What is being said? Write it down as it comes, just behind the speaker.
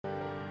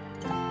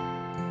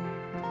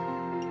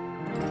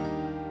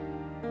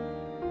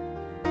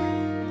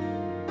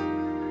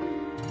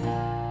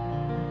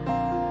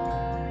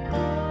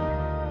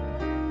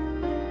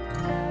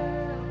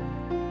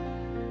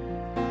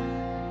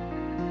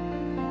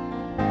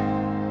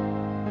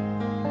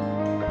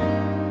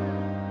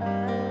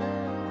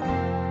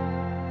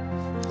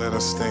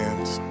to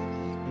stand.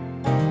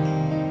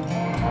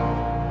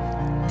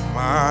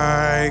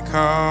 My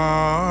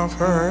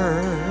comfort,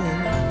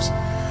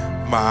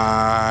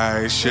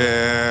 my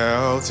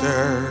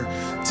shelter,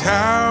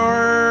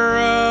 tower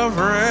of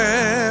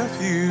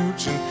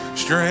refuge and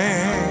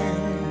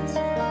strength.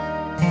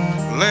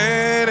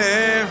 Let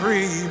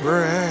every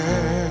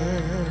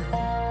breath,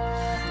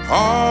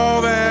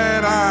 all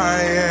that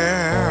I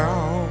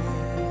am,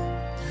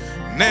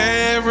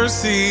 never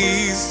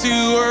cease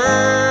to worship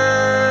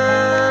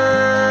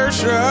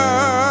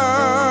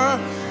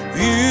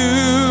you.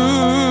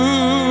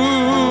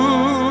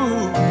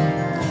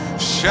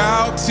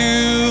 Shout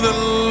to the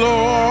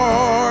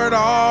Lord,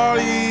 all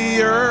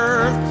the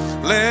earth,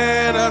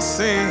 let us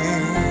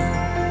sing.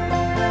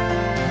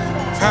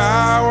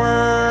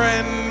 Power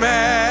and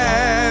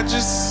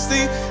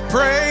majesty,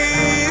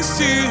 praise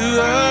to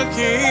the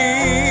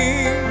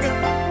King.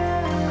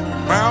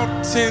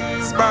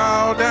 Mountains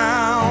bow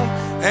down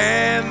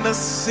and the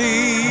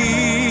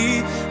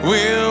sea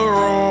will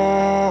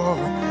roar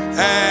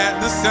at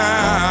the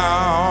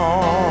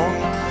sound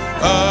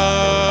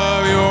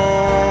of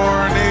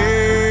your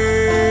name.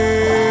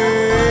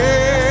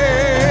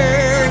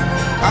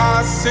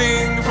 I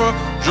sing for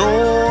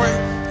joy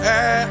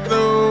at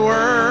the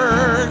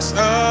works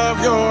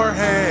of your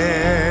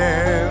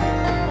hand.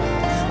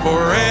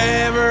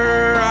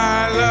 Forever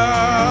I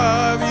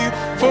love you,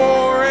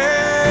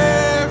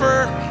 forever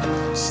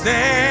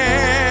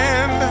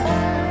stand.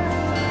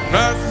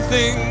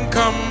 Nothing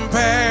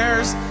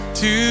compares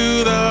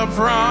to the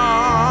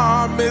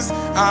promise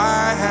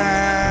I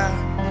have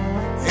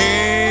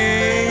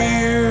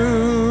in you.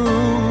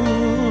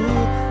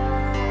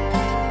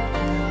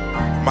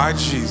 My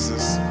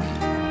Jesus,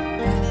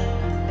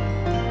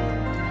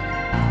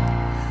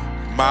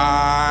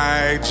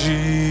 my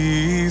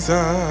Jesus,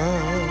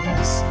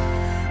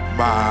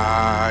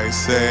 my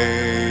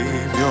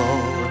Savior.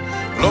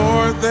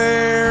 Lord,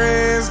 there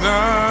is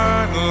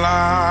none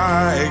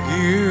like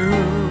you.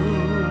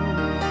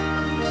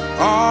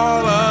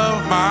 All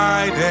of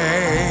my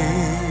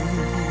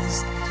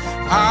days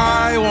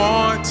I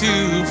want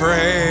to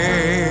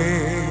praise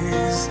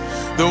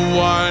the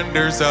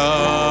wonders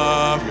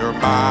of your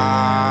mighty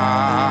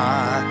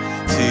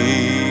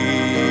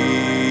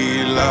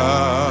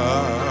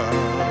love.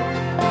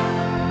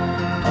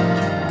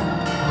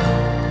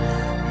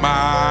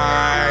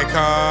 My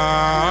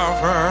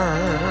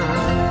comfort,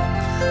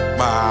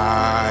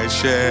 my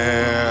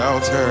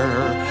shelter,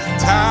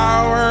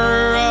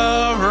 tower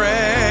of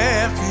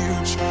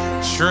refuge,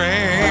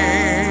 strength.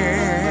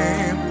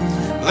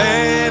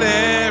 Let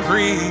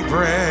every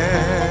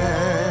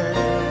breath,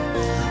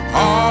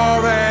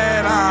 all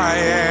that I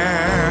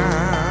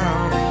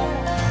am,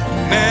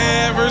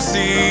 never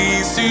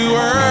cease to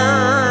worship.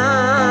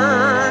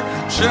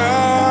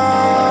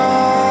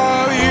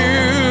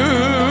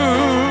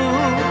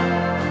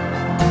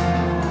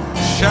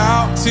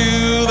 Shout to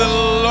the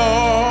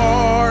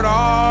Lord,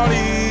 all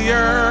the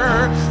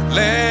earth,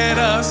 let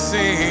us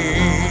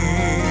sing.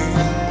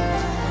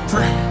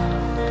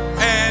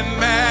 And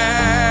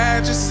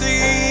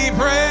majesty,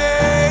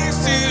 praise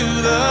to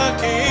the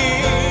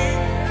King.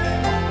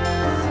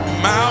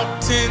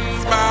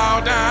 Mountains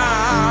bow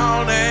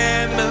down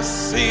and the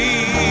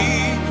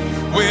sea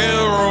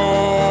will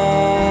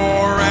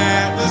roar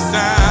at the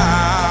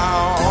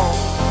sound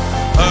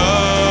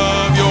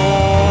of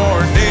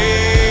your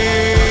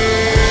name.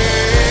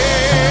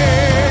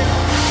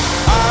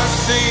 I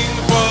sing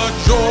for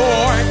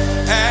joy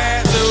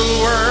at the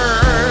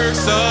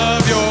works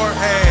of your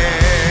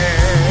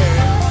hand.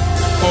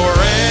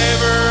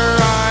 Forever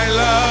I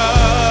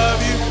love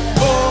you,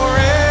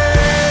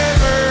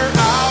 forever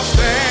I'll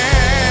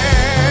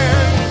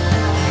stand.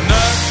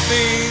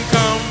 Nothing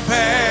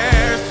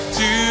compares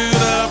to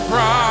the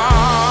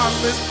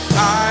promise I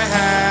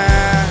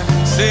have.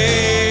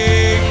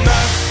 Sing,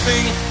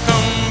 nothing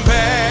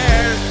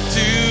compares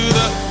to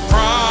the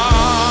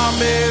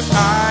promise I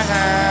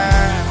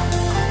have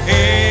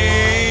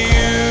in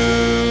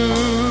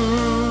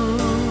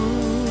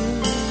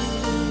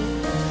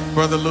you.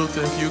 Brother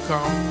Luther, if you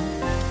come.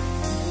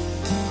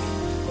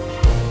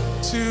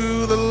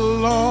 To the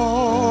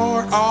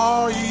Lord,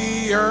 all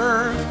ye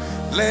earth,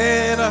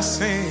 let us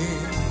sing.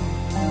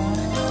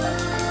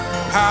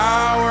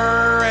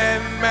 Power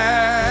and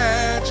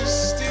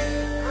majesty,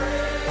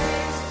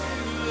 praise to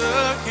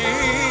the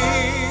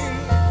King.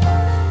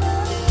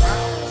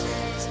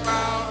 Mountains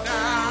bow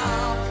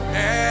down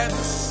and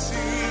the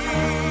sea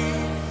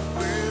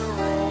will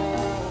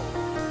roar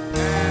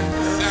at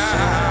the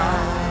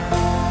sound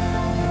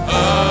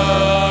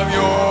of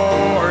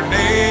your name.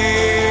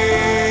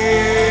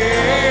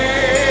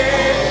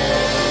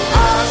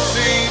 I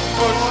sing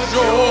for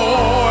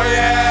joy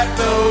at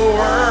the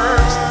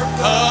works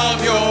of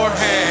your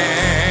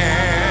hand.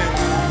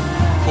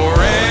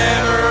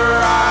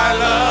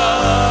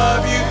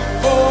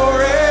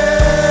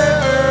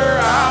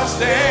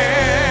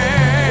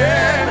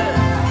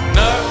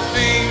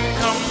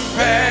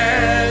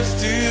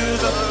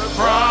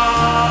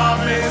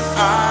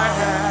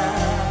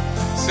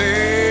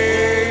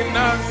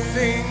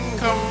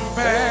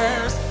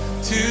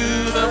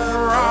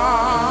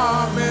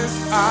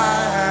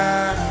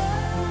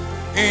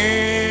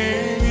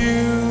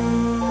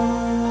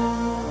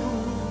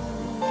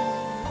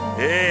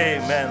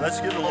 Amen.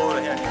 Let's give the Lord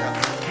a hand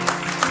clap.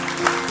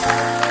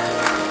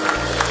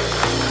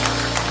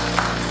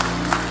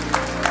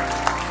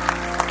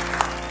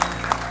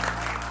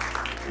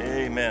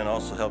 Amen.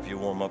 Also help you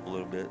warm up a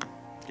little bit,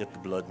 get the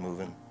blood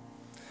moving.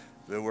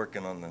 They're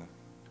working on the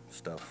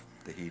stuff,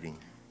 the heating.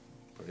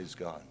 Praise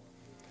God.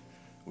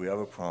 We have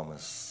a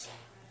promise.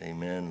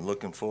 Amen.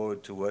 Looking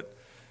forward to what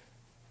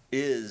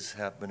is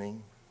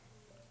happening,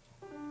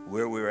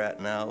 where we're at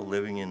now,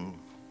 living in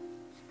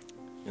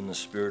the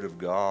Spirit of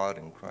God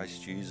in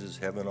Christ Jesus,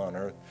 heaven on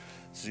earth.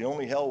 It's the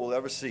only hell we'll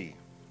ever see.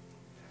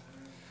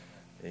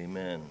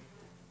 Amen.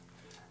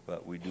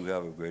 But we do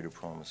have a greater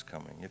promise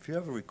coming. If you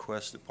have a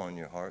request upon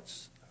your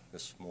hearts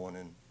this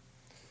morning,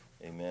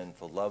 amen,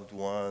 for loved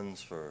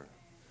ones, for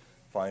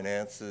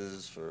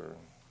finances, for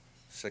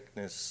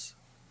sickness,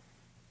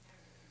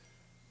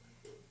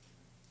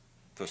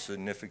 for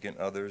significant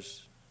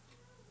others,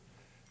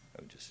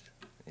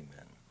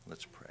 amen.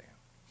 Let's pray.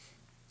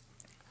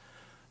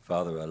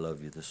 Father, I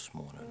love you this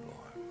morning,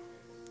 Lord.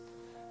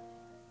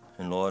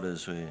 And Lord,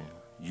 as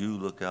you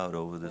look out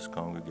over this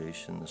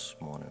congregation this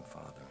morning,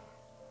 Father,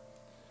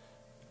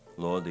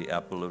 Lord, the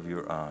apple of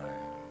your eye,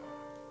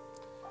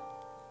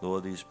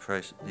 Lord, these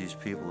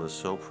people are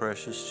so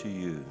precious to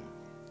you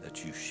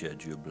that you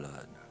shed your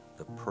blood,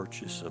 the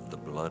purchase of the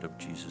blood of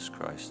Jesus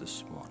Christ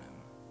this morning.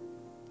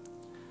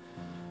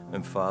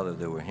 And Father,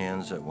 there were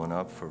hands that went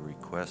up for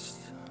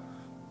requests,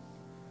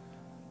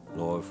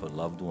 Lord, for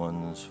loved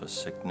ones, for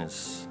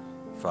sickness.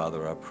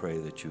 Father, I pray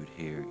that you would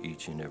hear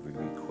each and every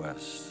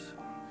request.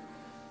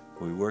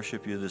 We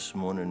worship you this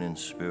morning in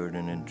spirit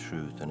and in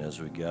truth, and as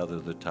we gather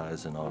the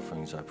tithes and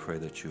offerings, I pray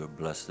that you would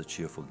bless the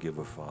cheerful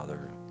giver,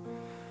 Father.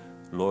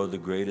 Lord, the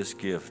greatest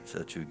gift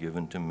that you've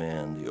given to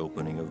man, the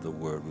opening of the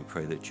word, we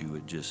pray that you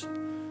would just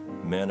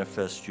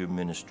manifest your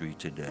ministry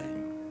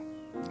today.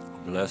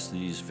 Bless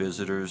these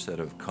visitors that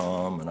have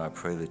come, and I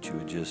pray that you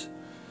would just,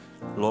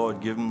 Lord,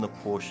 give them the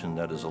portion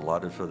that is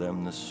allotted for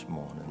them this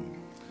morning.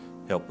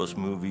 Help us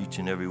move, each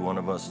and every one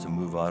of us, to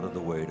move out of the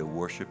way to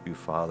worship you,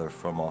 Father,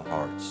 from our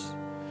hearts.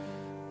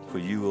 For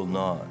you will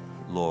not,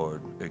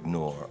 Lord,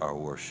 ignore our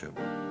worship.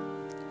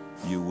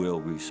 You will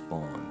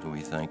respond, and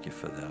we thank you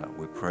for that.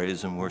 We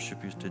praise and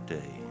worship you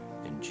today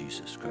in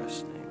Jesus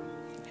Christ's name.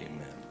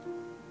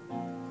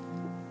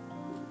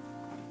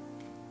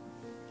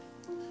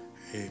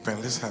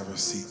 Amen. Let's have our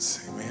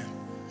seats. Amen.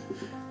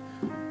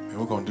 And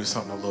we're going to do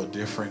something a little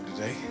different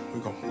today.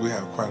 We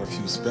have quite a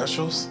few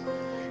specials.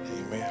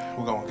 Amen.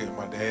 We're going to get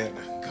my dad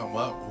to come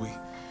up. We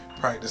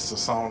practiced a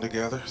song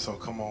together, so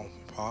come on,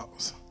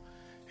 Pops.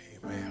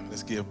 Amen.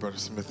 Let's give Brother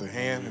Smith a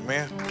hand.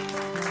 Amen.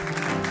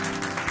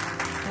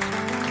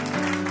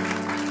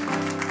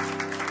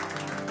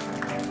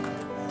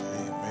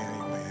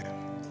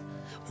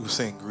 We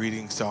sing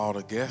greetings to all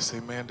the guests,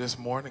 amen, this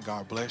morning.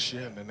 God bless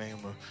you in the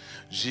name of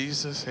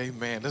Jesus,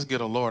 amen. Let's give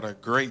the Lord a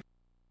great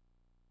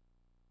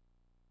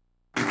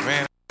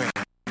amen.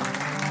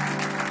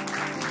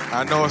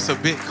 I know it's a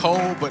bit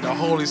cold, but the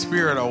Holy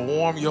Spirit will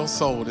warm your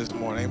soul this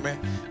morning, amen.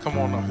 Come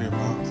on up here,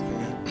 Pops. Amen.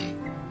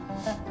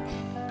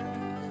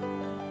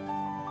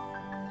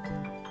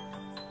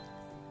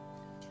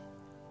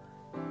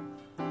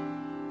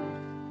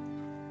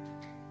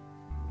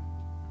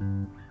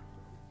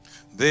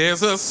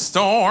 There's a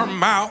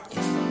storm out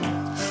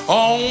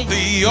on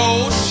the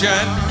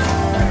ocean,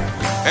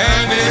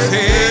 and it's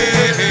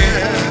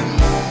heading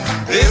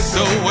this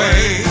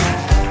away.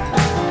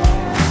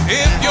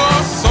 If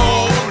your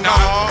soul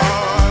not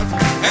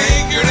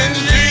anchored in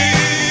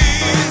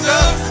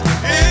Jesus,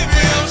 it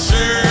will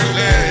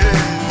surely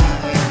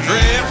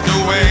drift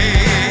away.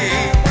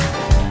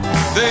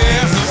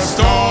 There's a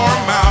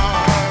storm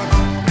out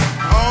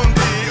on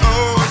the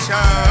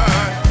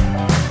ocean,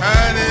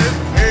 and it's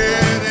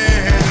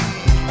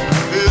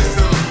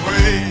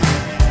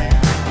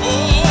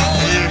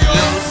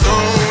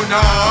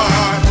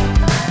not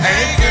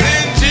anchored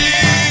in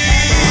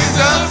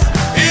Jesus,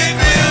 it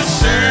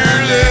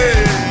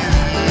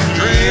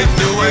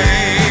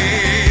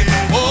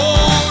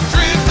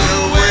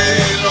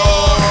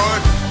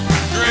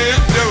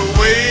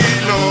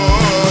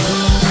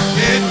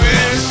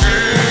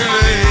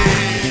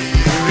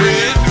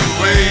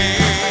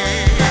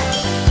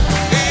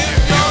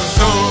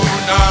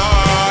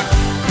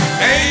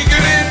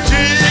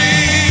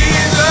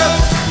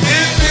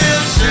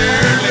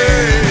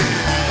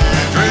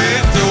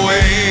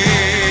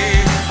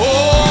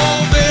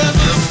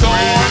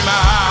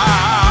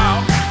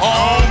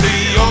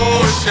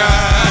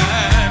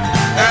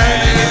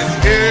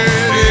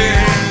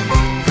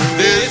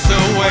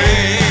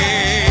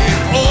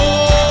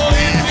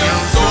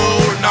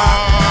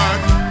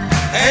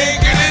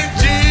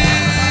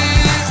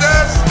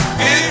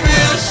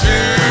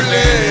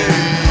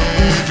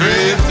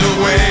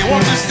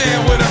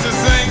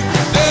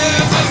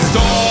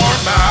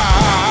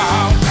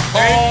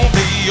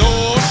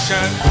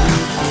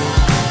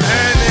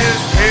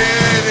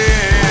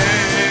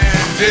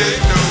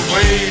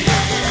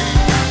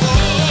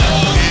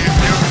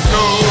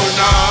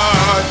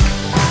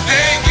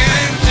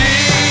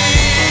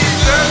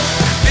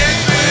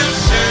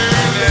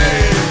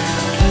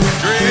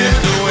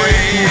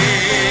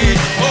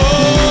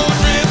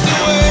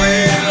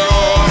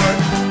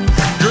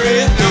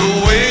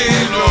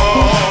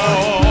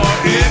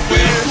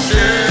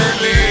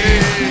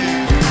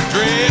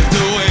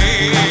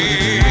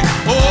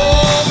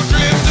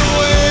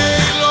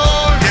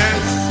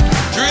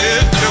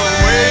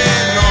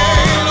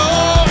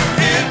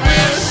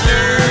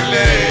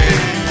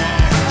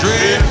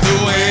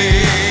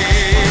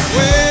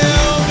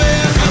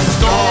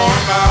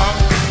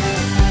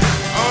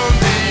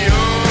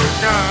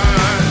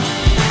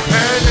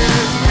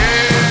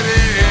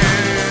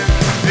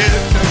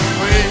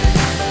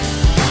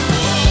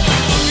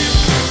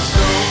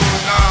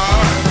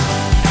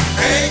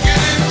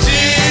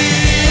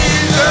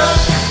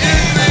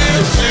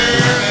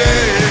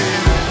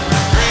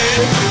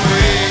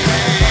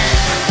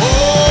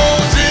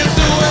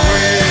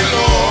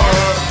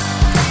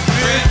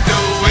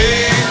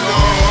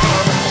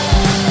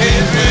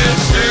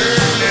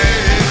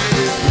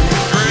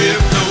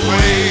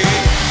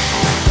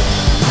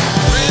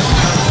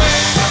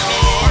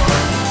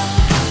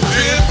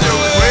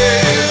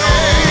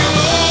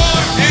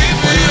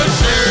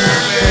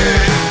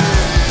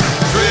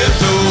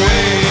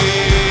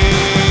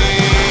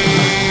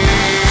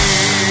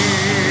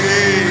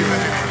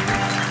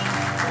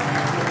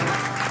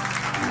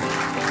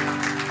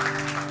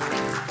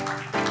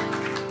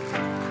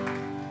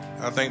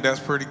that's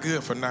pretty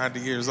good for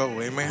 90 years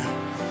old. Amen.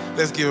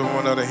 Let's give him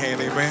another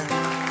hand. Amen.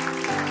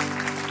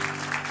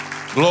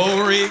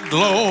 Glory,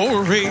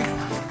 glory.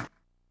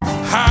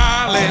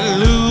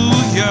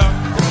 Hallelujah.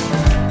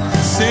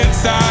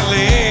 Since I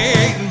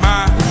laid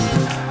my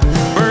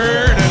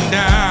burden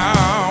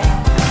down.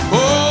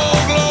 Oh,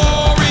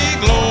 glory,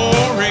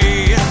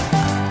 glory.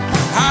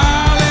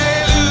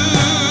 Hallelujah.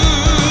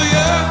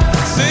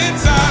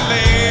 Since I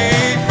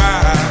laid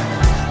my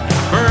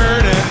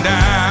burden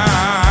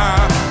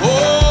down.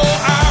 Oh,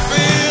 I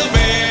feel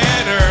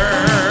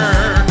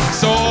better.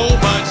 So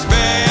much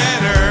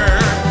better.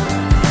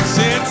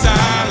 Since I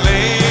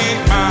laid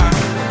my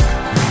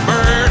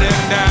burden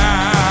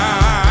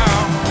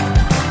down.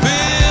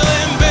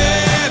 Feeling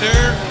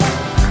better.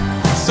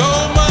 So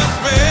much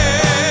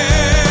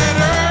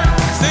better.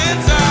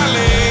 Since I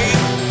laid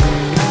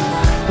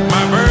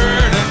my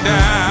burden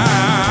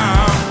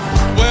down.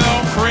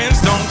 Well,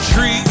 friends don't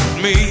treat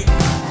me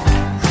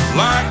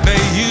like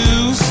they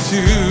used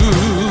to.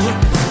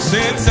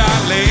 Since I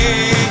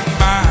laid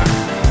my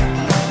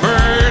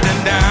burden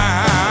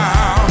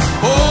down.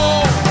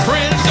 Oh,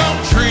 friends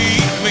don't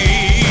treat me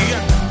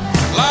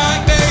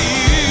like they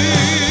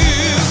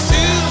used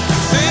to.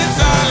 Since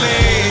I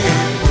laid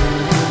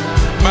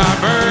my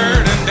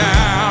burden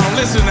down.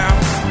 Listen now.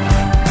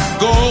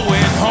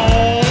 Going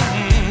home,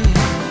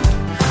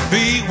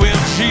 be with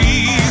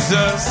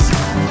Jesus.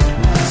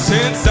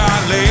 Since I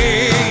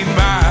laid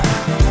my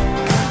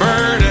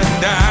burden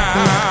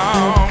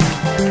down.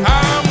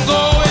 I'm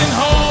going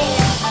home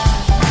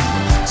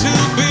to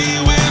be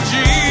with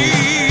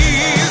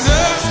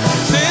Jesus.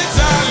 Since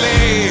I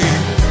laid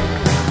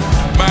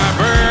my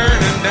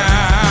burden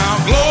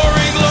down.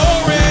 Glory,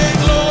 glory,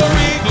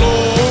 glory,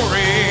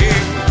 glory.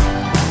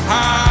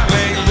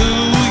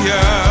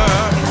 Hallelujah.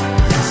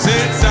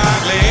 Since I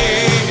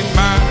laid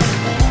my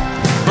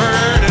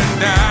burden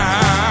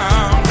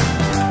down.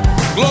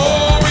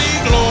 Glory,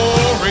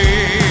 glory.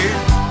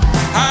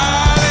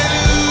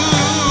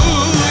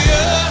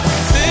 Hallelujah.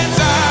 Since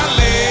I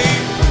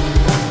laid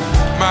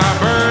my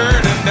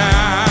burden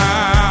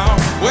down.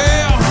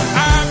 Well,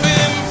 I've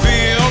been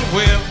filled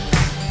with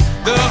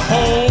the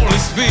Holy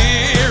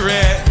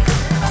Spirit.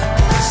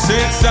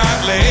 Since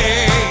I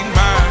laid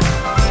my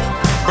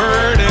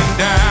burden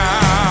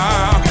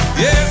down.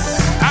 Yes,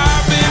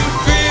 I've been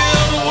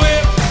filled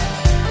with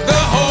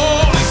the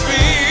Holy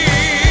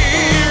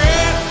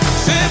Spirit.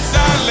 Since I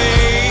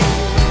laid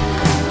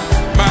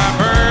my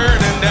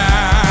burden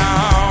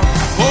down.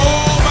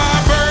 Oh, my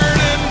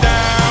burden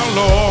down,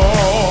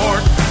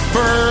 Lord.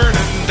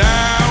 Burden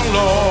down,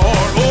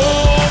 Lord.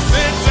 Oh,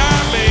 since I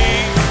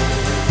laid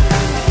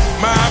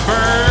my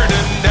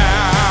burden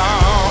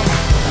down.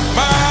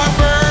 My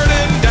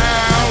burden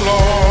down,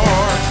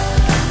 Lord.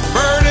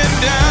 Burden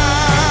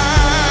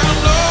down,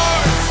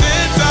 Lord.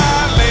 Since I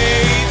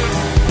laid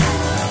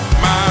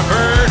my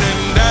burden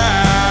down.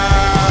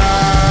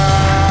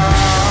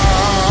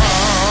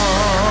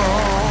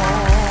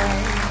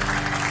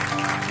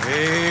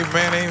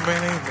 Amen,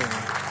 amen, amen.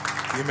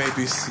 You may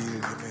be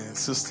seated, amen.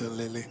 Sister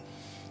Lily,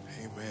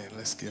 amen.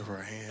 Let's give her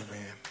a hand,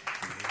 man.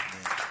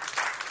 Amen.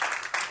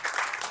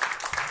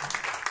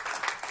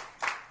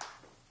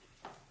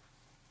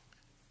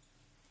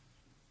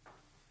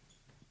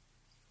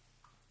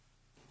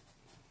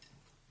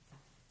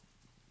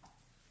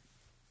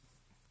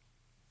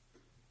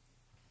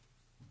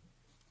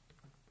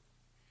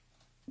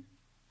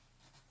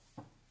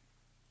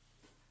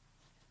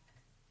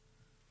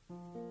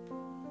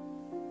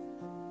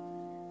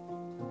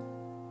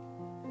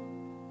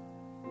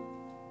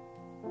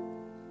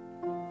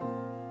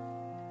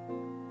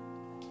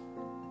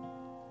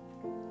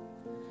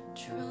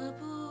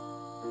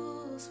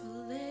 Troubles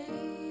will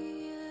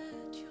lay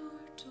at your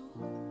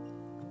door.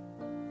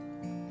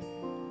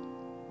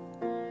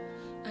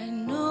 I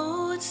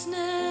know it's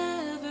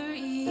never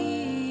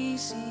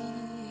easy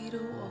to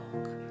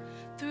walk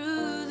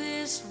through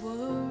this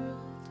world.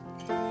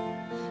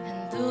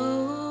 And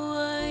though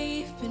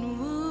I've been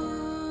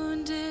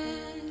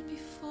wounded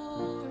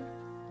before,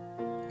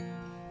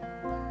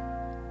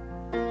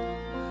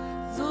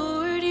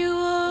 Lord, you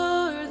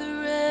are the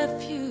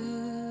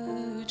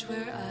refuge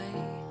where I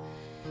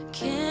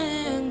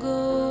can go.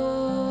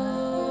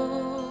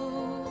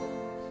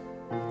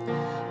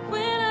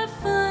 When I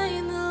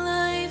find the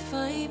life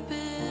I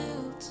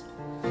built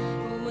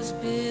was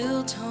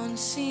built on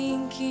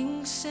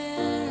sinking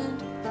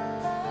sand,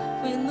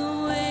 when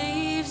the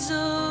waves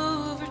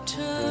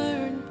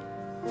overturn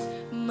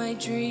my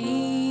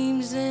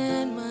dreams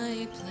and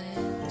my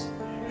plans,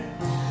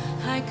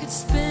 I could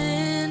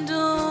spend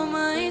all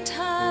my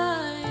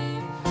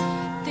time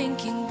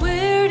thinking,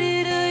 where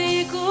did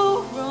I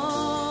go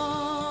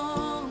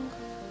wrong?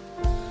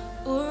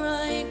 Or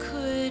I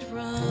could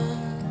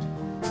run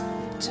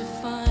to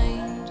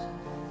find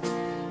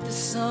the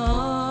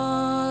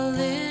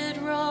solid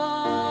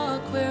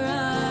rock where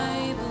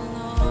I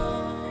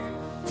belong.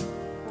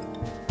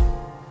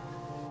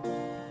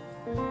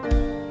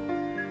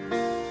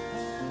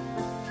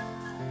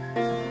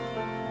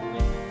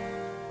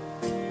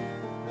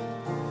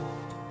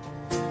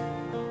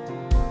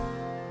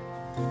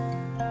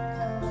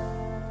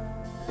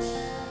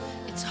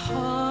 it's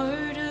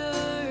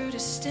harder to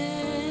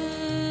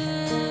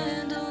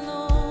stand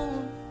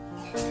alone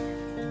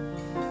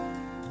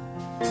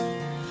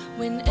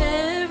when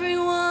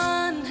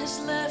everyone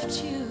has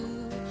left you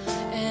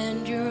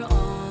and you're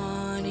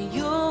on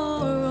your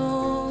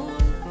own.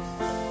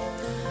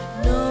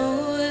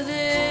 Know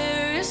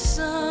there is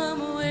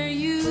somewhere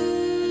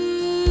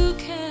you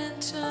can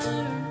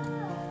turn.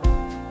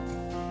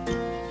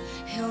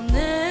 He'll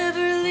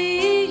never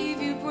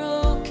leave you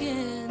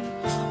broken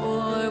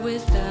or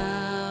without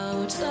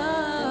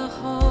a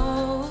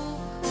hope.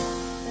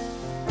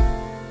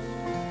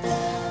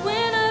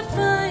 When I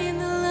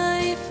find the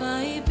life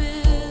I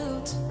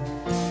built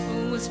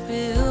was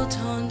built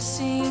on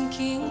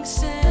sinking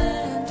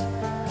sand,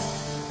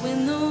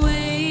 when the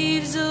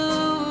waves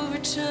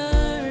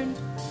overturn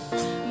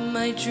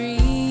my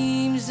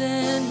dreams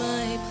and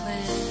my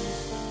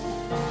plans,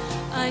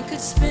 I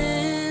could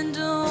spend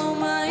all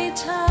my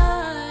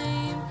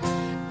time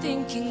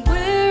thinking,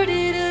 where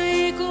did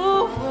I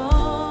go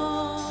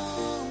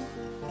wrong?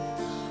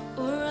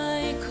 Or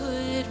I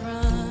could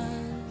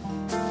run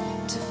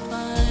to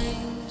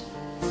find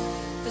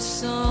the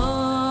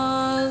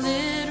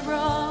solid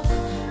rock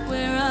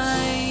where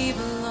I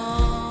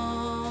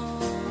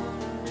belong.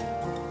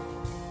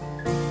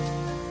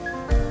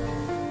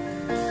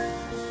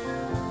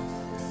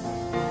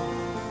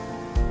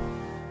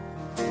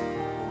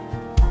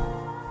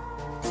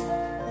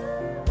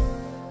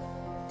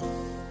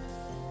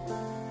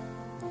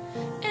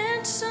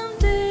 And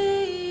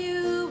someday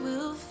you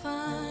will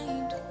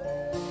find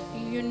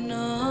you're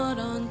not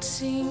on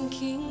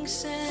sinking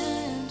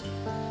sand,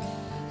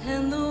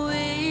 and the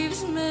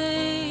waves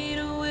made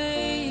a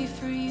way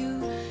for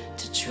you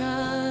to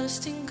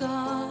trust in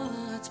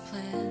God's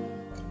plan.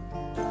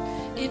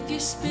 If you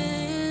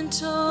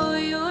spent all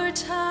your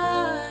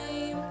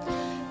time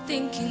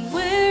thinking,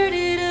 where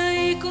did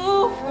I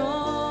go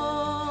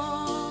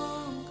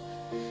wrong?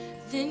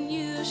 Then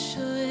you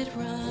should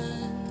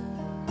run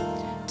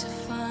to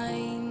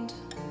find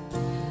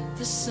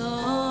the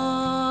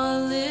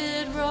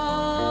solid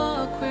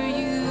rock where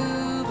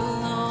you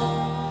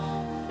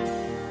belong.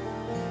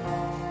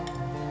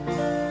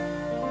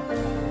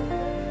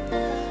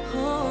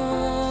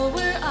 Oh,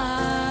 where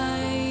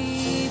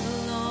I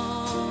belong.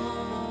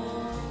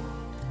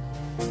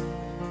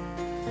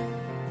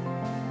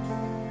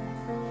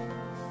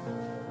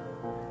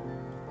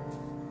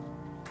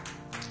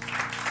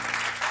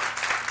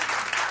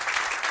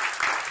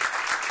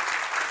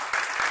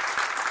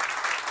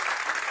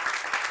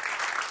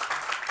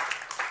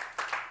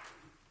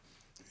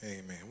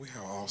 Amen. We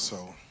have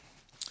also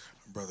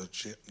Brother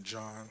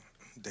John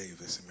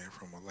Davis, amen,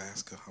 from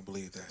Alaska. I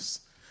believe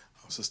that's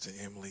Sister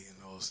Emily and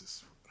those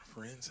his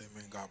friends.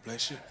 Amen. God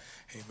bless you.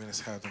 Amen.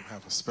 Let's have them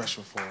have a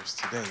special for us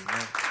today.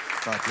 Amen.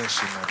 God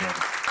bless you, my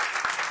brother.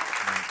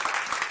 Amen.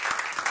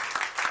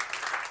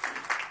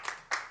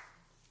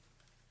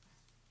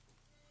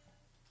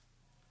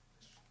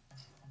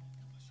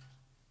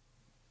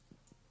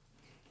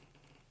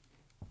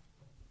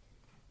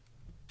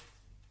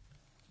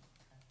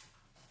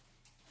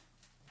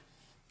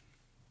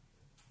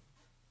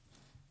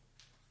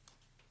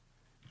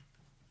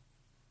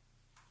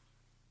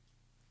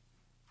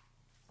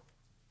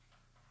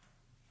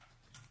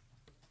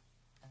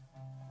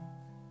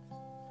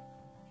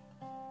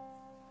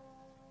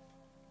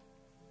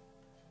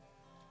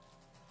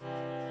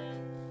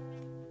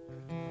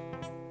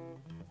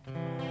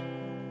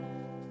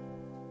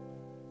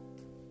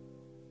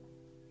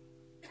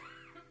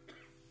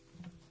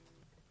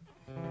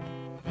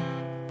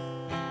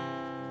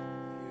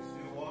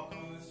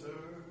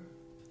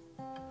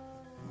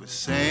 With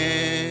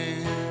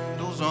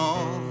sandals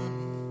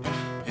on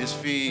his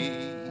feet,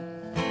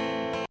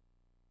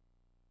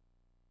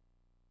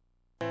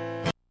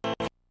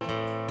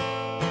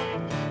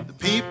 the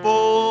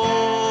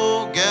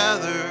people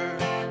gather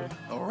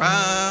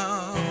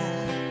around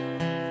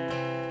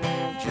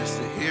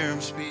just to hear him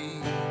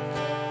speak.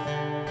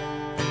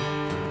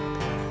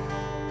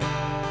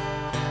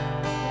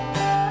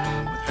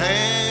 With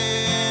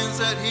hands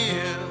that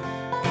heal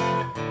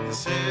the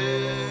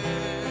sick,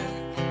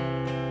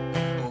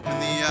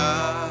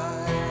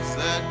 eyes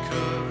that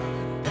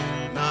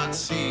could not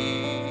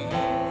see,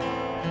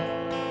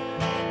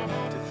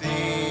 to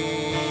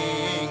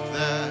think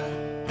that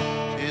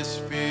his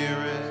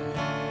spirit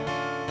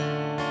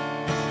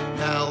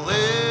now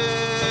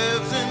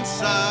lives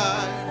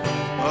inside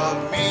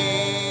of me.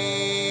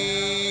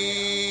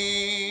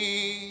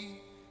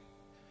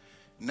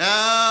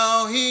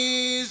 Now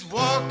he's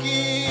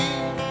walking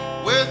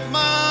with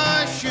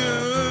my shoes.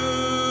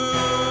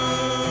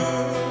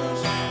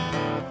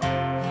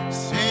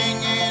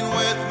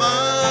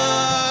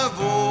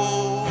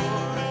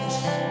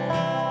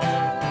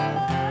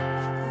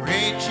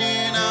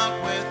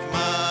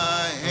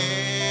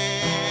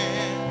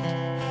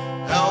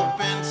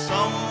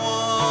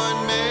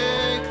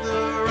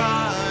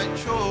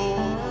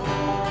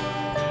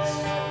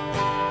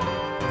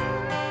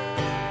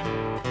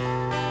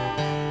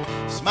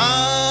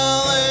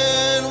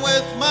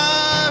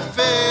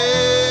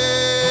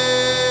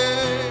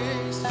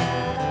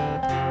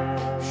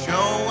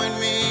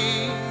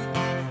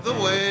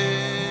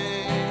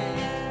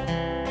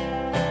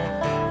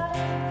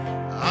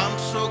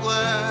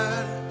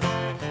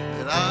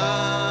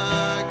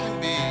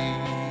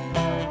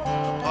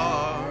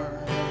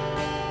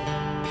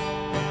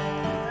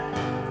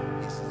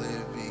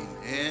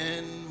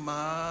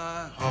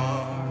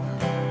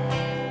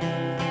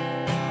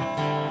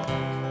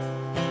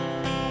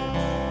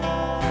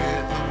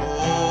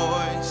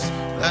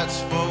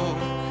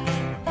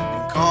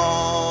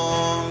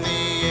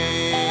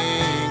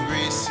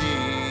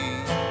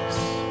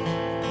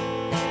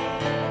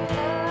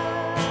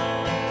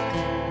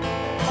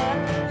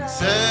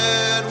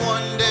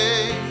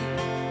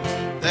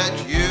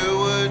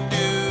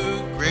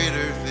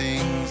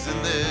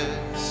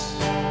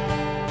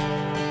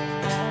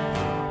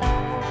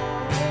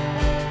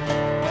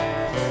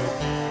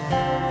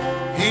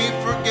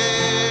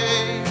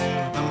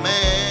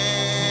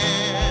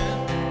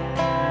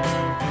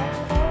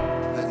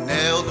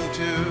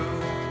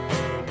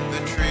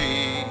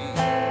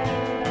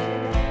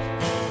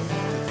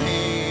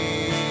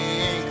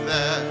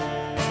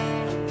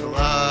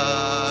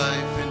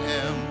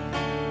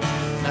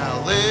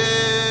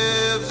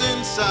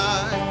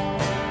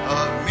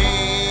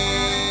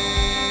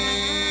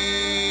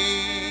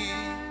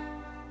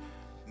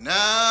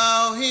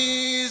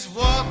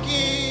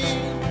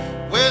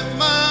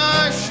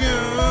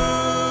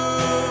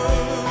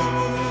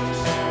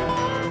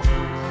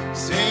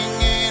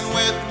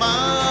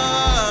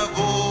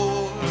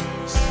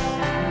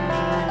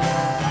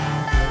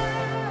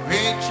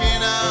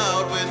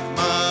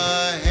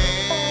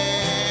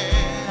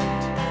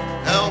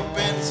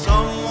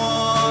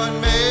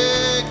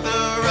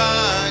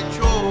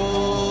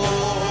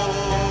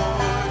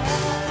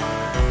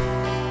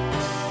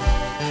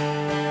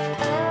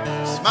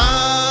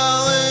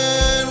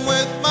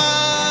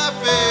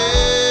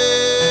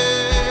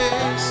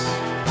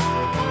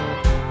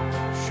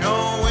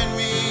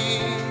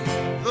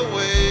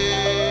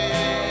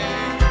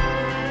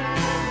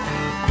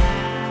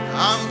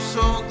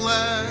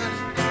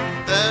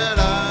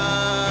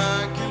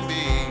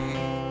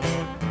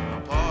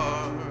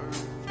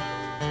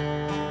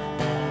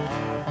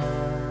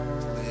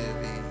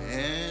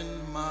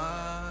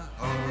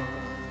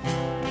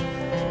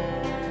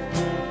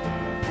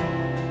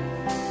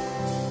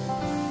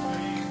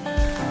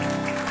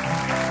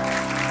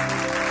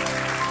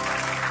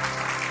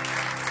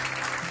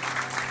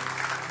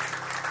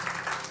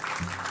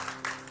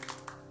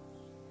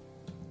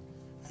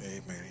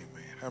 Amen,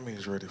 amen. How many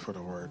is ready for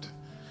the word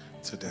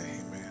today?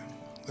 Amen.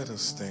 Let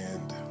us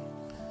stand.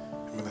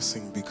 I'm going to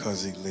sing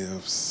Because He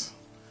Lives,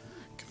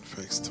 Can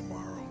Face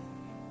Tomorrow.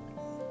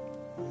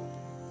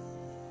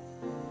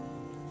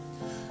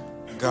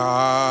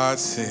 God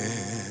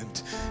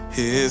sent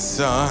His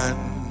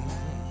Son.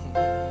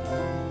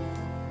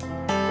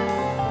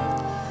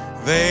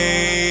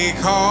 They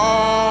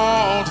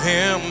called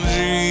Him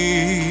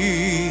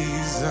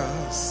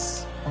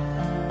Jesus.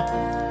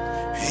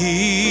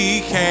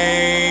 He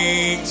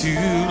came to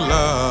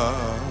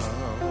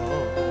love,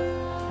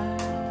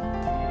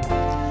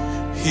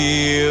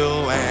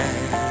 heal,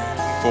 and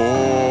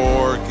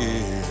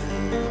forgive.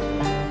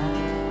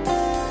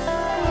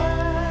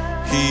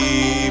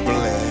 He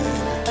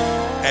bled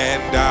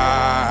and died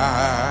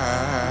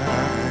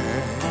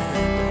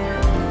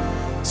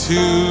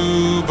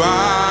to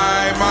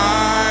buy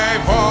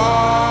my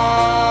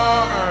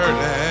pardon.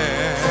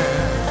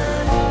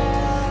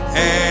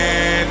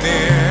 An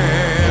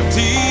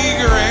empty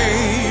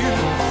grave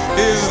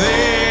is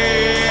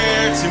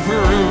there to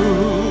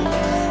prove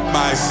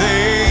my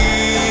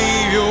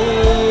Savior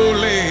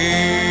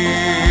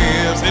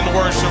lives. In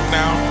worship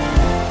now,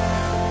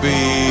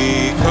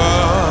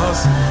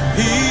 because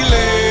He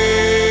lives,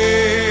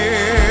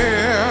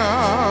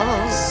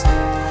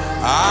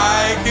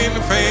 I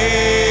can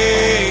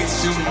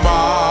face tomorrow.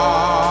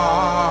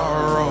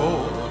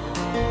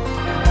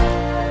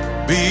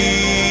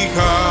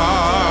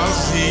 Because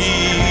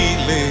He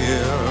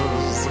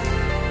lives,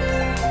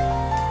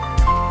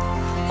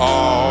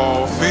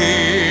 all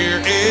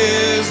fear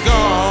is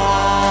gone.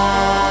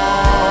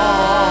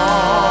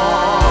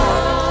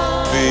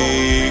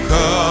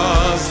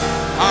 Because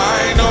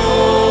I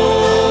know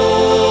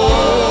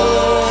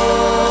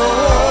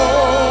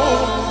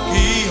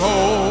He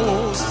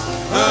holds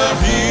the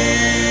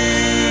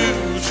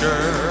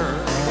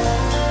future.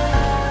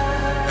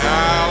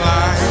 Now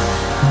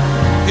life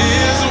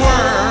is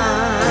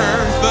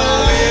worth the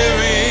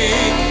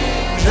living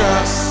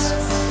just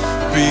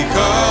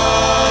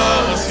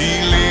because He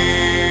lives.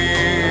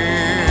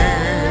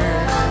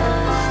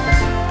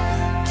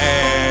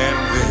 And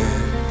then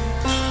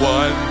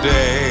one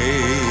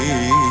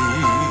day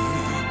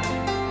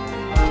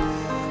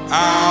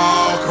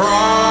I'll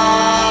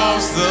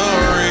cross the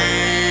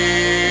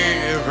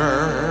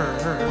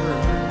river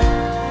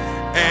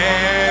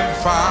and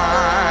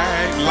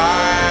fight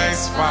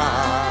life's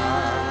fight.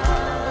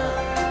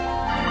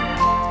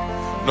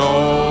 No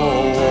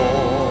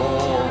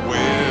war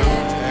will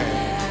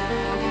take.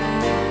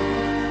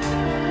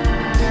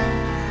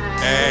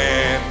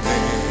 And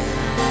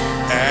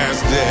then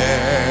as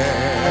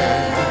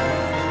death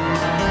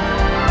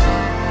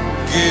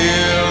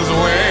gives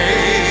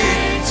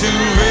way to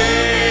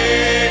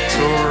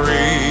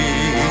victory,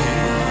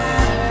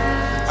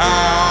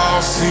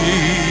 I'll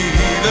see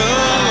the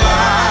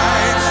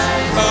lights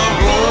of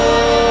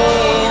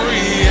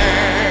glory,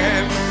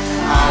 and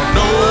I'll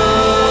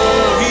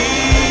know He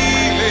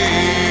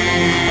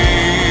lives.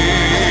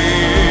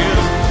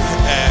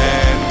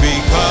 And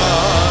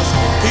because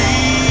He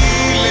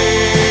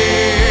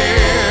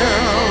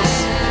lives,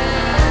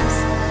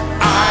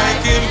 I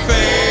can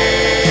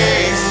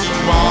face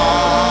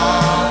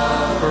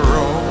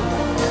tomorrow.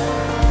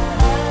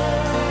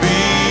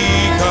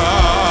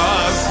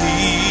 Because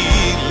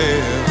He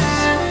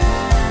lives,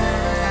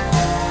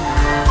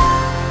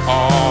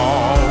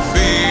 all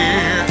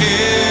fear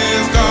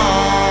is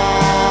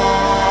gone.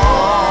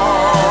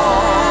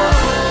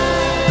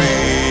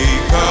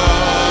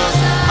 Because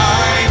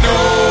I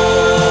know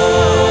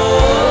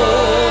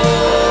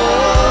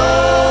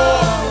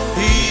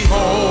He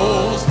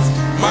holds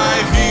my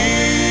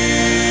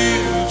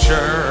future.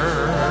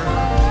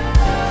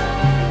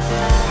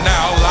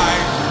 Now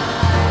life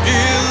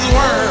is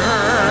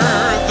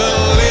worth the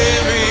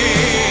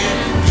living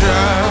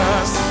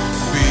just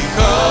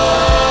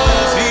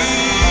because He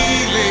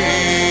lives.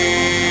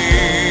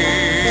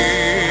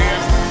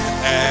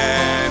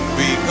 And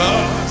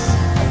because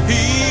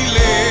He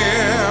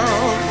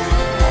lives,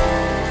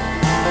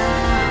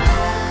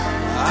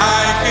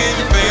 I can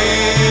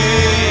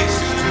face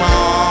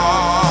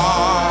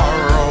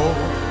tomorrow.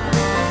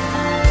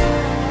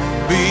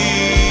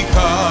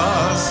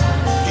 Because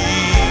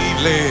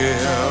He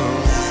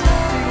lives,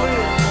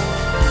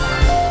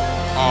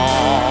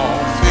 all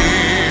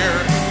fear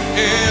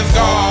is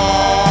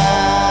gone.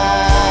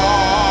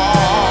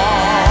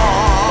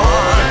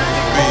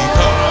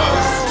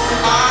 Because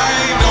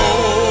I know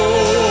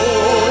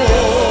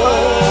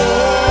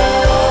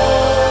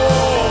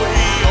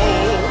He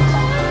holds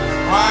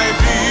my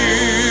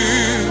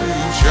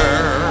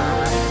future.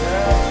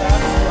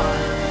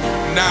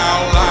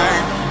 Now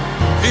life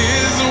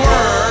is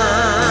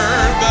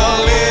worth the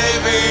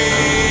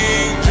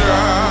living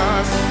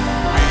just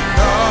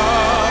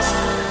because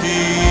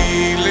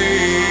He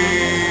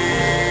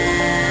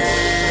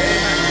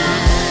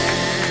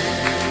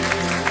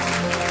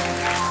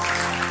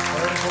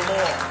Praise the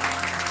Lord.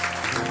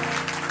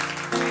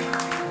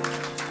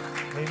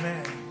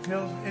 Amen.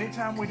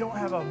 Anytime we don't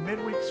have a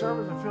midweek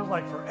service, it feels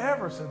like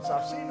forever since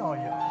I've seen all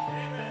you.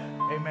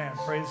 Amen.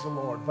 Amen. Praise the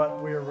Lord.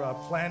 But we're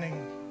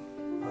planning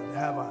to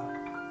have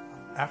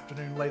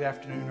late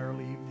afternoon,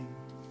 early evening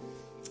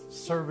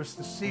service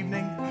this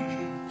evening,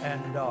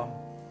 and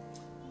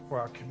for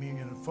our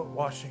communion and foot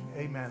washing.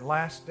 Amen.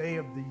 Last day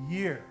of the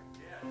year.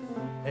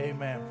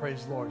 Amen.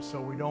 Praise the Lord. So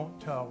we're not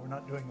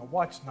doing a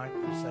watch night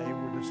per se.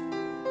 We're just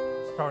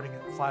starting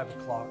at 5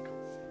 o'clock.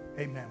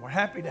 Amen. We're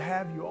happy to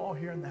have you all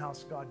here in the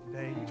house of God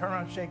today. Turn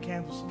around and shake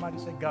hands with somebody.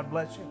 Say, God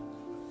bless you.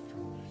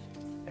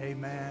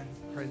 Amen.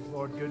 Praise the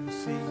Lord. Good to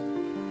see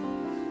you.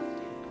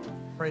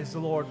 Praise the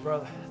Lord,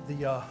 brother.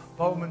 The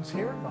Bowman's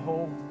here, the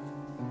whole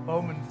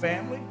Bowman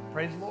family.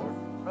 Praise the Lord.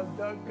 Brother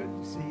Doug,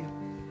 good to see you.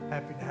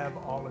 Happy to have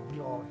all of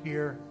you all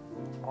here,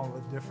 all the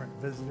different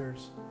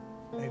visitors.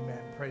 Amen.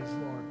 Praise the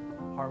Lord.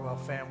 Harwell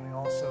family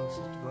also,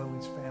 Sister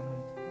Lily's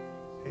family.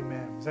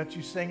 Amen. Was that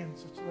you singing,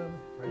 Sister Lily?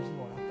 Praise the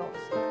Lord. I thought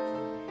so.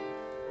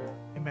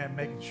 Amen.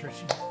 Making sure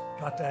she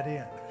got that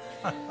in.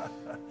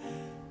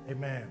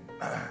 Amen.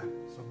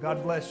 So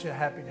God bless you.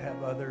 Happy to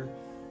have other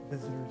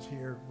visitors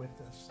here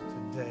with us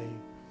today.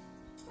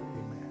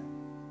 Amen.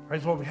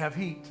 Praise the Lord. We have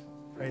heat.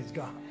 Praise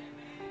God.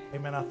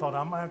 Amen. I thought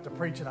I might have to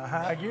preach in a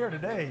high gear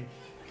today.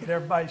 Get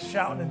everybody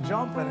shouting and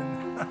jumping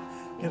and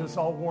get us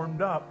all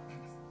warmed up.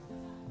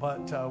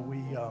 But we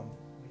have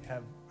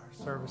our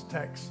service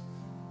techs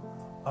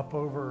up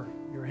over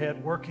your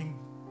head working.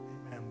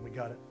 Amen. We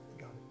got it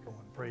going.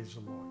 Praise the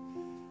Lord.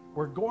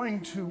 We're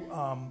going to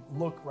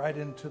look right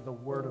into the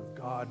Word of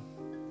God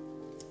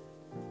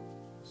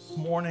this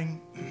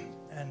morning,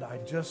 and I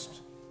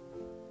just,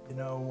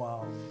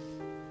 I've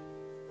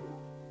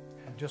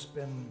just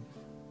been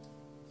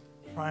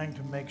trying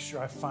to make sure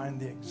I find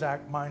the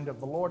exact mind of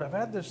the Lord. I've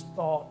had this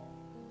thought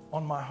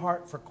on my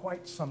heart for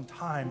quite some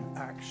time,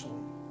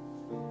 actually,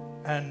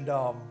 and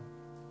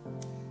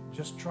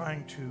just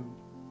trying to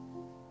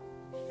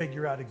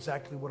figure out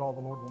exactly what all the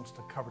Lord wants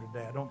to cover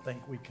today. I don't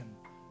think we can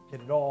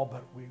get it all,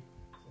 but we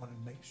want to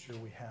make sure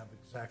we have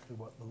exactly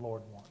what the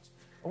Lord wants.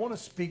 I want to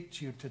speak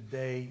to you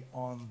today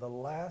on the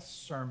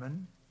last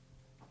sermon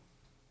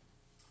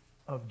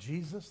of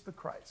Jesus the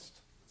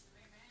Christ.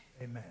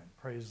 Amen.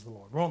 Praise the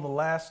Lord. We're on the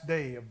last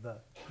day of the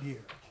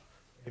year.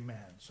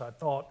 Amen. So I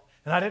thought,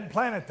 and I didn't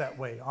plan it that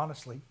way,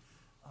 honestly.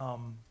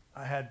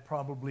 I had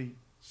probably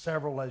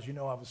several, as you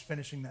know, I was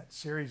finishing that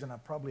series, and I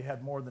probably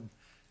had more than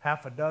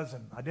half a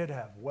dozen. I did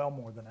have well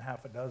more than a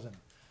half a dozen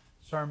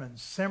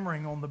sermons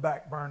simmering on the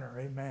back burner.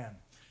 Amen.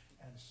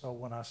 And so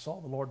when I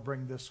saw the Lord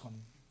bring this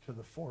one to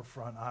the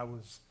forefront, I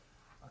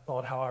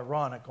thought how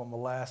ironic on the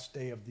last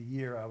day of the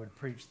year I would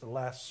preach the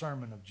last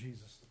sermon of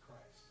Jesus the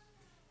Christ.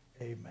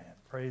 Amen.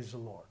 Praise the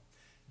Lord.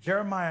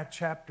 Jeremiah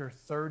chapter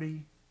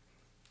 30.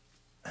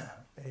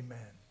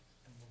 Amen.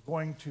 And we're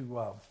going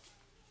to,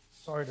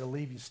 sorry to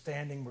leave you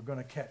standing, we're going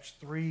to catch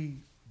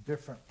 3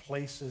 different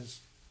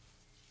places.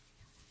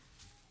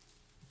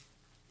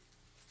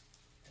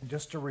 And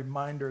just a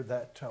reminder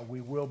that we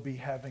will be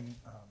having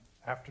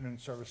afternoon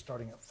service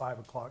starting at 5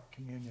 o'clock,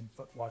 communion,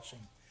 foot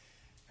washing.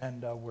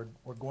 And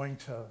we're going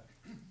to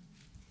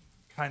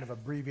kind of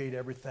abbreviate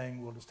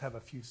everything. We'll just have a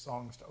few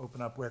songs to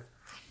open up with,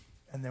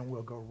 and then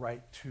we'll go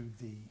right to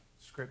the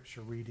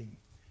scripture reading.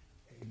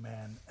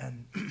 Amen.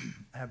 And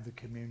have the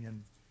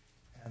communion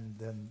and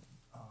then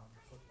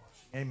foot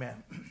washing.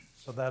 Amen.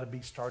 So that'll be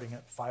starting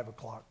at 5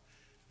 o'clock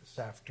this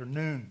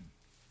afternoon.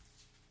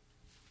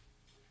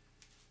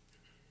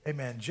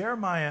 Amen.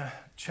 Jeremiah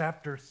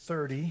chapter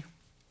 30,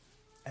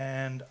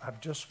 and I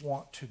just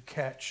want to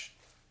catch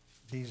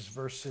these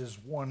verses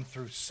 1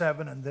 through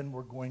 7, and then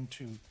we're going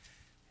to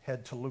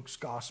head to Luke's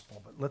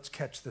gospel. But let's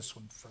catch this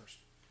one first.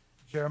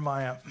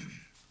 Jeremiah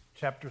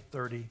chapter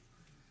 30,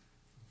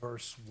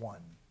 verse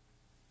 1.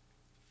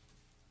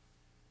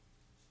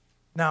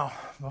 Now,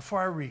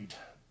 before I read,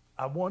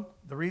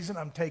 the reason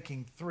I'm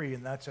taking 3,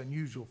 and that's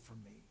unusual for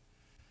me,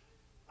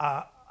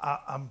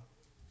 I'm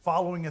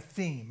following a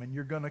theme, and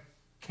you're going to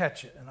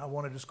catch it. And I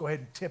want to just go ahead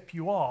and tip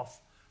you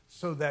off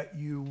so that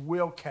you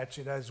will catch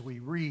it as we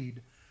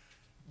read.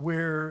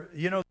 But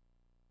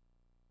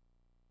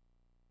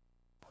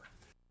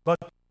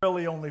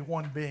really only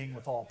one being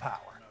with all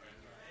power.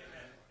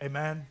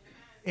 Amen?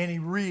 Any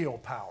real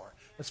power.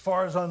 As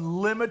far as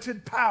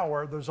unlimited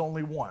power, there's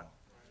only one.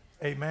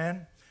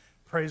 Amen?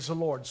 Praise the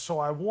Lord. So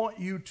I want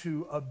you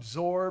to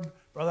absorb.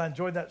 Brother, I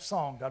enjoyed that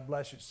song. God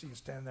bless you. See you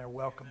standing there.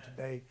 Welcome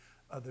today.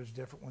 There's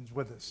different ones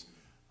with us.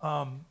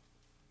 I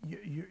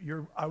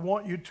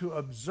want you to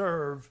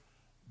observe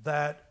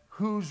that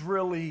who's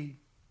really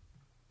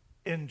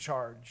in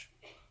charge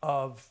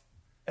of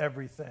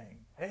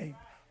everything. Hey,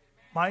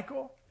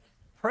 Michael,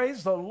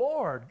 praise the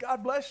Lord.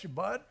 God bless you,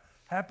 bud.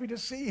 Happy to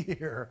see you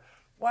here.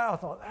 Wow, I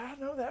thought, I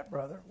know that,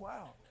 brother.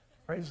 Wow.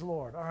 Praise the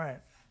Lord. All right.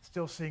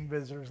 Still seeing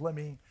visitors.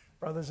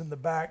 Brothers in the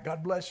back,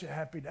 God bless you.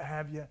 Happy to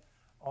have you.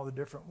 All the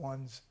different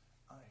ones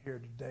here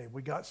today.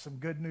 We got some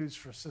good news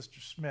for Sister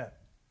Smith.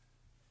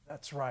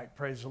 That's right.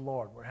 Praise the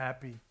Lord. We're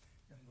happy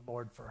in the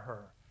Lord for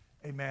her.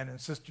 Amen. And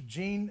Sister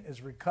Jean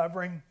is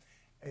recovering.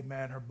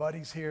 Amen. Her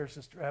buddy's here,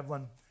 Sister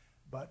Evelyn.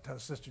 But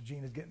Sister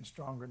Jean is getting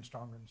stronger and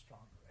stronger and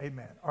stronger.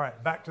 Amen. All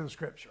right. Back to the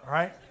scripture. All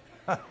right.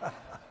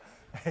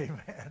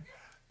 Amen.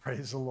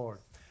 Praise the Lord.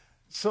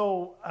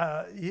 So,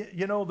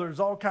 you know, there's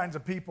all kinds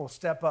of people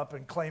step up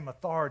and claim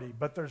authority,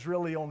 but there's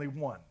really only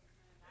one.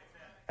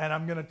 And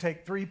I'm going to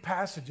take 3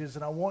 passages,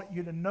 and I want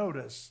you to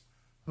notice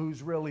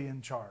who's really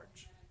in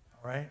charge.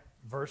 All right?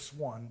 Verse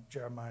 1,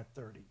 Jeremiah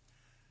 30.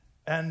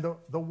 And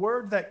the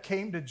word that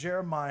came to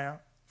Jeremiah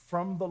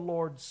from the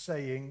Lord,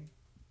 saying,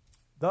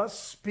 Thus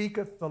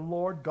speaketh the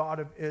Lord God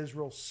of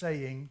Israel,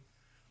 saying,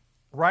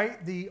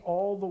 Write thee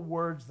all the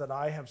words that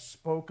I have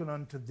spoken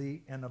unto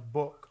thee in a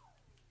book.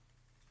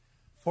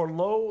 For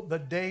lo, the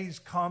days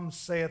come,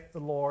 saith the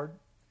Lord,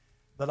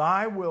 that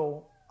I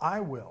will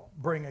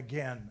bring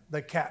again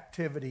the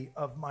captivity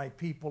of my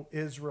people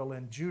Israel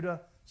and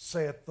Judah,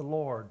 saith the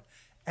Lord,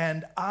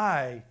 and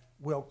I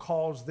will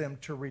cause them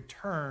to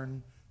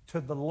return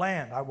to the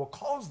land. I will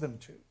cause them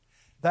to,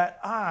 that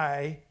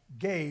I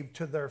gave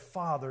to their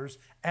fathers,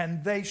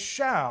 and they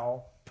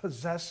shall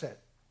possess it.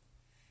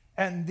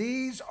 And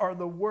these are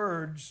the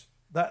words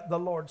that the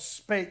Lord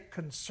spake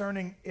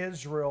concerning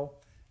Israel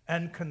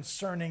and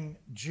concerning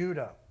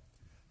Judah.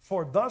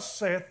 For thus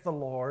saith the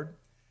Lord,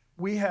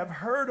 we have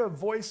heard a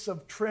voice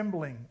of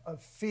trembling,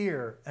 of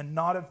fear, and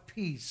not of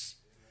peace.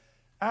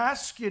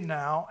 Ask ye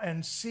now,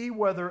 and see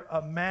whether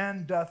a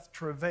man doth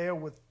travail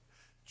with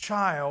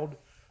child.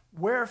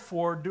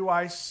 Wherefore do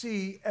I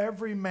see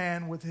every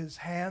man with his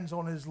hands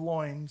on his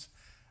loins,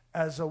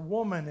 as a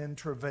woman in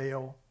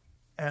travail,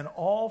 and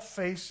all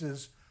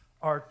faces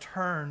are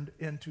turned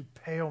into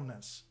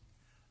paleness.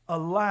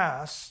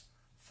 Alas,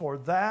 for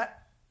that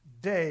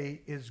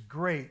day is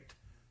great,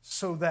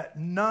 so that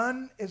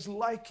none is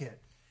like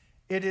it.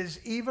 It is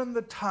even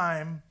the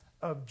time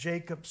of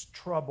Jacob's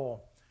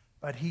trouble,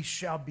 but he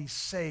shall be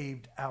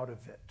saved out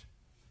of it.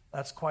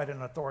 That's quite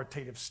an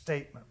authoritative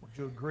statement. Would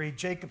you agree?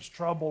 Jacob's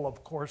trouble,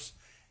 of course,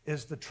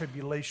 is the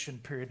tribulation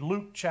period.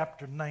 Luke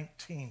chapter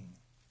 19.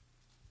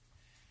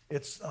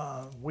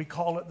 We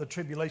call it the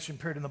tribulation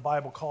period, and the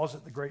Bible calls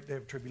it the great day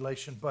of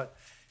tribulation, but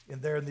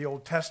in the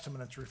Old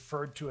Testament, it's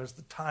referred to as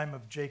the time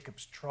of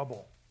Jacob's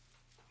trouble.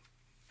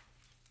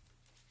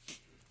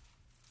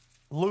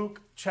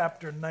 Luke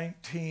chapter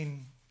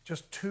 19,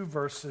 just 2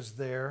 verses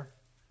there.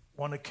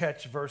 Want to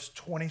catch verse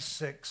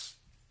 26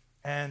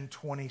 and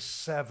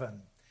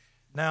 27.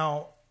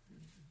 Now,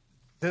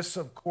 this,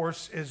 of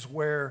course, is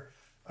where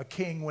a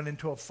king went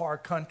into a far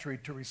country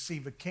to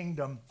receive a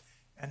kingdom,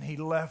 and he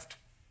left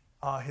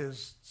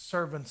his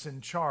servants in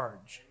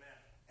charge.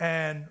 Amen.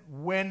 And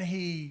when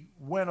he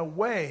went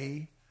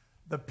away,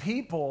 the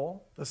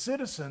people, the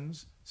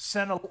citizens,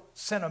 sent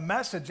a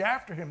message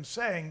after him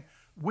saying,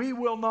 we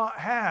will not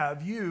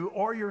have you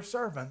or your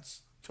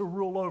servants to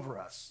rule over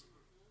us.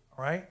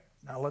 All right?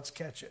 Now let's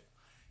catch it.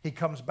 He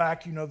comes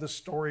back. You know the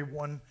story.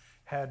 One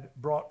had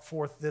brought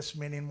forth this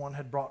meaning, one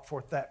had brought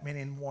forth that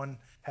meaning, one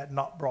had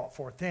not brought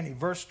forth any.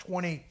 Verse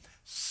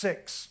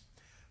 26,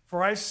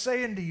 For I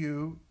say unto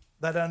you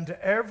that unto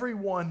every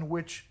one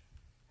which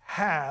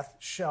hath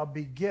shall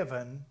be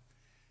given,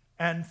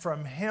 and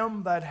from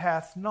him that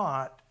hath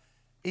not,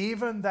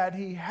 even that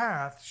he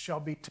hath shall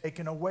be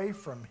taken away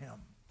from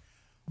him.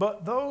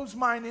 But those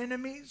mine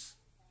enemies,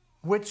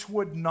 which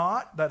would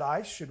not that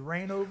I should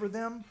reign over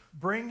them,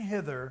 bring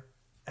hither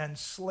and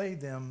slay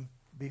them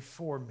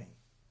before me.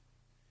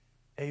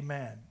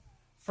 Amen.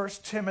 1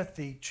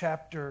 Timothy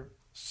chapter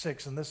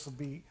 6, and this will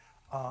be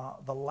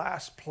the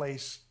last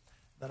place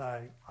that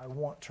I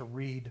want to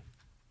read.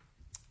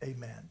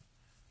 Amen.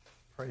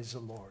 Praise the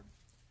Lord.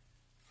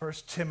 1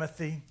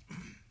 Timothy,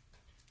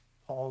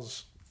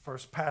 Paul's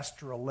first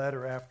pastoral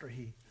letter after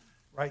he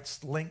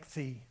writes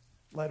lengthy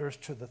letters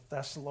to the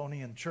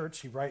Thessalonian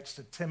church. He writes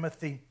to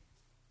Timothy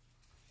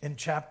in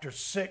chapter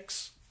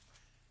 6,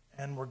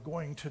 and we're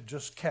going to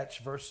just catch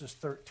verses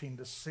 13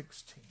 to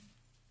 16.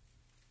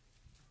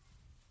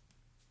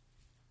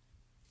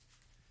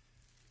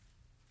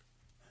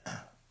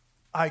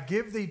 I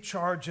give thee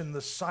charge in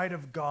the sight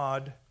of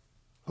God,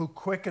 who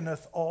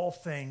quickeneth all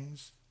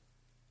things,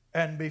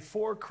 and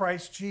before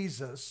Christ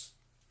Jesus,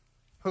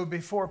 who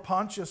before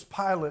Pontius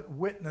Pilate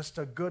witnessed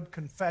a good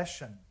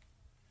confession,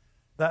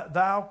 that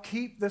thou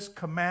keep this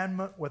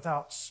commandment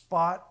without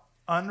spot,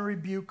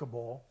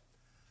 unrebukable,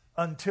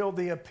 until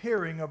the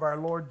appearing of our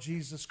Lord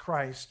Jesus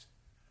Christ,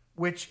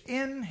 which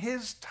in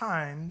his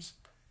times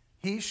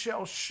he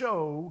shall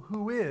show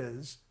who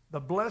is the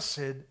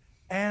blessed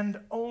and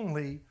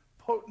only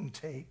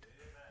potentate,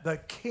 the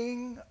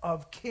King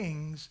of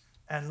kings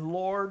and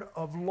Lord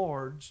of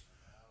lords,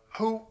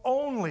 who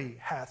only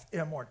hath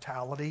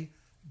immortality,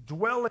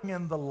 dwelling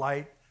in the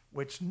light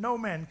which no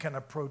man can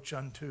approach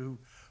unto,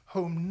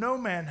 whom no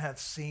man hath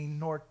seen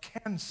nor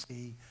can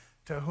see,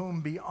 to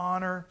whom be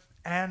honor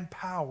and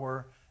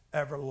power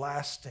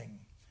everlasting.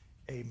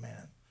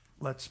 Amen.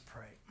 Let's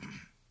pray.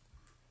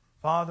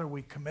 Father,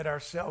 we commit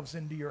ourselves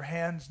into your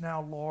hands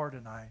now, Lord,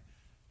 and I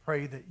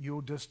pray that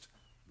you'll just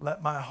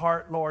let my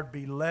heart, Lord,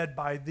 be led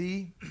by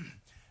thee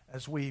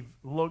as we've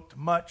looked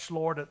much,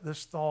 Lord, at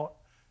this thought,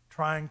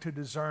 trying to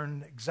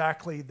discern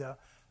exactly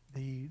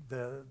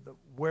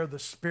where the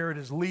Spirit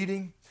is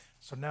leading.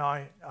 So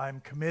now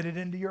I'm committed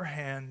into your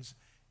hands.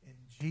 In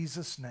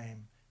Jesus'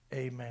 name,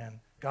 amen.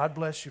 God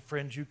bless you,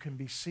 friends. You can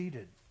be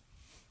seated.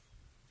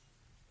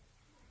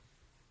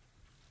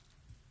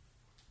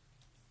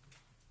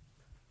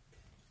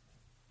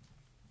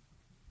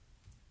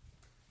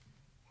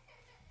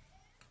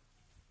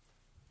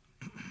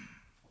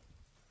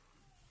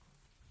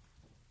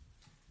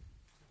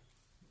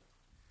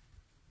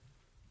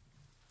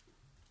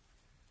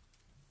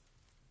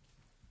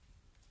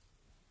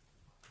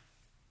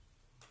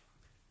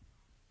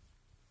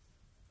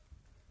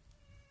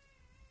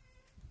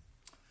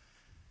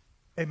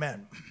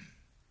 Amen.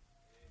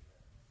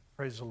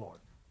 Praise the Lord.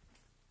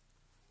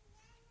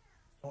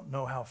 Don't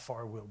know how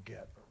far we'll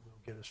get, but we'll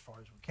get as far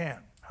as we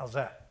can. How's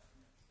that?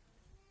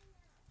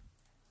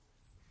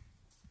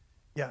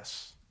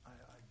 Yes, I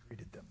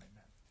greeted them.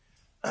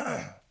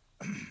 Amen.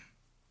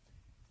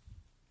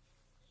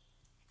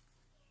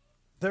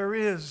 There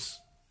is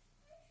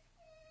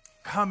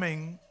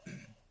coming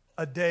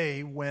a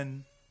day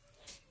when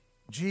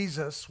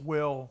Jesus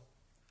will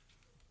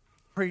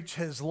preach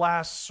his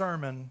last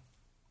sermon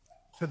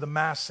to the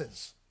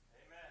masses.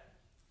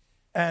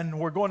 Amen. And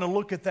we're going to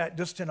look at that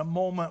just in a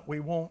moment. We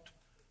won't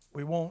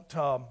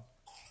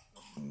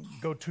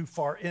go too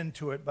far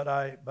into it, but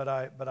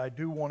I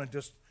do want to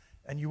just,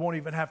 and you won't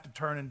even have to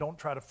turn, and don't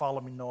try to follow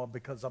me, Noah,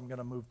 because I'm going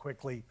to move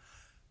quickly.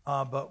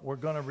 But we're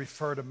going to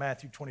refer to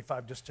Matthew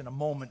 25 just in a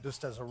moment,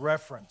 just as a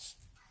reference.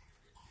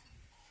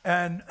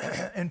 And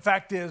in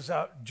fact is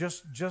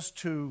just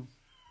to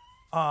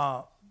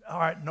all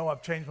right, no,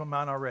 I've changed my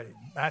mind already.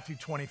 Matthew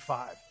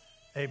 25.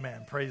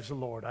 Amen. Praise the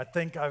Lord. I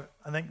think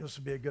this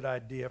would be a good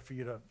idea for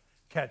you to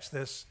catch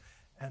this,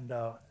 and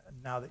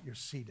now that you're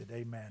seated.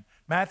 Amen.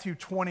 Matthew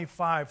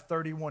 25,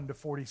 31 to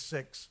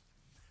 46.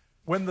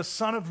 When the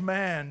Son of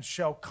Man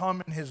shall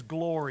come in his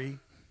glory,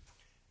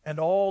 and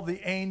all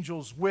the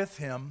angels with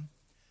him,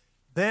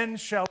 then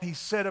shall he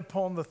sit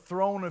upon the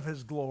throne of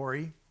his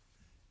glory,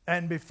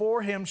 and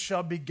before him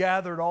shall be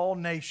gathered all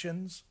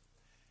nations,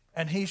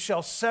 and he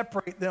shall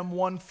separate them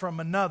one from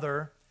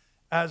another,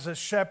 as a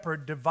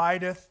shepherd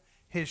divideth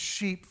his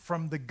sheep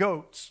from the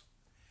goats.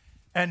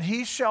 And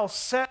he shall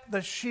set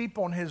the sheep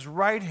on his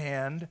right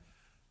hand,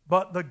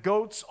 but the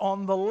goats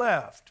on the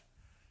left.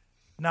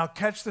 Now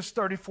catch this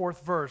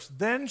 34th verse.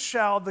 Then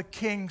shall the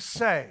king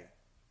say.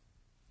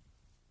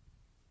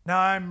 Now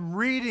I'm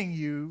reading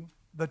you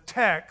the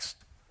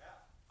text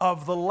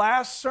of the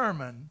last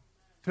sermon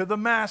to the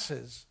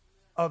masses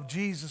of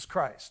Jesus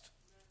Christ.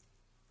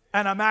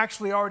 And I'm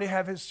actually already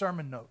have his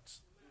sermon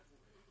notes.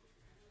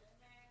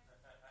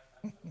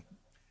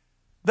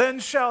 Then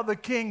shall the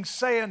king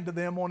say unto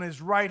them on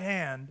his right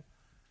hand,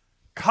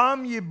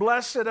 Come, ye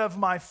blessed of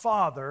my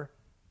Father,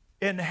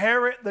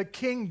 inherit the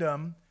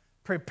kingdom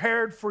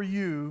prepared for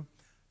you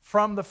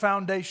from the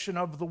foundation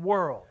of the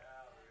world.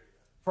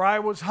 For I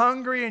was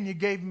hungry, and you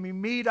gave me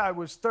meat. I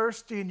was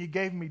thirsty, and you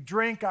gave me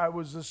drink. I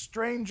was a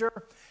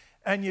stranger,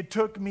 and you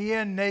took me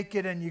in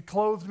naked, and you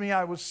clothed me.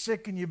 I was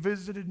sick, and you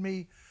visited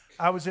me.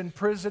 I was in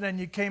prison, and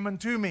you came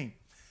unto me.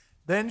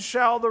 Then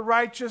shall the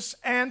righteous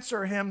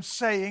answer him,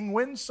 saying,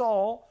 When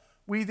saw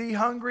we thee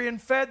hungry and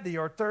fed thee,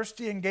 or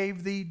thirsty and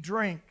gave thee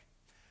drink?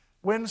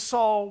 When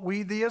saw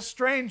we thee a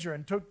stranger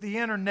and took thee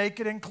in, or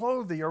naked and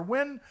clothed thee? Or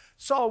when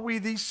saw we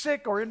thee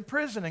sick or in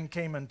prison and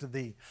came unto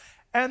thee?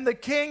 And the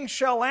king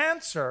shall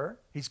answer,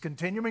 he's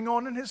continuing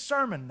on in his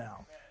sermon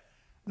now.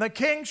 And the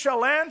king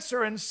shall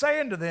answer and say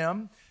unto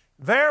them,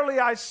 Verily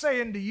I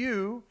say unto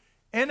you,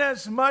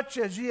 inasmuch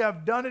as ye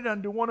have done it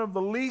unto one of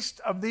the least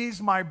of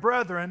these my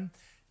brethren,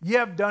 ye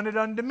have done it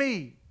unto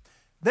me.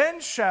 Then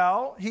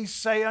shall he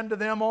say unto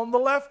them on the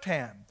left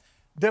hand,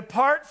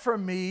 Depart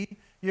from me,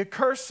 ye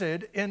cursed,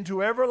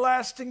 into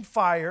everlasting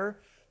fire,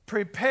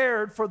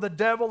 prepared for the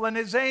devil and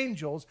his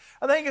angels.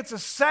 I think it's a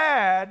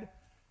sad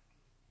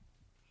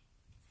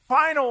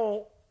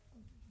final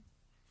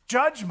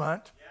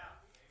judgment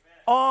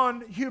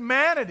on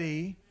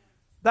humanity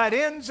that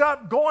ends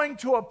up going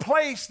to a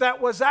place that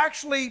was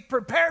actually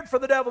prepared for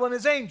the devil and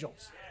his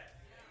angels.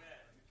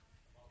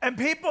 And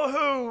people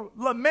who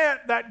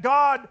lament that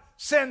God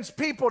sends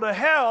people to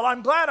hell,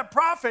 I'm glad a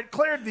prophet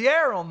cleared the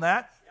air on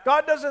that.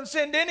 God doesn't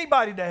send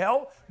anybody to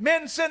hell.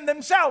 Men send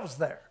themselves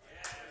there.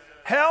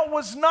 Hell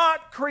was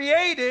not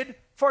created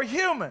for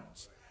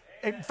humans.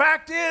 In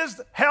fact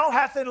is, hell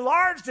hath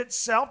enlarged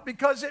itself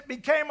because it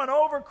became an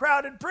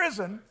overcrowded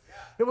prison.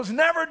 It was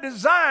never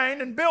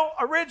designed and built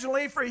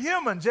originally for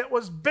humans. It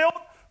was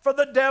built for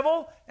the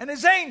devil and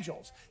his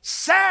angels.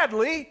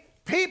 Sadly,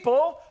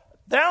 people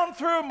down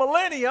through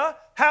millennia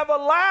have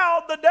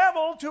allowed the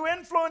devil to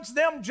influence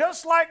them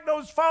just like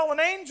those fallen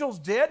angels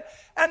did,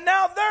 and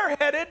now they're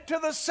headed to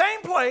the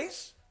same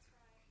place,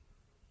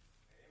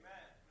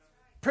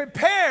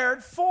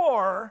 prepared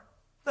for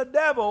the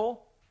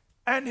devil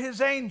and his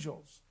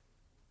angels.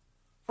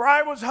 For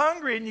I was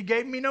hungry, and you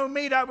gave me no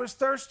meat. I was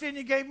thirsty, and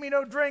you gave me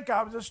no drink.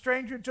 I was a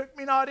stranger, and took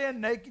me not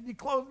in. Naked, you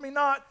clothed me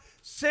not.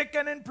 Sick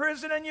and in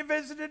prison, and you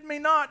visited me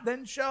not.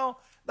 Then shall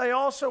they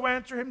also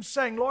answer him,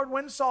 saying, Lord,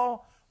 when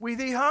saw we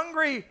thee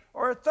hungry,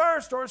 or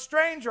athirst, or a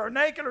stranger, or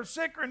naked, or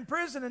sick, or in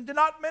prison, and did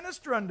not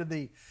minister unto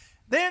thee?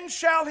 Then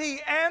shall he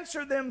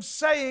answer them,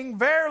 saying,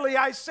 Verily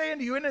I say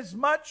unto you,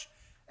 inasmuch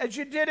as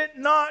you did it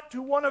not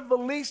to one of the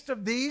least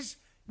of these,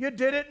 you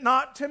did it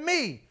not to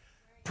me.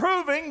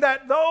 Proving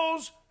that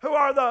those who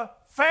are the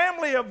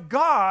family of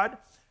God,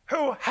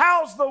 who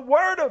house the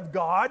Word of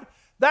God,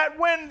 that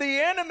when the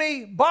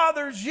enemy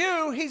bothers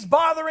you, he's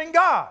bothering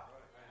God.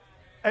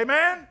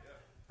 Amen?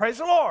 Praise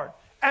the Lord.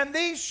 And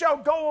these shall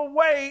go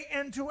away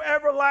into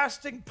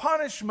everlasting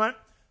punishment,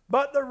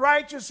 but the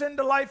righteous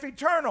into life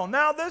eternal.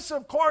 Now this,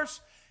 of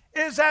course,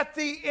 is at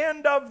the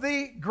end of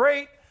the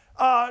great,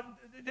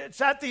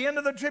 it's at the end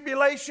of the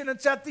tribulation.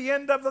 It's at the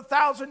end of the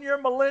 1,000-year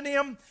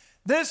millennium.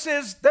 This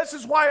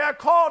is why I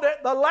called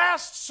it the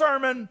last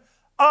sermon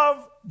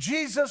of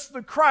Jesus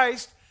the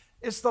Christ.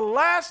 It's the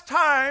last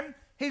time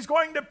he's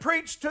going to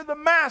preach to the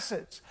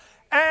masses.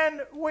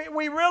 And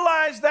we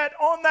realize that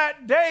on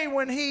that day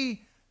when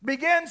he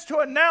begins to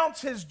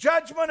announce his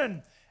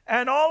judgment,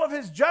 and all of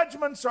his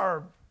judgments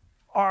are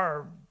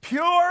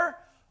pure,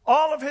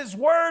 all of his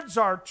words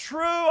are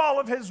true, all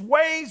of his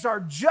ways are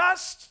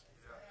just.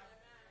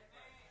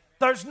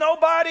 There's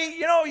nobody,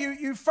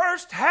 you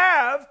first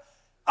have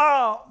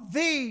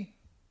the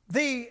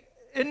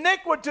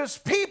iniquitous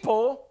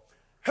people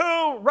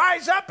who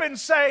rise up and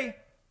say,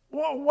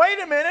 well, wait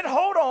a minute,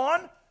 hold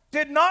on.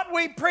 Did not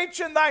we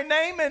preach in thy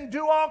name and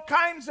do all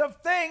kinds of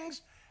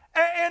things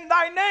in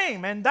thy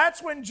name? And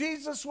that's when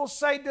Jesus will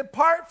say,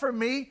 depart from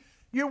me,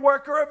 you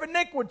worker of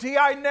iniquity,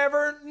 I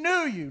never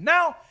knew you.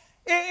 Now,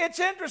 it's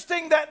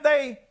interesting that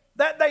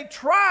they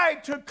try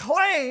to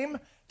claim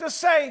to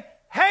say,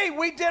 hey,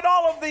 we did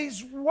all of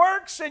these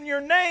works in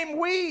your name.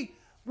 We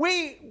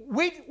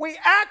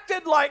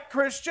acted like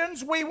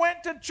Christians. We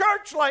went to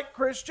church like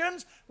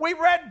Christians. We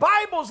read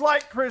Bibles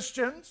like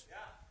Christians.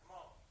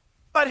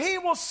 But he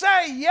will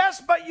say,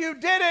 yes, but you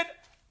did it,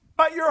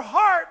 but your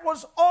heart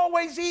was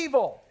always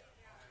evil.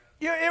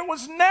 It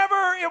was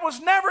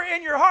never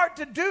in your heart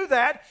to do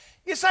that.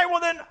 You say,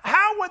 well, then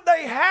how would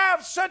they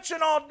have such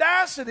an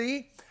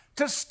audacity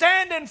to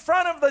stand in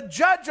front of the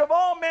judge of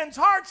all men's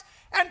hearts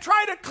and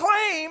try to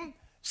claim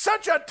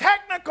such a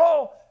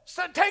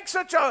take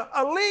such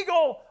a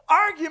legal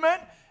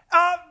argument?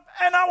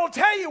 And I will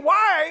tell you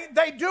why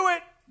they do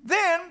it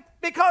then,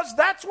 because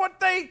that's what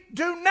they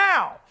do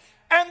now.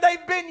 And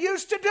they've been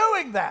used to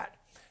doing that.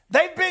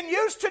 They've been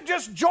used to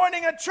just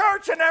joining a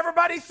church and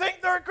everybody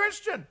think they're a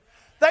Christian.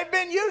 They've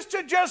been used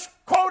to just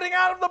quoting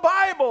out of the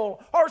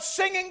Bible or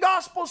singing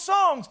gospel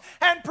songs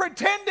and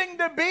pretending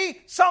to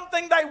be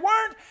something they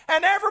weren't,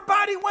 and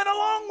everybody went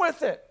along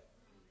with it.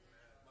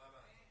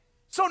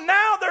 So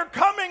now they're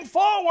coming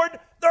forward.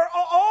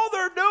 All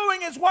they're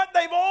doing is what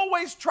they've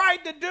always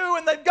tried to do,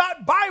 and they've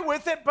got by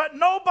with it, but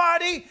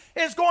nobody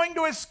is going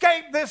to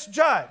escape this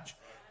judge.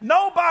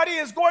 Nobody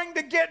is going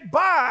to get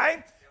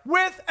by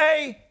with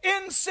an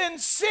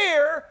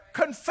insincere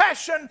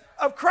confession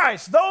of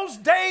Christ. Those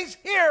days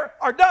here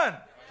are done.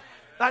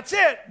 That's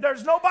it.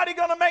 There's nobody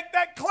going to make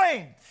that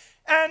claim.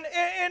 And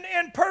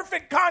in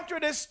perfect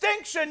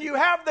contradistinction, you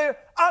have the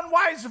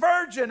unwise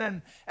virgin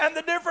and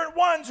the different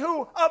ones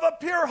who of a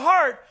pure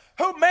heart,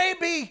 who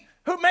maybe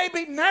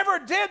never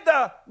did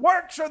the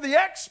works or the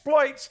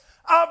exploits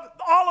of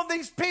all of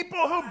these people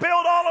who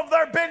build all of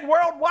their big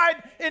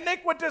worldwide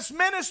iniquitous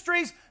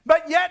ministries,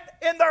 but yet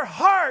in their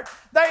heart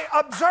they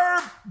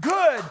observed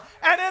good,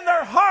 and in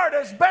their heart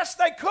as best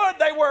they could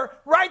they were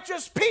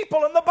righteous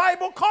people, and the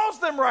Bible calls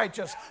them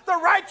righteous. The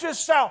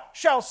righteous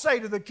shall say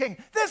to the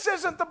king. This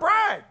isn't the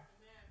bride.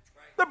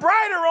 The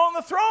bride are on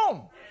the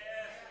throne.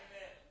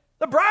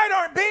 The bride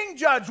aren't being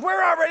judged.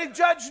 We're already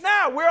judged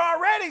now. We're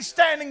already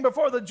standing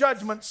before the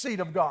judgment seat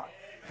of God,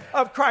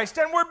 of Christ,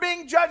 and we're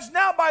being judged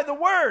now by the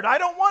Word. I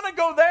don't want to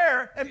go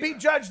there and be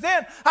judged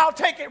then. I'll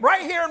take it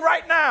right here and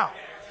right now.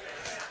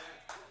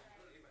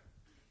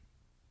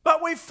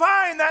 But we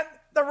find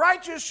that the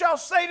righteous shall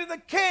say to the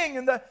king,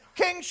 and the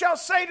king shall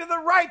say to the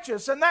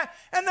righteous, and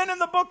then in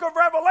the book of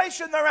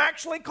Revelation they're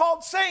actually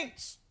called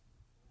saints.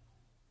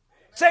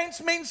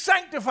 Saints means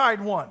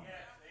sanctified one.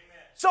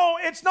 So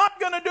it's not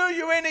going to do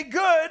you any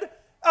good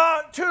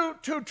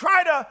to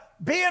try to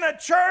be in a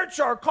church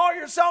or call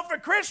yourself a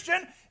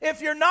Christian if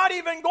you're not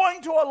even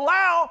going to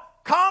allow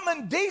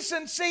common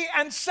decency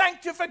and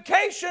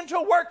sanctification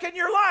to work in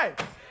your life.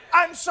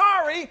 I'm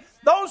sorry,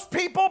 those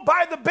people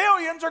by the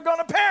billions are going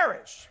to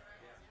perish.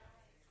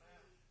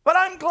 But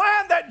I'm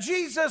glad that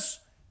Jesus,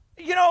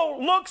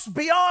 looks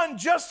beyond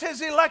just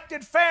his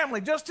elected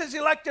family, just his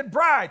elected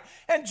bride.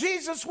 And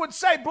Jesus would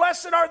say,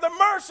 blessed are the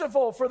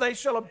merciful, for they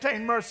shall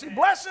obtain mercy.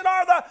 Blessed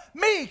are the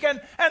meek,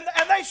 and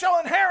they shall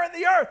inherit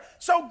the earth.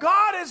 So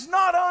God is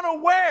not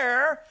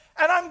unaware,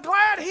 and I'm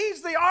glad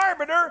he's the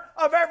arbiter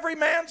of every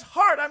man's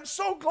heart. I'm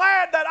so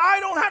glad that I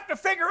don't have to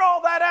figure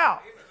all that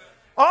out.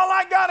 All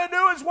I got to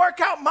do is work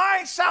out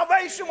my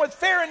salvation with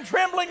fear and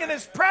trembling in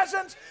his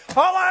presence.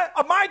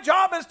 My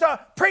job is to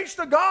preach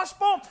the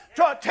gospel,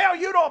 to tell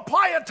you to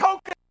apply a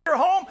token to your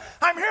home.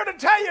 I'm here to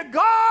tell you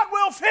God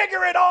will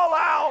figure it all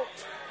out.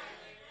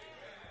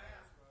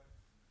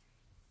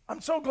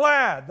 I'm so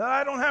glad that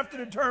I don't have to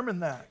determine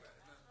that.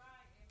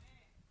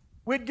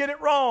 we'd get it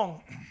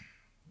wrong.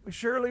 We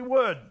surely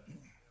would.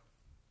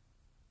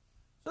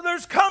 So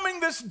there's coming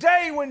this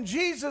day when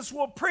Jesus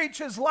will preach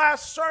his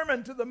last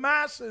sermon to the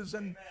masses,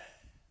 and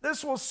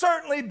this will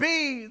certainly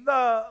be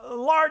the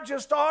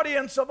largest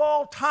audience of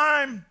all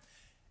time.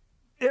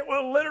 It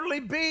will literally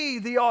be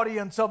the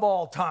audience of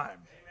all time.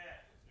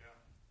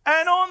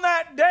 And on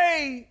that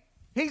day,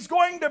 he's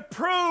going to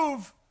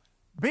prove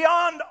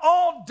beyond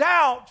all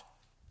doubt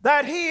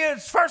that he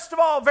is, first of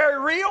all, very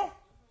real.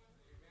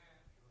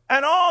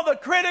 And all the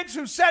critics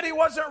who said he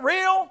wasn't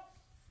real,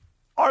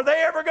 are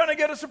they ever going to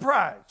get a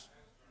surprise?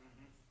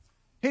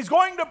 He's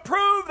going to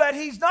prove that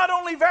he's not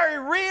only very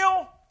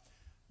real,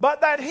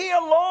 but that he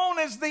alone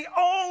is the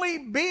only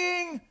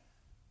being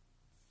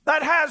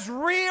that has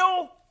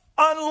real,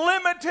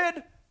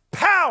 unlimited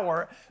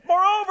power.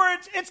 Moreover,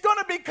 it's going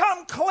to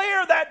become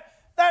clear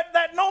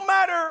that no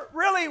matter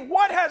really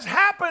what has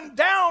happened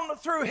down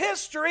through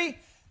history,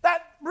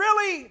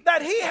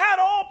 that he had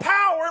all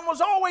power and was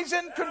always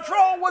in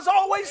control was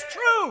always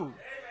true.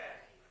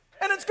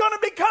 And it's going to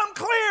become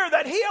clear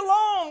that he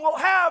alone will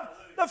have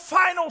the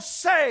final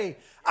say.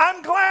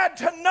 I'm glad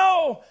to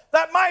know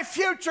that my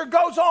future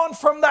goes on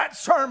from that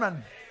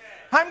sermon.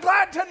 I'm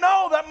glad to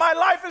know that my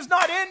life is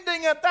not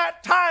ending at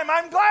that time.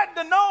 I'm glad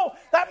to know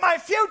that my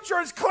future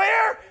is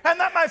clear and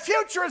that my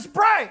future is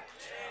bright.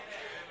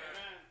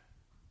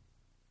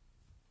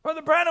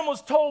 Brother Branham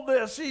was told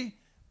this. He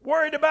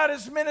worried about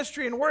his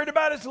ministry and worried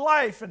about his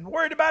life and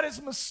worried about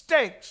his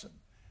mistakes. And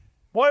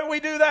boy, we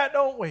do that,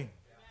 don't we?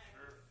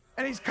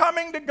 And he's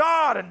coming to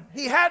God, and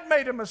he had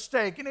made a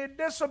mistake, and he had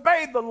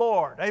disobeyed the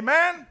Lord.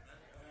 Amen?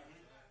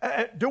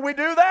 Do we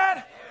do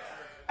that?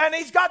 And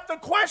he's got the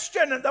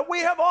question that we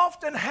have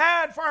often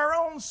had for our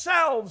own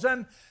selves,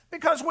 and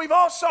because we've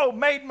also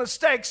made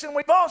mistakes and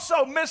we've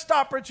also missed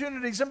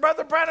opportunities, and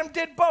Brother Branham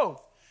did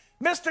both.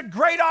 Missed a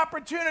great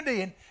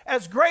opportunity, and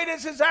as great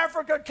as his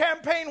Africa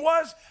campaign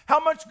was, how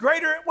much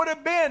greater it would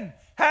have been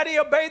had he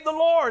obeyed the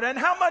Lord, and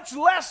how much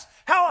less,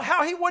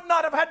 how he would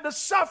not have had to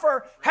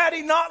suffer had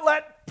he not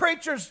let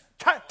preachers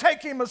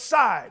take him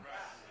aside.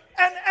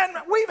 And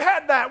we've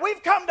had that.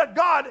 We've come to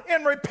God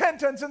in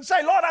repentance and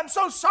say, Lord, I'm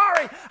so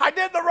sorry. I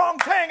did the wrong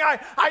thing.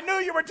 I knew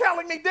you were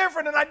telling me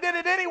different, and I did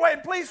it anyway,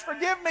 and please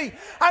forgive me.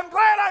 I'm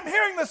glad I'm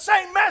hearing the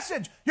same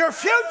message. Your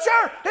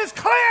future is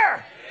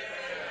clear.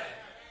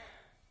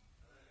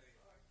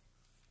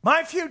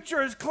 My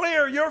future is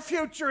clear. Your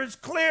future is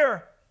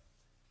clear.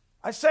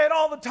 I say it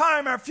all the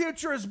time. Our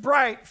future is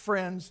bright,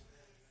 friends.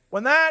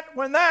 When that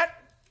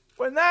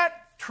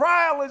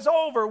trial is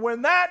over,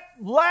 when that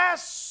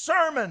last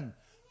sermon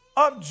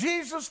of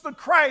Jesus the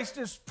Christ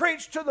is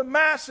preached to the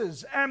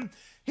masses, and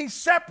he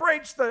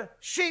separates the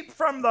good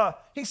from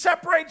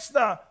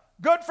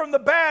the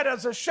bad,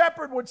 as a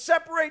shepherd would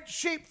separate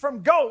sheep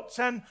from goats,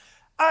 and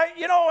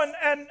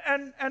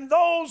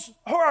those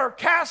who are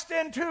cast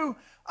into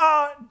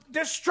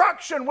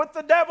destruction with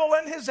the devil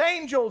and his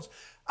angels.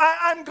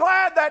 I'm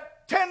glad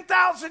that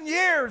 10,000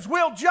 years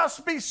will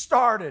just be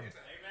started. Amen.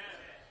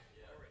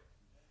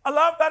 I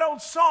love that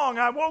old song.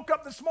 I woke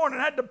up this morning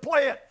and had to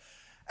play it.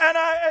 And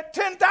at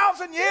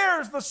 10,000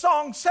 years, the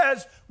song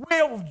says,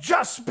 we'll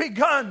just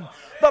begun.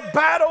 The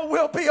battle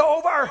will be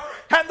over,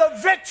 and the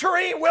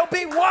victory will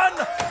be won.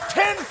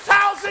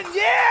 10,000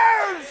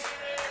 years,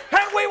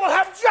 and we will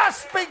have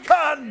just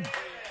begun.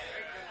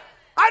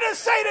 I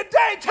just say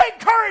today, take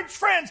courage,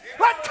 friends.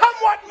 Let come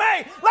what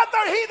may. Let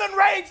the heathen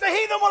rage. The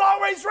heathen will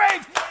always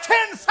rage.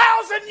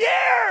 10,000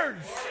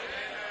 years.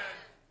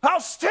 I'll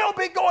still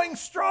be going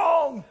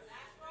strong.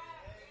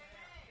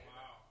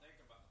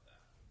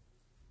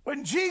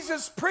 When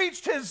Jesus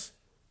preached his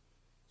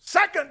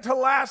second to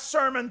last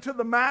sermon to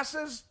the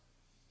masses,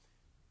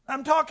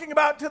 I'm talking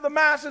about to the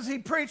masses, he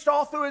preached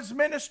all through his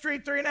ministry,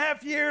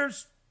 3.5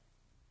 years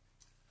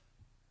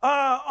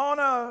on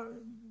a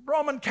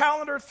Roman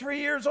calendar, 3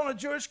 years on a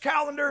Jewish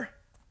calendar.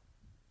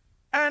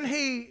 And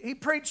he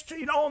preached,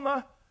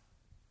 on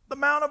the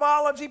Mount of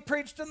Olives. He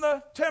preached in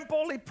the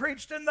temple. He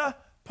preached in the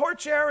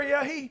porch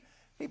area.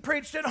 He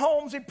preached in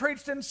homes. He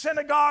preached in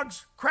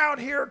synagogues, crowd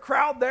here,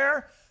 crowd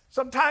there.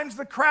 Sometimes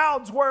the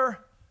crowds were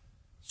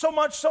so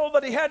much so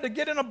that he had to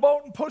get in a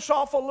boat and push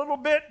off a little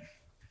bit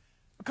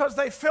because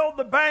they filled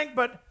the bank.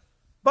 But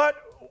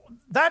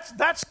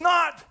that's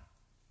not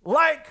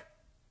like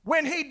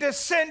when he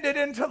descended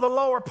into the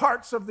lower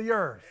parts of the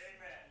earth.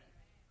 Amen.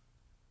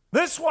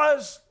 This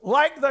was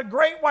like the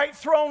great white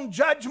throne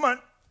judgment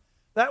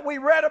that we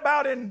read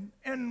about in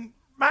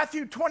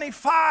Matthew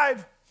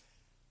 25.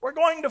 We're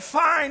going to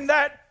find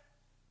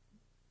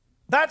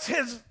that's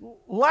his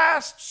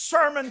last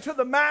sermon to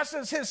the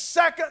masses. His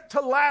second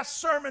to last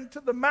sermon to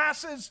the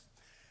masses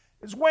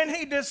is when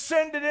he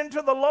descended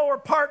into the lower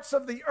parts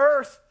of the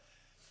earth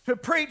to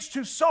preach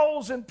to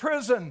souls in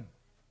prison.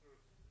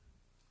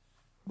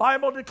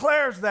 Bible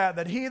declares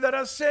that he that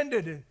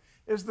ascended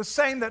is the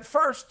same that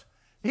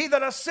he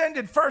that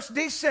ascended first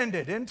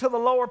descended into the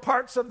lower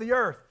parts of the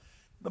earth.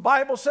 The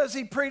Bible says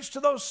he preached to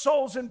those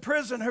souls in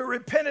prison who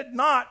repented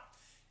not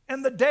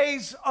in the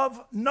days of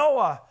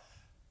Noah.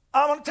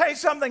 I want to tell you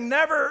something,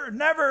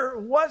 never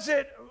was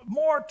it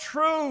more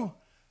true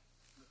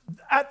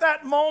at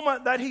that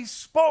moment that he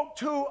spoke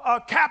to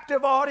a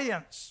captive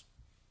audience.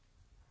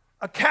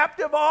 A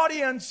captive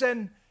audience,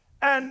 and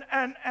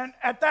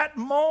at that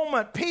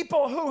moment,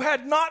 people who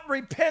had not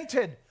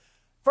repented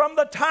from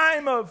the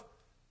time of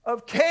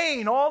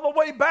Cain all the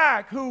way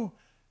back, who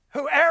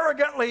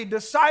arrogantly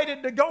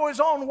decided to go his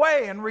own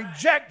way and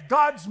reject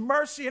God's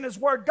mercy and his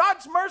word.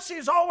 God's mercy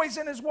is always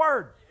in his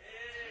word.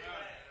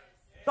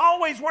 It's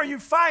always where you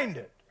find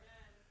it.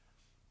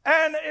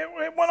 And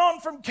it went on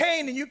from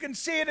Cain, and you can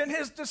see it in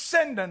his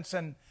descendants.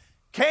 And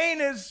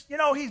Cain is,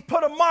 he's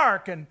put a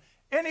mark, and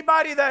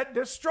anybody that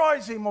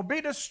destroys him will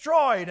be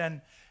destroyed.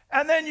 And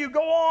then you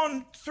go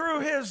on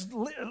through his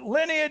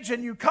lineage,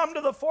 and you come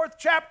to the 4th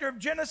chapter of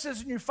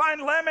Genesis, and you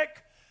find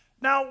Lamech.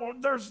 Now,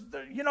 there's,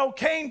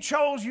 Cain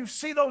chose, you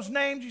see those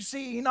names, you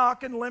see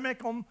Enoch and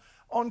Lamech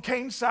on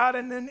Cain's side,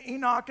 and then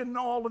Enoch and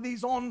all of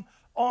these on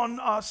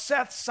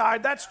Seth's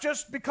side. That's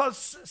just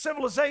because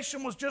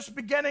civilization was just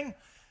beginning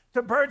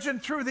to burgeon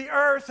through the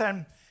earth,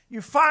 and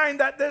you find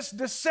that this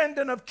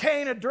descendant of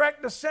Cain, a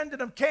direct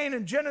descendant of Cain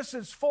in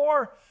Genesis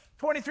 4,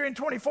 23 and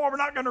 24, we're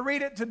not going to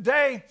read it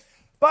today,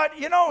 but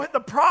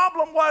the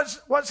problem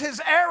was his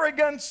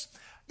arrogance,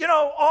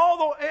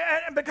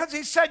 because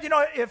he said,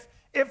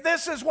 if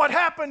this is what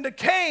happened to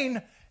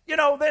Cain,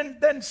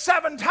 then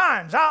 7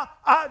 times,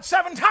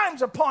 7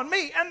 times upon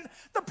me. And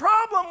the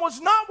problem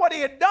was not what he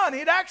had done.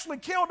 He'd actually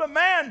killed a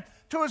man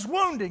to his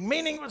wounding,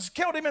 meaning it was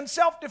killed him in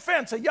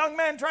self-defense. A young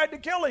man tried to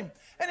kill him,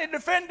 and he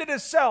defended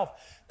himself.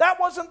 That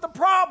wasn't the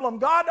problem.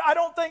 God, I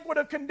don't think, would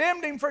have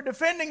condemned him for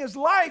defending his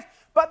life,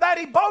 but that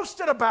he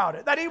boasted about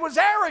it, that he was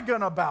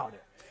arrogant about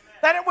it,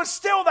 that it was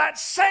still that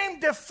same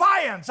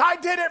defiance. I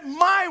did it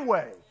my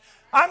way.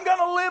 I'm going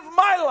to live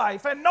my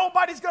life, and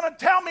nobody's going to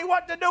tell me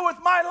what to do with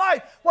my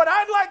life. What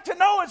I'd like to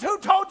know is who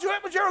told you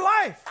it was your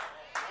life?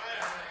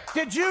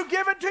 Did you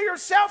give it to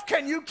yourself?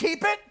 Can you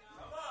keep it?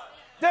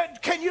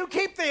 Can you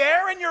keep the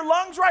air in your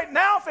lungs right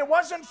now if it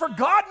wasn't for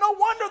God? No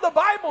wonder the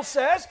Bible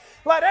says,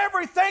 let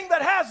everything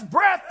that has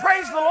breath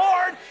praise the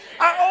Lord.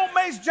 Old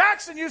Mace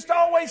Jackson used to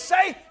always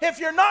say, if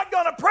you're not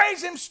going to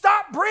praise him,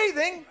 stop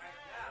breathing.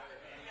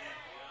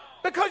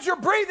 Because you're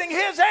breathing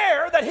his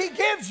air that he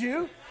gives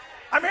you.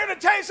 I'm here to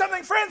tell you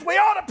something, friends. We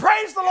ought to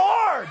praise the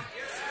Lord.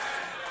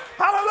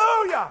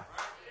 Hallelujah.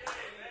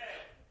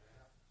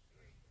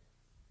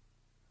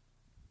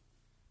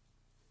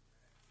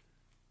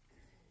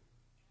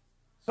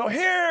 So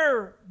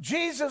here,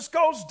 Jesus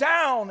goes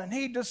down and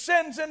he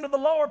descends into the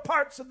lower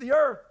parts of the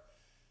earth.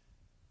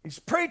 He's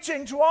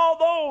preaching to all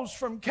those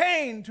from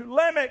Cain to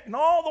Lamech and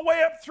all the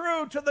way up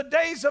through to the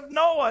days of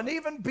Noah and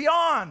even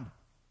beyond.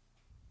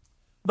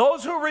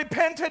 Those who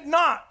repented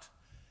not.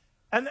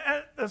 And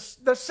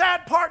the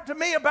sad part to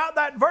me about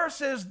that verse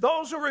is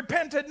those who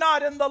repented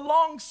not in the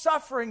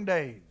long-suffering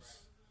days.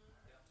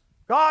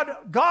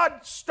 God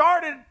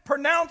started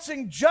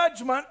pronouncing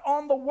judgment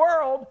on the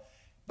world,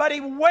 but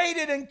he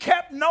waited and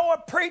kept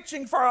Noah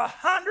preaching for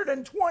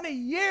 120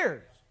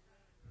 years.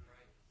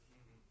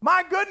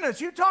 My goodness,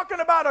 you're talking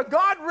about a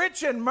God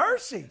rich in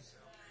mercy.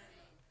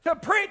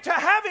 To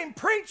have him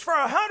preach for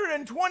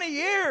 120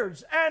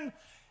 years. And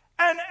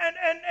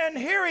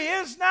here he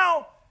is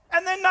now.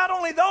 And then not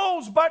only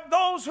those, but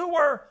those who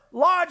were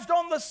lodged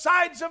on the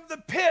sides of the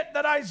pit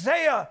that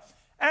Isaiah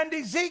and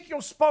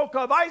Ezekiel spoke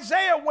of.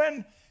 Isaiah,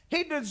 when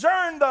he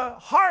discerned the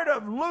heart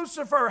of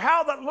Lucifer,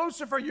 how that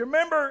Lucifer, you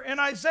remember in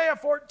Isaiah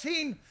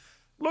 14,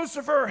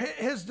 Lucifer,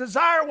 his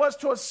desire was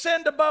to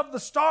ascend above the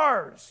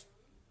stars,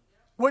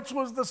 which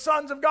was the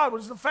sons of God, which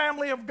was the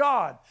family of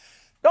God.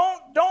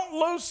 Don't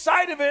lose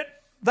sight of it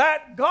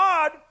that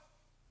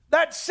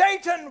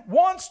Satan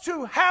wants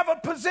to have a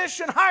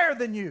position higher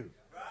than you.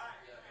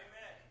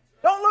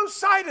 Don't lose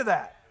sight of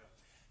that.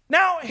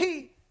 Now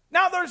he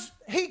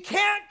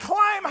can't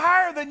climb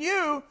higher than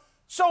you,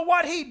 so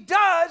what he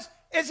does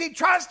is he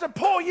tries to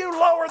pull you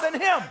lower than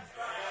him.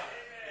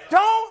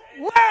 Don't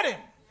let him.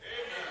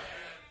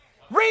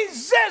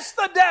 Resist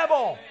the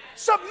devil.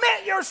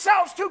 Submit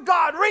yourselves to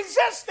God.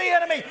 Resist the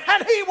enemy,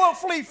 and he will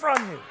flee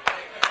from you.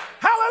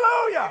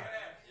 Hallelujah.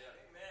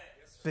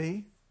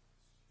 See?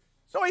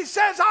 So he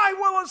says, I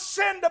will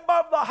ascend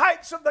above the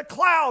heights of the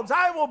clouds.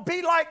 I will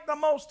be like the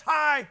Most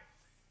High.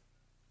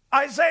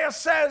 Isaiah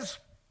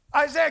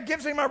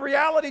gives him a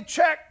reality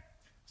check,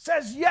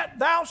 says, yet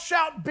thou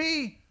shalt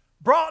be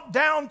brought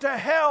down to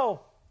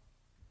hell,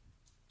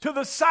 to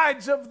the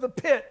sides of the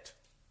pit.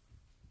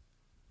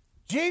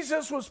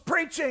 Jesus was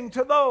preaching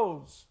to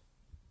those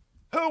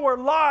who were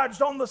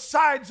lodged on the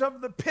sides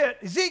of the pit.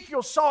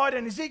 Ezekiel saw it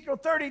in Ezekiel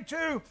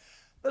 32.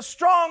 The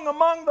strong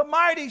among the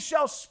mighty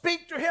shall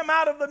speak to him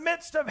out of the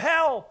midst of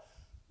hell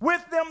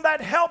with them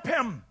that help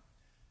him.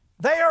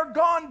 They are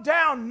gone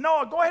down.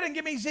 Noah, go ahead and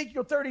give me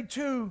Ezekiel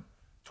 32,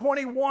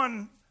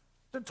 21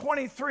 to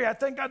 23. I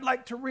think I'd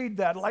like to read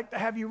that. I'd like to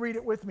have you read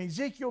it with me.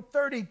 Ezekiel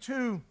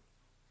 32,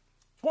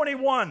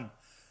 21.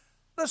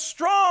 The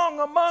strong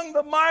among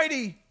the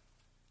mighty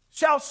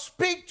shall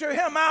speak to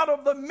him out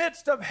of the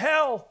midst of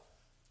hell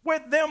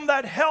with them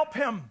that help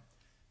him.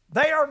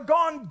 They are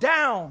gone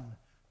down.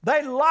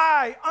 They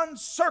lie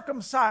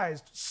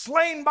uncircumcised,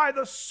 slain by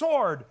the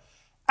sword.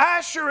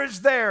 Asher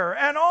is there,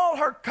 and all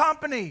her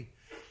company.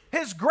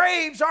 His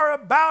graves are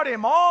about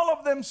him, all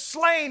of them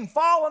slain,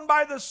 fallen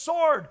by the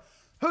sword,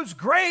 whose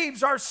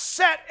graves are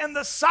set in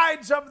the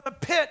sides of the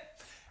pit,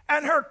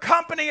 and her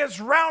company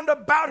is round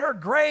about her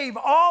grave,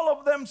 all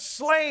of them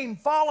slain,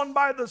 fallen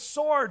by the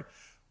sword,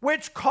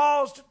 which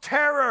caused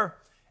terror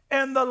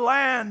in the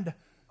land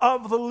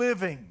of the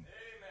living.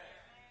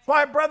 That's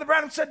why Brother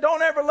Branham said,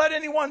 don't ever let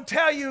anyone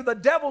tell you the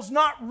devil's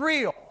not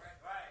real.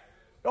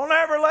 Don't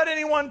ever let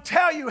anyone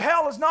tell you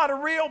hell is not a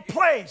real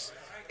place.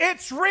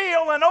 It's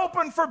real and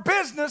open for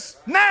business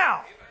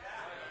now.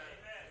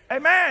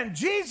 Amen.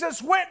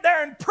 Jesus went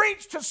there and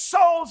preached to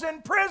souls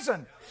in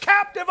prison,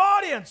 captive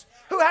audience,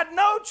 who had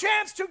no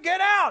chance to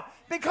get out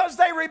because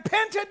they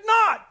repented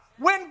not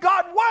when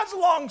God was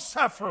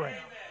long-suffering.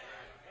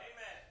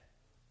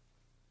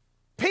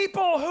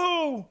 People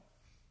who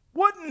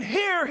wouldn't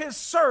hear his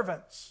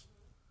servants,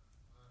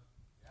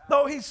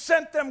 though he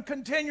sent them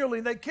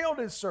continually. They killed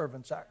his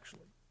servants,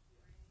 actually.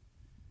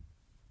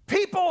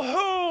 People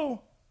who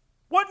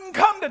wouldn't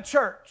come to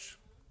church.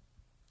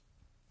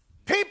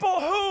 People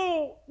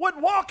who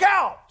would walk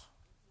out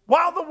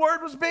while the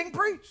word was being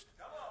preached.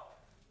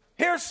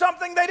 Hear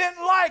something they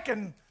didn't like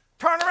and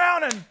turn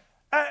around and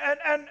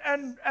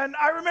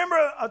I remember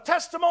a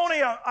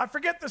testimony. I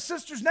forget the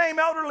sister's name,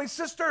 elderly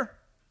sister,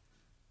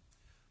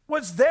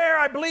 was there.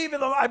 I believe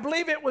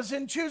it was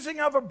in Choosing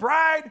of a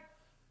Bride.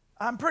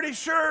 I'm pretty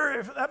sure,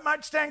 if that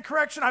might stand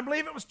correction, I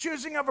believe it was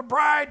Choosing of a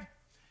Bride.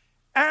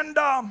 And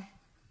at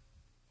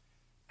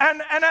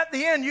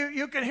the end,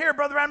 you can hear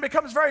Brother Branham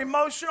becomes very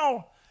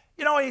emotional.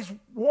 You know, he's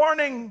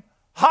warning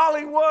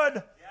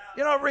Hollywood,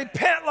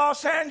 repent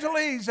Los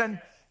Angeles,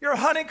 and your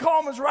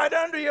honeycomb is right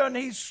under you, and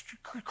he's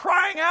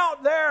crying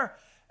out there.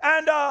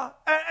 And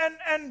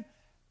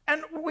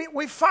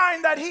we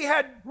find that he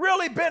had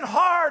really been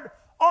hard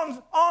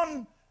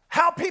on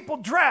how people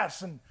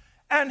dress,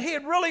 and he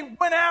had really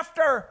went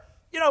after,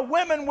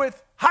 women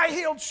with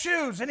high-heeled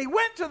shoes. And he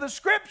went to the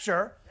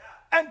scripture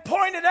and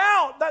pointed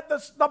out that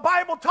the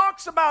Bible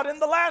talks about in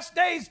the last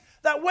days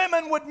that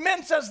women would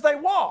mince as they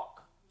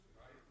walk,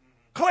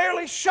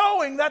 clearly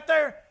showing that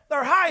their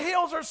high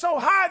heels are so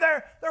high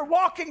they're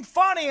walking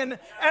funny, and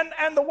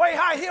the way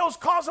high heels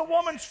cause a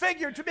woman's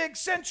figure to be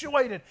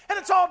accentuated, and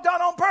it's all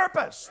done on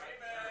purpose.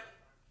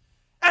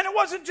 And it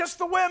wasn't just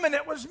the women,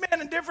 it was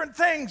men and different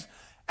things.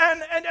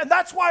 And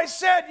that's why I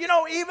said,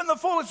 even the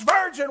foolish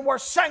virgin were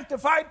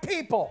sanctified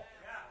people.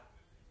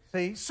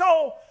 See,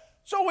 so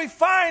we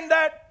find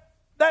that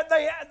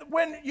they,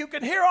 when you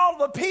can hear all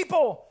the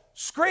people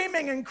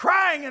screaming and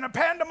crying in a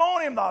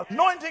pandemonium, the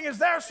anointing is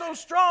there so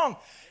strong.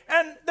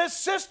 And this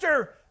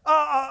sister,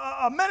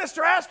 a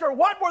minister asked her,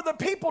 what were the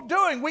people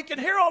doing? We can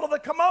hear all of the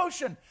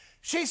commotion.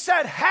 She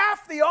said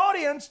half the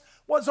audience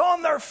was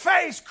on their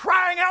face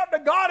crying out to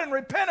God in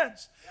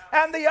repentance.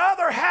 And the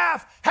other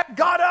half had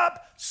got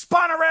up,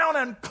 spun around,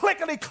 and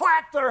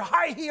clickety-clacked their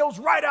high heels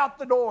right out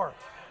the door.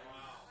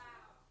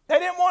 They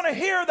didn't want to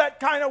hear that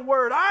kind of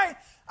word. I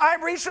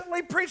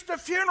recently preached a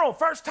funeral.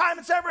 First time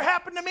it's ever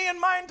happened to me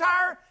in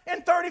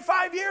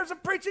 35 years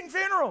of preaching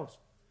funerals.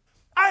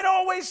 I'd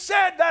always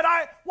said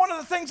that one of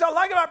the things I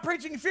like about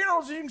preaching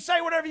funerals is you can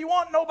say whatever you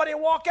want, nobody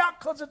will walk out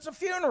because it's a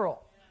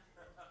funeral.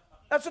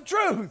 That's the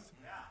truth.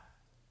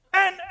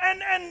 And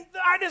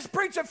I just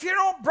preached a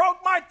funeral, broke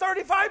my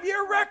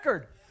 35-year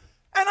record.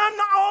 And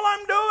all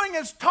I'm doing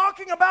is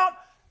talking about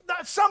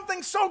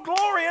something so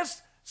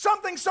glorious,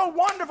 something so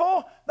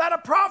wonderful, that a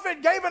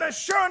prophet gave an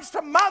assurance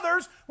to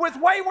mothers with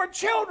wayward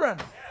children.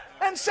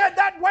 And said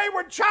that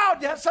wayward child,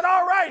 said,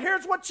 all right,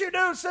 here's what you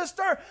do,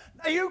 sister.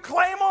 You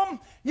claim them.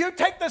 You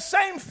take the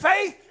same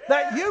faith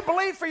that you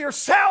believe for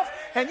yourself,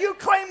 and you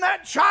claim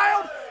that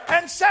child,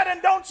 and said,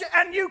 and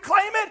you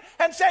claim it,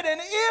 and said, and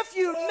if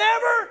you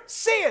never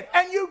see it,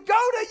 and you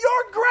go to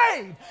your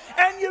grave,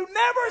 and you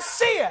never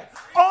see it,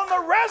 on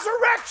the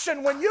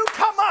resurrection, when you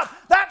come up,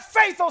 that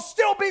faith will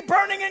still be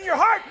burning in your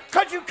heart,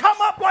 because you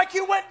come up like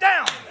you went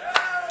down.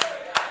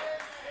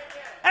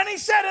 And he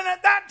said, and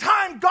at that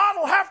time, God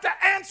will have to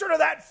answer to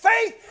that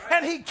faith,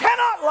 and he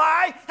cannot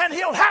lie, and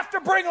he'll have to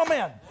bring them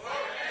in.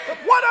 But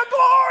what a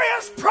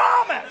glorious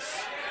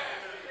promise.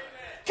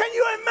 Can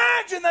you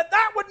imagine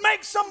that would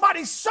make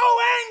somebody so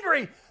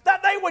angry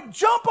that they would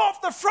jump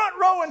off the front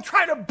row and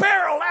try to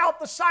barrel out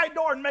the side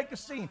door and make a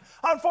scene?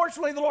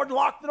 Unfortunately, the Lord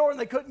locked the door, and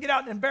they couldn't get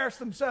out and embarrass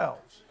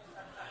themselves.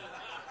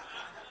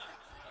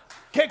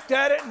 Kicked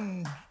at it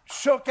and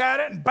shook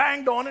at it and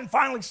banged on it and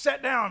finally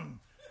sat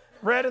down,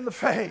 red in the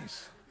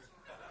face.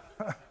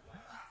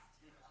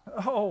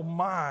 Oh,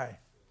 my.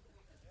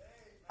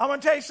 I'm going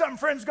to tell you something,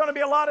 friends. There's going to be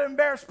a lot of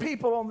embarrassed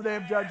people on the day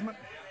of judgment.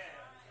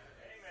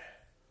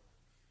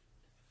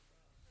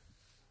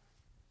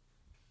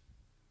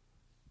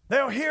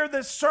 They'll hear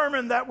this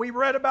sermon that we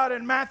read about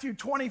in Matthew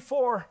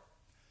 24.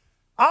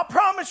 I'll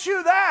promise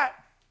you that.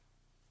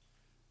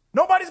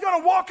 Nobody's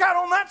going to walk out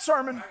on that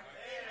sermon.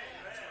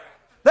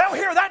 They'll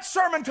hear that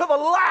sermon to the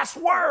last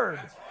word.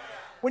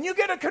 When you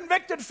get a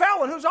convicted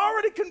felon who's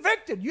already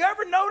convicted, you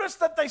ever notice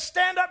that they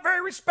stand up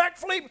very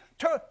respectfully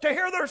to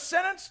hear their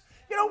sentence?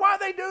 You know why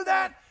they do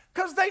that?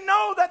 Because they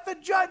know that the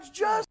judge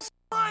just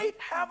might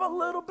have a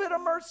little bit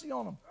of mercy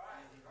on them.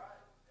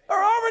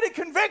 They're already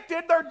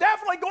convicted. They're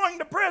definitely going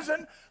to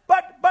prison,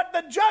 but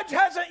the judge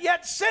hasn't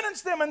yet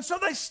sentenced them, and so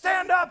they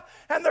stand up,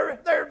 and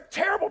they're a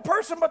terrible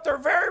person, but they're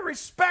very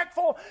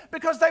respectful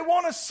because they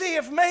want to see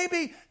if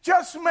maybe,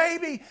 just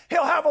maybe,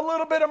 he'll have a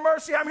little bit of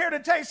mercy. I'm here to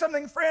tell you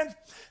something, friends.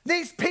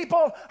 These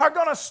people are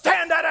going to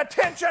stand at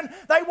attention.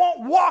 They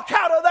won't walk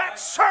out of that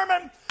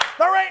sermon.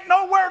 There ain't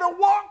nowhere to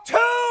walk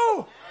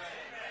to.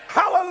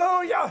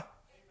 Hallelujah.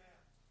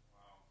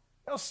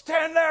 They'll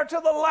stand there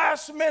till the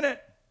last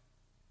minute.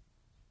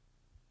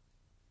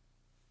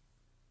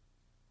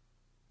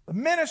 The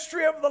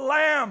ministry of the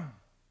Lamb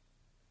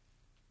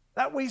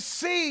that we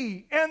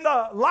see in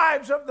the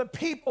lives of the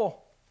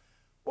people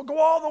will go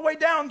all the way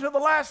down to the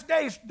last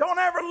days. Don't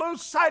ever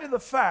lose sight of the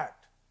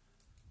fact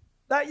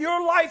that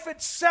your life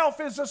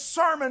itself is a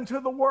sermon to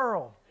the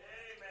world.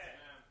 Amen.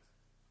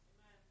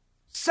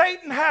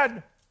 Satan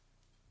had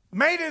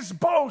made his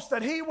boast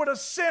that he would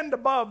ascend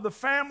above the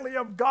family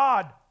of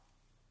God.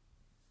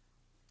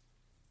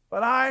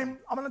 But I'm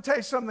going to tell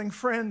you something,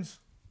 friends.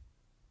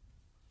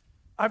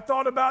 I've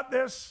thought about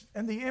this,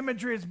 and the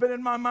imagery has been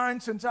in my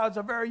mind since I was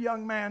a very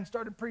young man,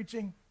 started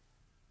preaching.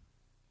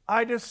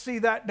 I just see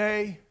that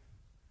day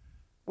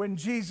when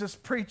Jesus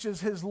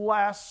preaches his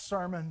last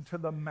sermon to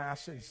the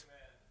masses.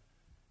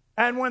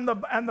 And when the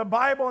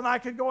Bible, and I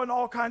could go in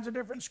all kinds of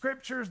different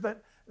scriptures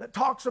that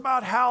talks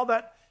about how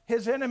that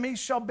his enemies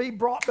shall be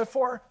brought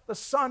before the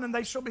Son, and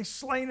they shall be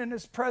slain in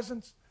his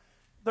presence.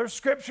 There's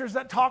scriptures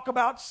that talk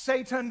about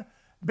Satan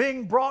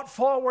being brought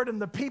forward,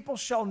 and the people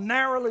shall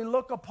narrowly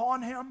look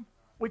upon him.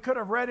 We could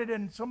have read it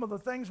in some of the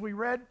things we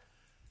read.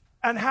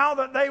 And how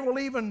that they will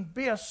even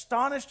be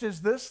astonished, is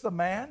this the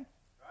man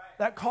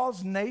that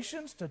caused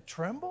nations to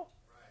tremble?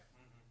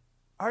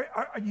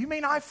 You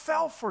mean I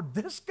fell for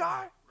this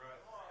guy?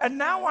 And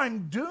now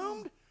I'm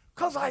doomed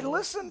because I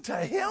listened to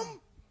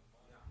him?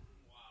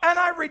 And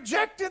I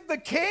rejected the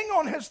king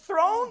on his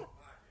throne?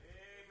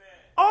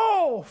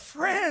 Oh,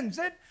 friends,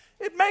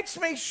 it makes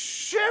me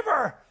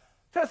shiver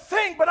to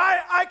think, but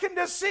I can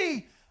just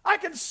see. I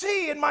can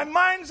see in my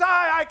mind's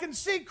eye, I can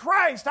see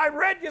Christ. I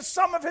read you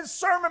some of his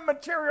sermon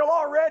material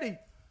already.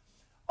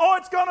 Oh,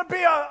 it's going to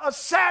be a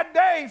sad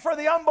day for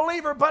the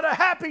unbeliever, but a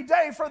happy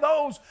day for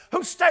those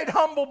who stayed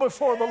humble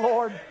before the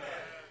Lord.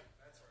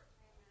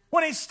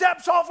 When he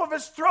steps off of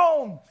his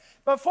throne,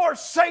 before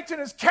Satan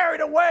is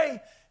carried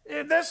away,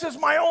 this is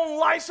my own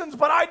license,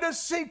 but I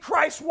just see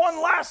Christ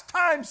one last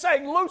time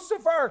saying,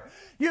 Lucifer,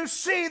 you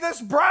see this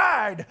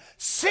bride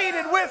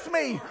seated with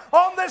me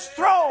on this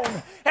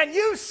throne, and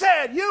you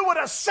said you would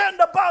ascend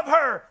above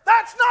her.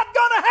 That's not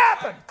going to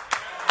happen.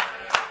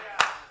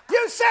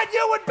 You said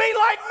you would be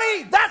like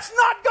me. That's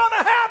not going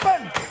to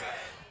happen.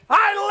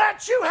 I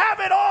let you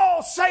have it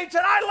all, Satan.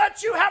 I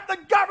let you have the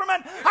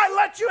government. I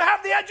let you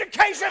have the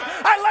education.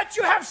 I let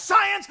you have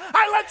science.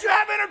 I let you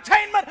have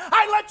entertainment.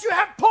 I let you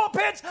have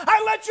pulpits.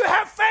 I let you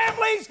have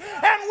families.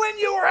 And when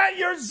you were at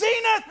your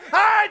zenith,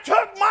 I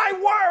took my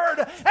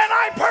word and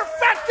I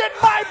perfected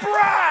my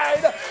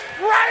bride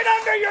right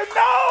under your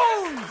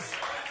nose.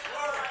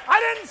 I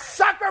didn't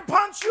sucker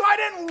punch you. I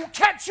didn't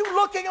catch you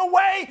looking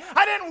away.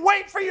 I didn't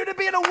wait for you to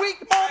be in a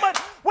weak moment.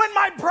 When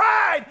my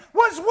bride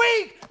was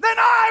weak, then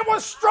I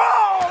was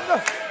strong.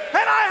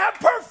 And I have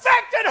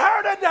perfected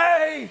her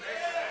today.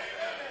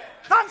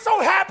 I'm so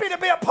happy to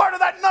be a part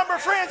of that number,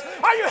 friends.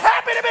 Are you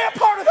happy to be a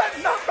part of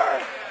that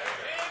number?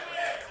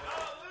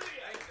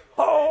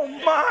 Oh,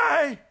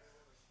 my.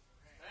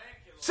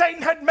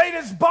 Satan had made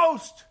his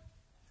boast.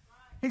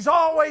 He's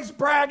always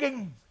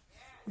bragging.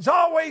 He's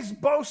always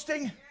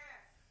boasting.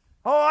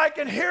 Oh, I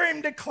can hear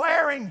him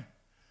declaring,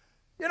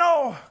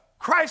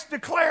 Christ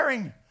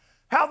declaring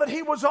how that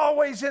he was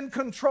always in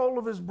control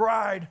of his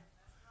bride.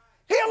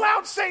 He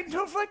allowed Satan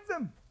to afflict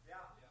them.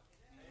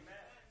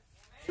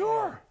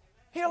 Sure,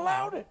 he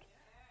allowed it.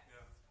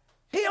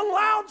 He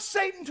allowed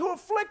Satan to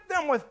afflict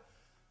them with,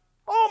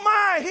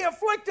 he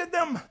afflicted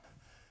them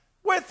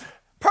with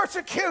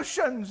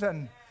persecutions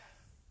and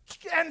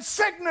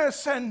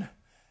sickness and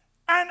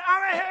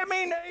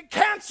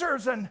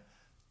cancers and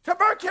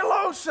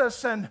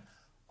tuberculosis and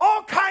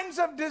all kinds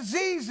of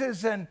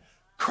diseases and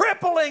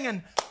crippling,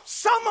 and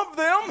some of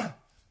them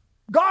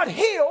God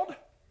healed.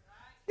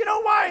 You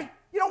know why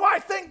I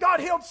think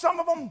God healed some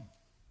of them?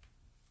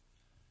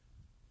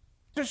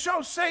 To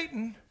show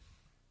Satan,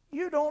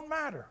 you don't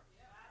matter.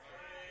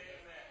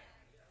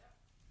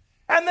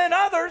 And then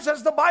others,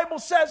 as the Bible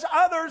says,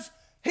 others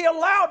he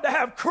allowed to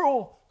have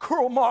cruel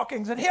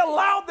mockings, and he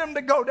allowed them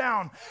to go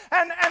down.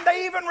 And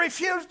they even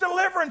refused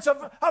deliverance,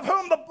 of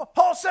whom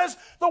Paul says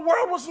the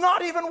world was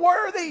not even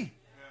worthy.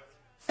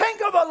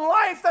 Think of a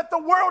life that the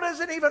world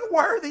isn't even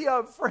worthy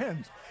of,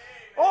 friends.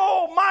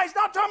 Oh my, he's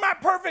not talking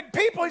about perfect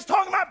people. He's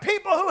talking about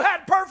people who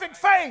had perfect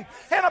faith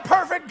in a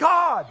perfect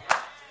God.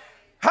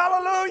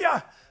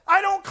 Hallelujah.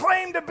 I don't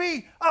claim to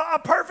be a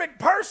perfect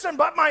person,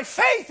 but my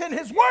faith in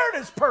his word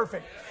is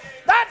perfect.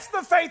 That's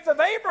the faith of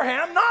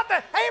Abraham, not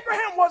that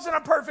Abraham wasn't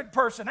a perfect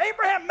person.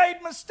 Abraham made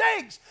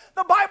mistakes.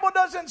 The Bible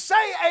doesn't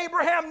say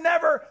Abraham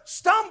never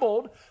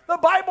stumbled. The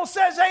Bible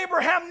says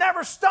Abraham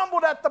never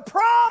stumbled at the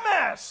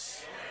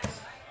promise.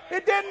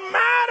 It didn't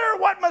matter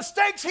what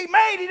mistakes he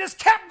made. He just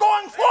kept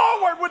going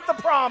forward with the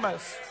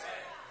promise.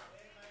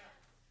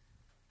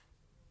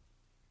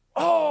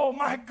 Oh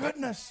my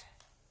goodness.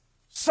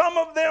 Some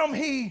of them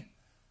he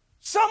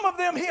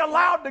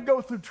allowed to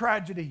go through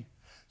tragedy.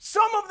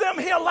 Some of them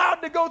he allowed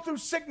to go through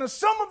sickness.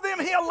 Some of them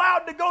he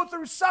allowed to go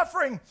through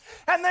suffering.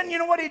 And then you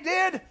know what he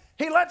did?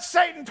 He let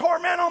Satan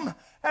torment them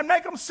and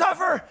make them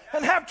suffer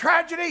and have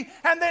tragedy.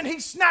 And then he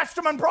snatched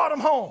them and brought them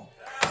home.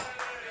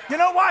 You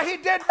know why he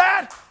did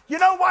that? You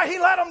know why he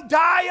let them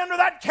die under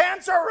that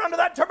cancer or under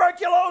that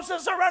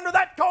tuberculosis or under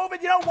that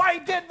COVID? You know why he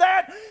did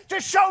that? To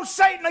show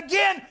Satan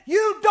again,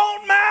 you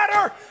don't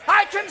matter.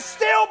 I can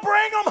still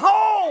bring them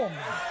home.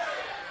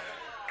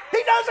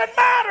 He doesn't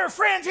matter,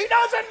 friends. He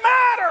doesn't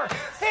matter.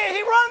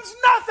 He runs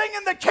nothing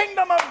in the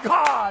kingdom of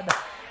God.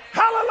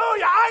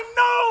 Hallelujah. I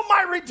know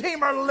my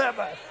Redeemer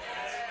liveth.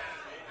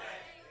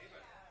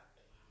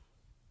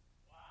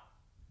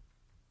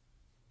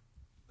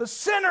 The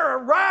sinner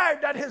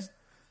arrived at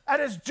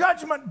his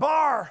judgment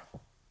bar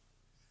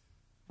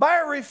by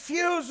a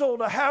refusal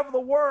to have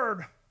the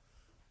word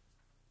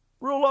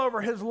rule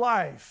over his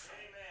life.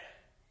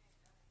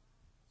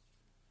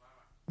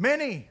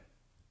 Many,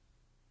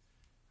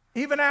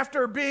 even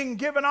after being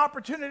given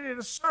opportunity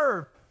to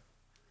serve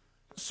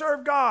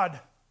God,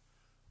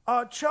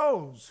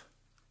 chose,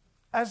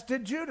 as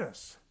did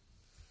Judas,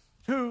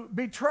 to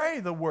betray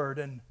the word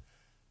and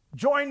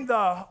join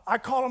I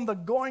call them the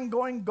going,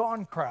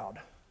 gone crowd.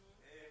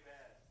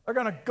 They're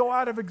going to go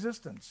out of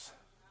existence.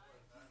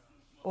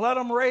 Let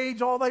them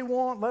rage all they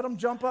want. Let them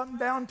jump up and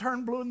down,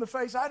 turn blue in the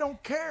face. I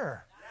don't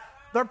care.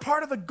 They're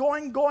part of the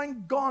going,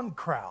 gone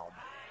crowd.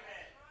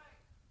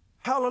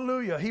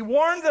 Hallelujah. He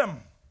warned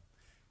them.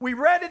 We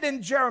read it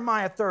in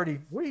Jeremiah 30.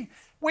 He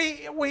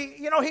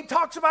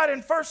talks about it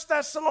in 1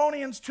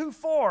 Thessalonians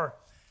 2:4.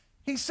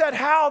 He said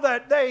how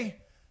that they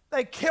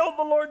killed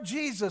the Lord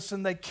Jesus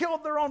and they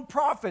killed their own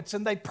prophets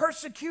and they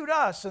persecute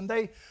us.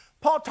 And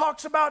Paul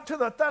talks about to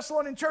the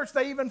Thessalonian church,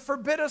 they even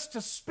forbid us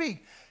to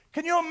speak.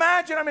 Can you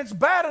imagine? I mean, it's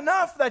bad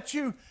enough that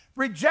you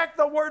reject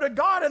the word of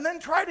God and then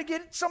try to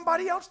get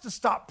somebody else to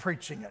stop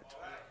preaching it.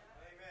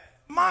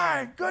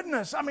 My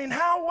goodness. I mean,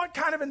 what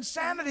kind of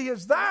insanity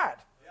is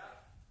that?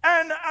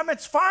 And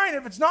it's fine.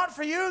 If it's not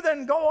for you,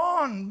 then go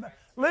on.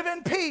 Live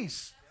in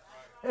peace.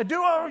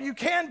 Do all you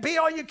can. Be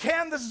all you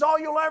can. This is all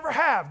you'll ever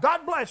have.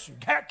 God bless you.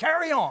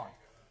 Carry on.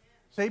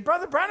 See,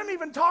 Brother Branham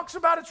even talks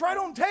about it's right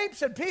on tape.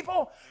 Said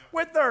people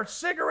with their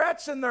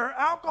cigarettes and their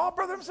alcohol,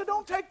 Brother Branham said,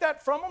 don't take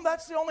that from them.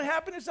 That's the only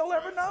happiness they'll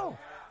ever know.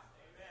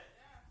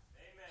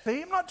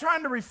 See, I'm not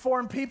trying to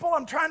reform people.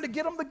 I'm trying to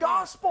get them the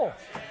gospel.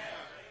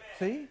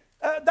 See,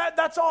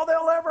 that's all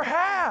they'll ever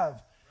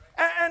have.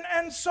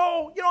 And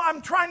so,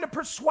 I'm trying to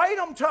persuade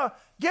them to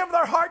give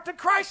their heart to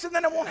Christ, and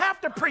then it won't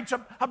have to preach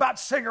about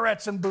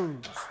cigarettes and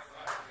booze.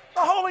 The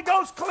Holy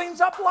Ghost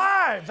cleans up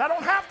lives. I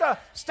don't have to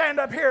stand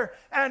up here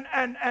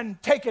and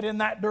take it in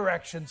that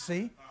direction,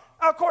 see?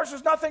 Of course,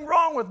 there's nothing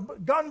wrong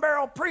with gun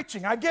barrel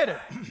preaching. I get it.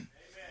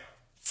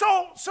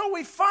 So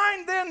we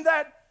find then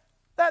that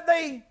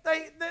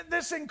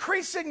this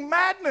increasing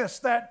madness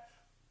that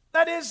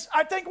is,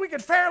 I think we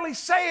could fairly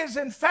say, is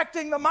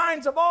infecting the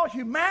minds of all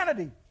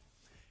humanity.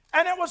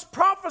 And it was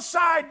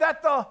prophesied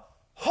that the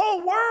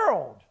whole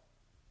world,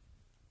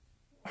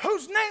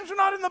 whose names are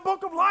not in the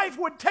book of life,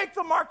 would take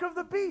the mark of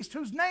the beast,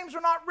 whose names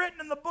are not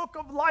written in the book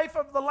of life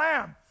of the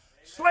Lamb,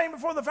 slain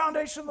before the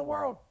foundation of the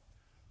world.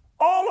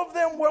 All of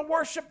them will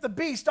worship the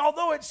beast,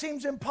 although it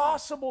seems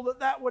impossible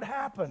that would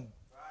happen.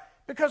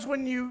 Because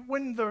when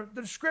the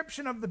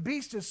description of the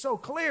beast is so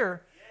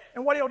clear,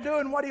 and what he'll do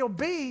and what he'll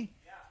be,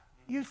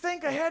 you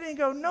think ahead and you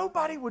go,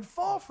 nobody would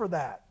fall for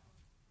that.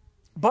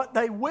 But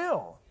they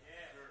will.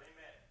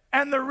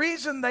 And the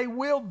reason they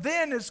will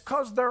then is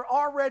because they're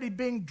already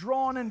being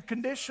drawn and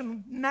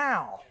conditioned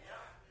now.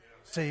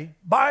 See,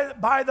 by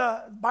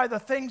the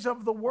things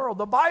of the world.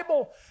 The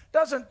Bible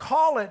doesn't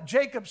call it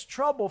Jacob's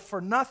trouble for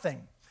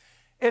nothing.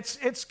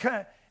 It's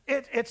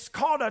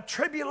called a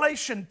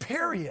tribulation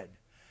period.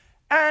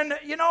 And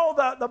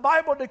the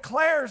Bible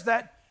declares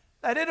that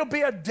it'll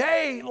be a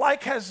day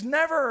like has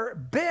never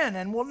been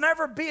and will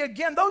never be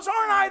again. Those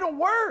aren't idle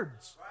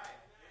words.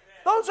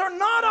 Those are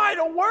not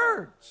idle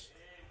words.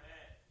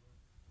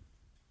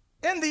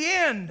 In the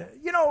end,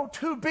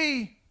 to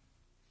be,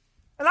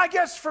 and I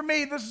guess for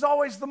me, this is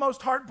always the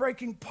most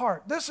heartbreaking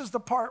part. This is the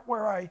part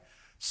where I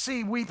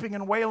see weeping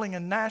and wailing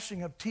and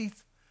gnashing of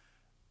teeth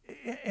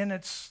in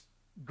its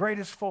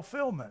greatest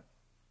fulfillment,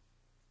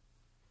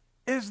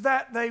 is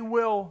that they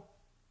will,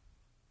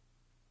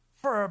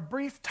 for a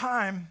brief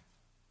time,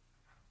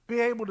 be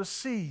able to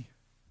see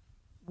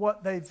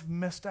what they've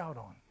missed out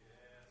on.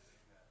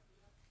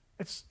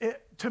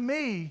 To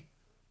me,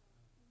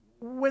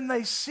 when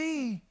they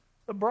see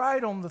the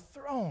bride on the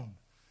throne,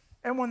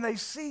 and when they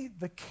see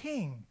the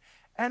king,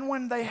 and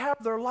when they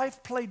have their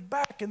life played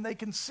back and they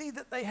can see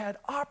that they had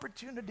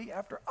opportunity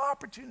after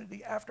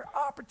opportunity after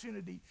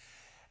opportunity,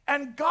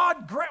 and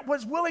God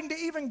was willing to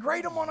even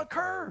grade them on a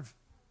curve.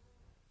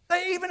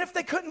 Even if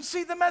they couldn't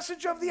see the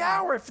message of the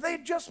hour, if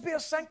they'd just be a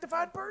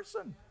sanctified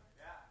person.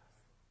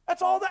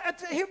 That's all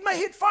that,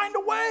 he'd find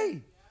a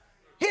way.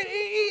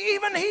 He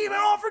even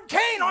offered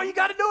Cain, all you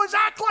got to do is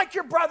act like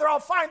your brother, I'll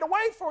find a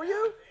way for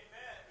you.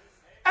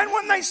 And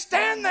when they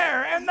stand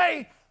there and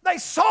they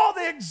saw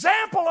the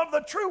example of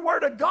the true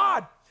word of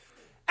God,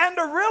 and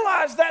to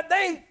realize that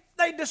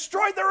they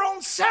destroyed their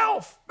own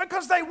self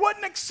because they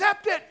wouldn't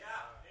accept it.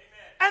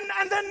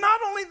 And then not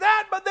only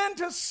that, but then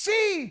to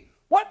see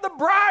what the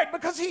bride,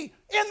 because in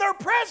their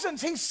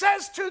presence, he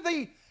says to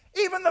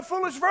even the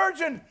foolish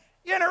virgin,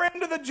 enter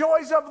into the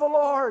joys of the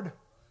Lord,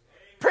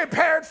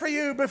 prepared for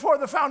you before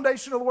the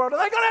foundation of the world.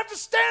 And they're going to have to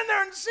stand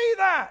there and see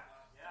that.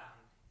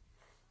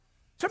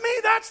 To me,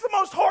 that's the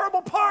most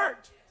horrible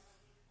part.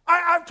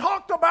 I've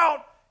talked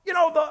about, the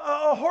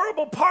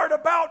horrible part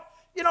about,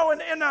 in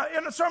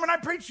a sermon I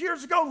preached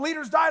years ago,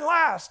 leaders die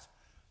last.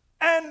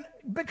 And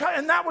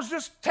that was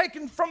just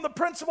taken from the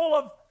principle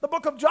of the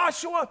book of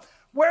Joshua,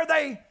 where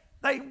they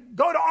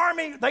go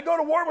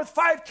to war with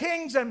 5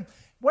 kings, and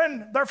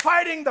when they're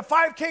fighting, the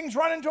 5 kings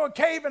run into a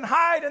cave and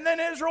hide, and then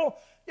Israel,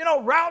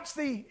 routs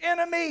the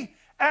enemy,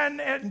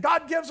 and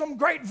God gives them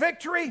great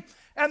victory,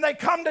 and they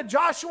come to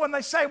Joshua and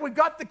they say, we've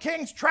got the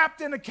kings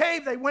trapped in a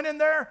cave. They went in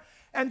there,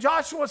 and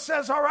Joshua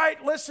says, all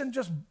right, listen,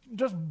 just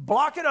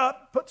block it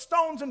up, put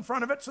stones in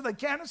front of it so they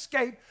can't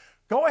escape.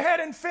 Go ahead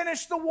and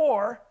finish the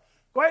war.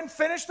 Go ahead and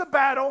finish the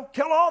battle,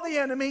 kill all the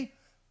enemy,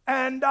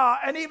 and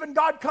even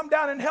God come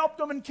down and helped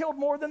them and killed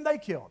more than they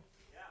killed.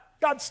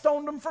 God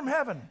stoned them from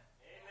heaven.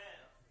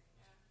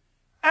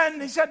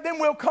 And he said, then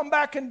we'll come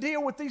back and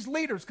deal with these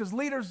leaders, because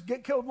leaders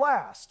get killed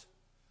last.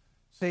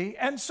 See?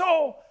 And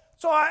so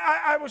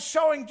I was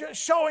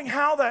showing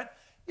how that,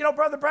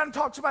 Brother Branham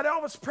talks about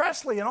Elvis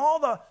Presley and all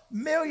the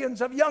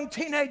millions of young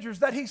teenagers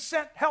that he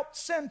helped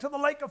send to the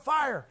lake of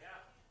fire.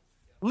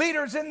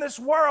 Leaders in this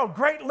world,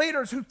 great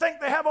leaders who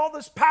think they have all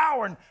this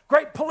power and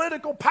great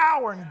political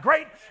power and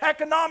great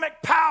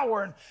economic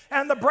power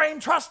and the brain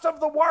trust of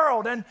the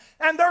world. And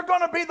they're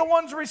going to be the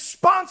ones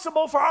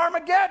responsible for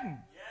Armageddon.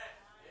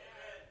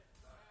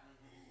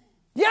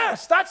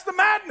 Yes, that's the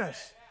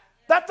madness.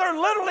 That they're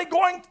literally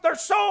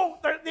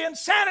the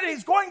insanity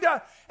is going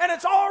to, and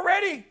it's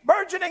already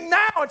burgeoning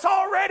now. It's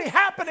already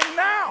happening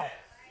now.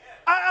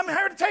 I'm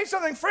here to tell you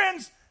something,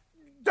 friends.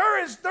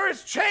 There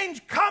is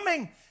change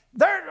coming.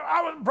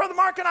 Brother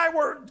Mark and I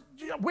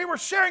were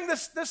sharing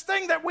this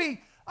thing that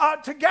we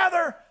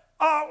together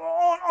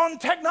on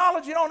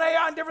technology and on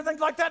AI and different things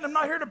like that. And I'm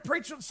not here to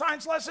preach a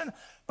science lesson,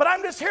 but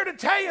I'm just here to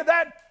tell you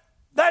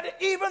that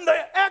even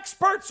the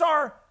experts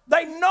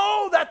they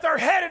know that they're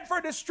headed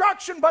for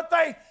destruction, but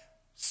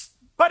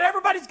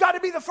everybody's got to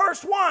be the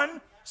first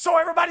one. So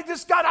everybody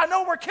I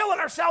know we're killing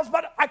ourselves,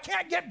 but I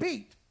can't get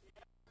beat.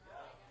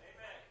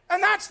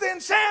 And that's the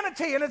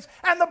insanity.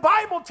 And the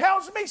Bible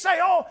tells me,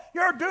 oh,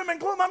 you're doom and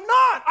gloom. I'm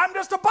not. I'm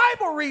just a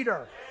Bible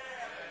reader.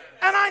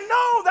 And I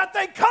know that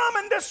they come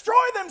and destroy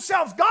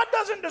themselves. God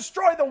doesn't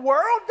destroy the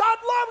world. God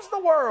loves the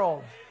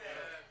world.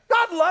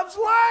 God loves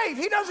life.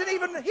 He doesn't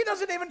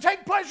even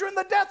take pleasure in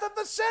the death of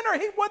the sinner.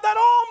 He would that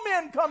all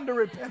men come to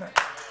repentance.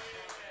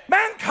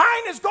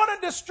 Mankind is going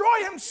to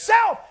destroy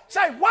himself.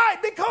 Say, why?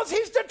 Because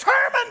he's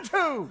determined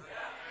to.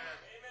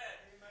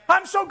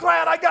 I'm so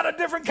glad I got a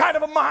different kind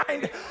of a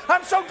mind.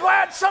 I'm so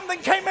glad something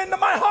came into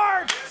my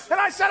heart. And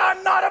I said,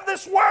 I'm not of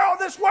this world.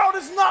 This world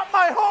is not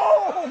my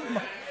home.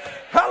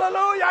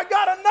 Hallelujah. I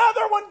got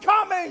another one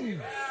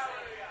coming.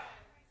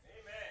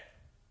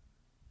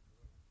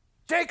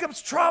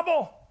 Jacob's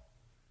trouble.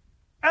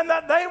 And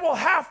that they will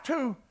have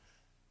to,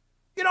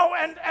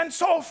 and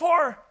so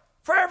for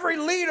every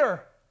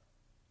leader,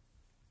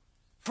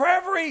 for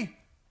every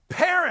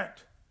parent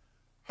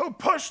who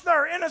pushed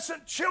their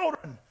innocent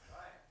children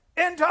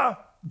into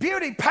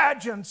beauty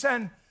pageants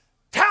and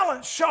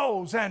talent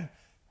shows and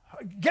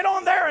get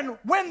on there and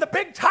win the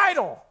big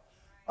title.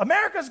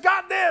 America's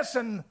got this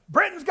and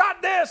Britain's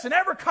got this and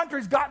every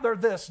country's got their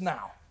this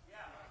now.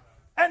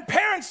 And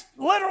parents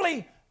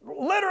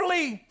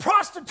literally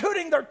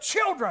prostituting their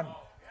children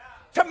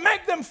to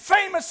make them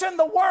famous in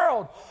the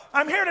world.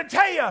 I'm here to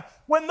tell you,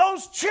 when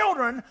those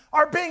children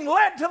are being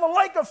led to the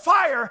lake of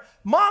fire,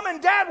 mom and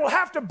dad will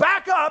have to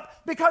back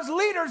up because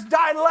leaders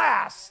die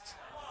last.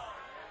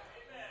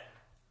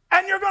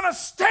 And you're going to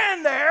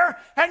stand there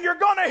and you're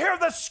going to hear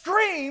the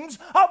screams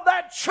of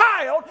that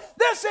child.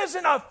 This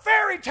isn't a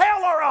fairy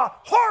tale or a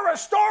horror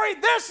story.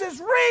 This is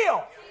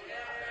real.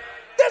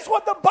 This is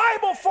what the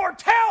Bible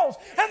foretells.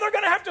 And they're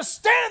going to have to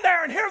stand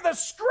there and hear the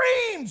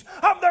screams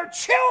of their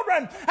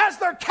children as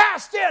they're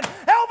cast in.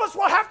 Elvis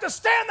will have to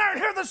stand there and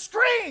hear the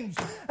screams.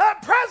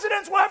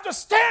 Presidents will have to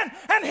stand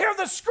and hear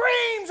the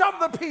screams of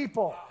the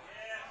people.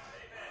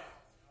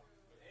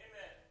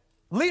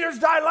 Leaders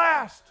die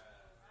last.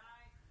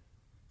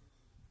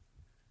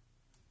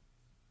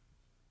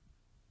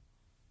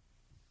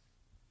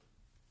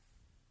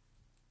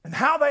 and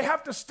how they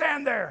have to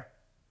stand there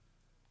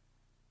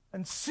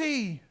and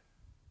see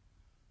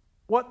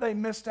what they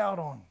missed out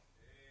on.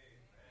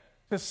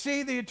 To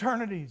see the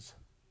eternities,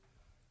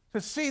 to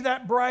see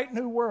that bright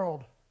new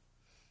world,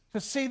 to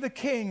see the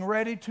King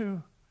ready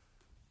to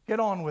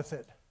get on with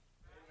it.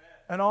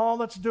 And all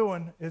that's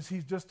doing is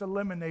he's just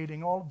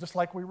eliminating all, just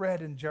like we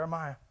read in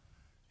Jeremiah.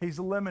 He's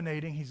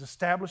eliminating, he's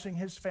establishing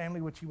his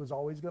family, which he was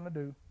always going to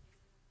do.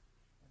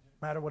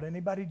 No matter what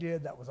anybody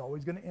did, that was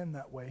always going to end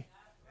that way.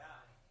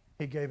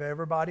 He gave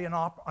everybody an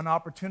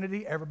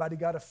opportunity. Everybody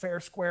got a fair,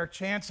 square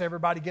chance.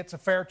 Everybody gets a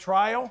fair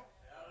trial.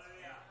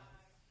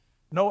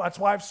 No, that's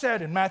why I've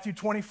said in Matthew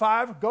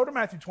 25, go to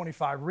Matthew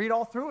 25, read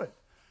all through it.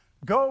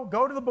 Go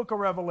to the book of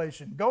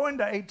Revelation. Go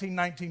into 18,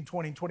 19,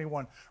 20,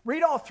 21.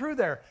 Read all through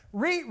there.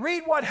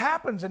 Read what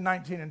happens in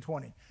 19 and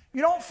 20.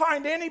 You don't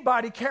find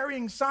anybody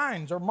carrying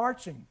signs or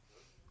marching.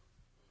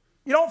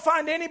 You don't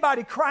find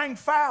anybody crying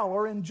foul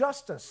or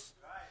injustice.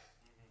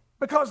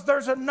 Because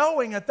there's a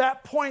knowing at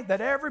that point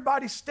that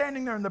everybody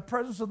standing there in the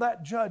presence of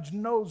that judge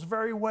knows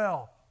very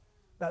well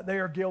that they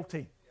are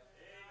guilty.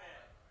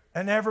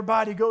 And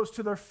everybody goes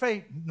to their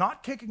fate,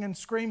 not kicking and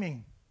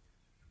screaming,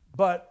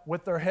 but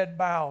with their head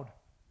bowed.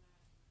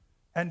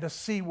 And to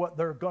see what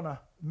they're going to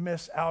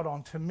miss out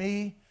on. To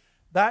me,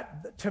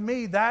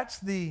 that's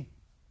the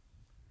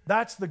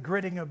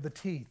gritting of the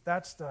teeth.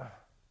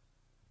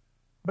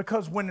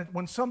 Because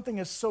when something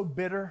is so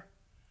bitter,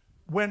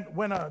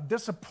 when a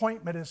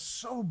disappointment is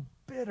so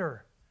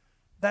bitter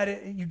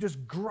that you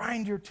just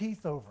grind your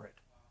teeth over it,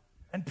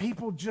 and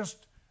people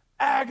just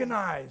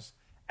agonize.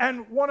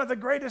 And one of the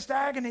greatest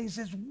agonies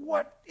is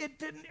what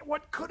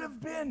could have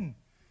been.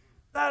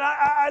 That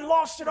I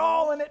lost it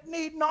all and it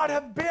need not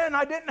have been.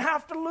 I didn't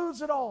have to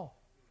lose it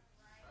all.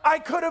 I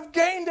could have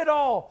gained it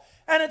all.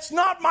 And it's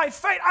not my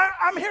fate.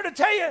 I'm here to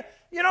tell you,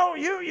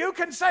 you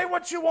can say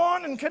what you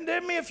want and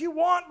condemn me if you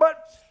want, but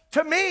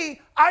to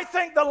me, I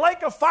think the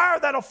lake of fire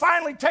that'll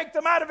finally take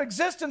them out of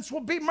existence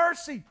will be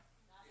mercy.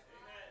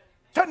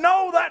 To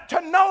know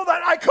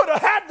that I could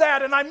have had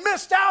that and I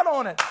missed out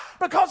on it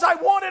because I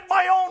wanted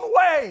my own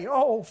way.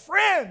 Oh,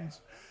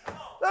 friends.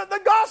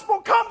 The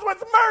gospel comes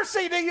with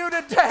mercy to you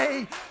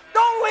today.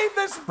 Don't leave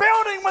this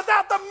building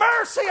without the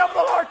mercy of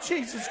the Lord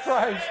Jesus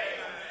Christ.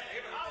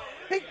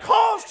 He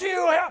calls to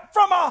you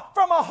from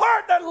a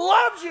heart that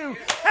loves you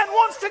and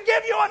wants to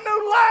give you a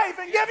new life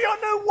and give you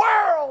a new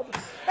world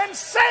and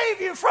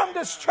save you from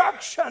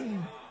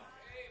destruction.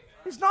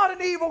 He's not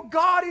an evil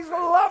God. He's a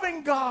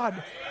loving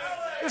God.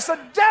 It's the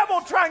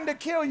devil trying to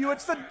kill you.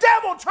 It's the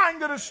devil trying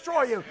to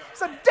destroy you.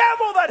 It's the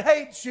devil that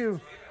hates you.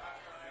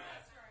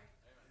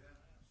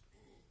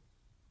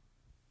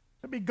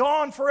 To be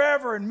gone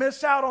forever and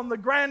miss out on the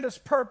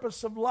grandest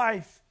purpose of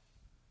life.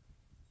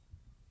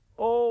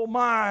 Oh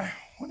my,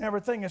 when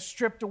everything is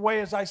stripped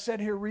away, as I said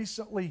here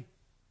recently,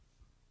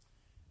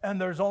 and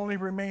there's only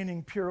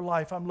remaining pure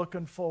life. I'm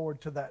looking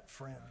forward to that,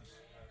 friends.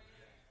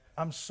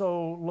 I'm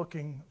so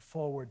looking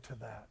forward to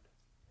that.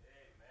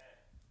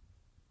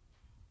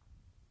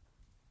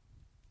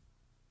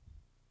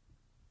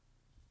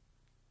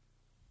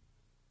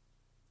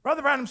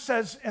 Brother Branham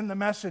says in the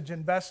message,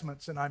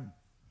 investments, and I'm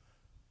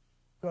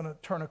going to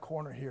turn a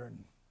corner here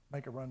and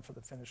make a run for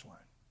the finish line.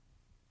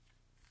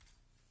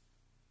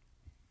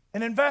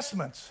 In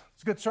investments,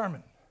 it's a good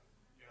sermon.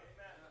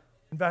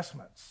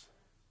 Investments.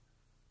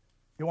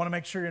 You want to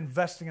make sure you're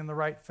investing in the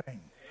right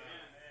thing.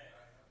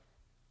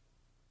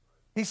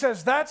 He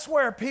says that's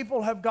where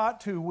people have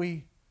got to.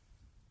 We've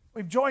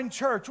joined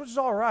church, which is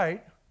all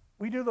right.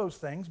 We do those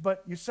things,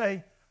 but you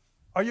say,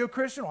 are you a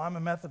Christian? Well, I'm a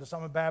Methodist,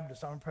 I'm a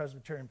Baptist, I'm a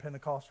Presbyterian,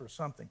 Pentecostal, or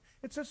something.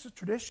 It's just a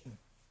tradition.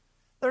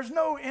 There's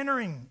no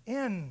entering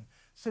in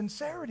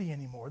sincerity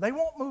anymore. They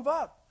won't move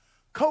up,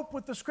 cope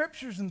with the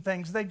scriptures and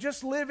things. They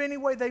just live any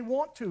way they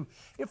want to.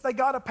 If they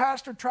got a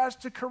pastor tries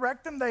to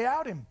correct them, they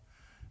out him.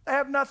 They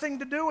have nothing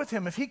to do with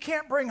him. If he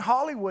can't bring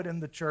Hollywood in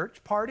the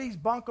church, parties,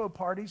 bunco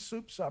parties,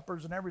 soup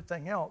suppers, and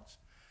everything else.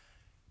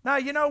 Now,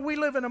 we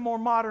live in a more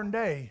modern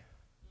day.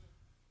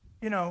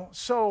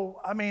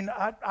 So,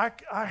 I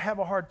have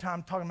a hard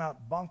time talking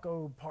about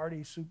bunco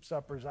parties, soup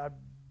suppers. I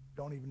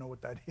don't even know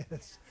what that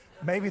is.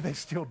 Maybe they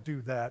still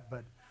do that,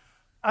 but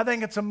I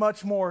think it's a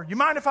much more, you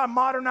mind if I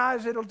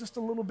modernize it just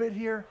a little bit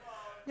here?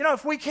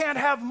 If we can't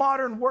have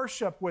modern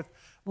worship with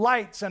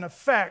lights and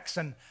effects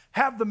and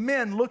have the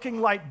men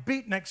looking like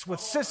beatniks with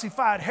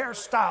sissified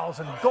hairstyles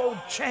and gold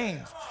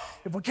chains,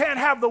 if we can't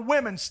have the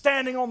women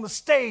standing on the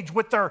stage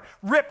with their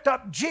ripped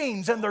up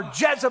jeans and their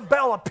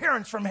Jezebel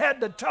appearance from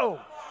head to toe,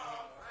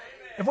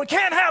 if we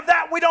can't have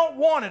that, we don't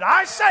want it.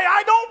 I say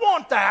I don't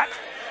want that.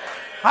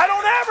 I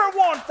don't ever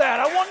want that.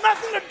 I want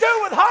nothing to do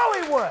with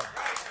Hollywood.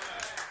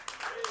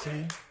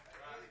 See?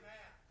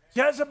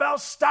 Jezebel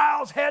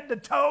styles head to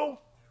toe.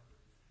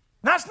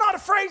 And that's not a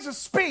phrase of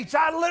speech.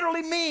 I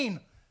literally mean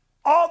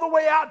all the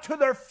way out to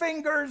their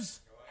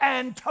fingers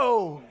and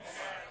toes.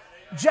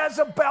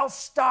 Jezebel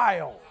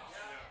style.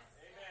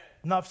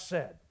 Enough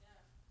said.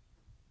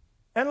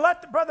 And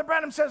Brother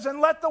Branham says, and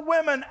let the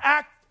women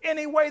act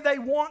any way they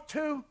want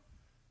to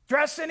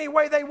dress any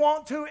way they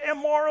want to,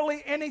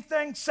 immorally,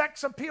 anything.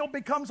 Sex appeal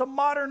becomes a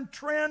modern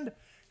trend.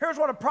 Here's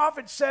what a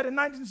prophet said in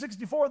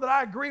 1964 that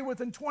I agree with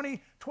in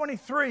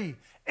 2023.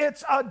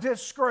 It's a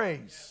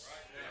disgrace.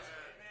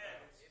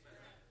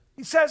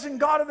 He says in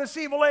God of this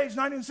Evil Age,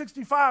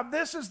 1965,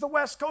 this is the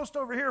West Coast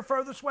over here,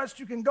 furthest west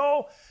you can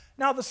go.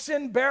 Now the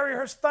sin barrier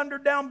has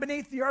thundered down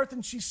beneath the earth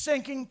and she's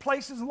sinking.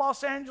 Places in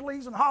Los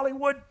Angeles and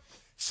Hollywood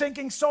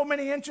sinking so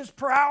many inches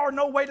per hour,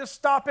 no way to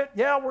stop it.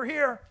 Yeah, we're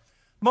here.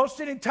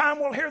 Most any time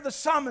we'll hear the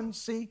summons,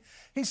 see.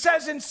 He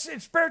says in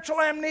spiritual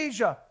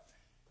amnesia,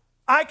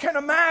 I can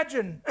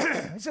imagine,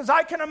 he says,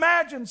 I can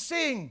imagine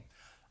seeing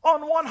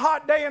on one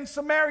hot day in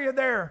Samaria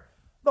there,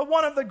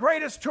 one of the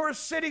greatest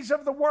tourist cities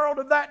of the world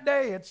of that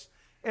day.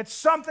 It's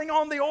something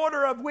on the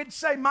order of, we'd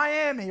say,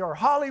 Miami or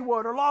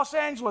Hollywood or Los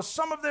Angeles,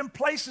 some of them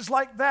places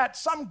like that,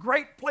 some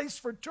great place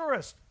for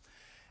tourists.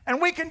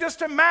 And we can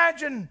just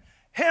imagine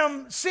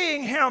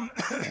seeing him,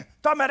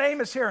 talking about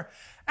Amos here,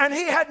 and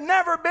he had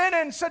never been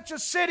in such a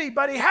city,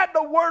 but he had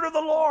the word of the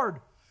Lord.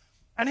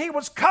 And he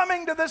was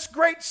coming to this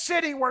great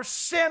city where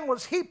sin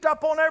was heaped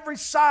up on every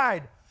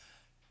side.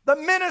 The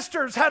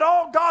ministers had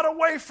all got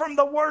away from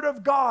the word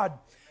of God.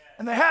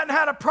 And they hadn't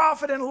had a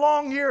prophet in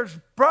long years.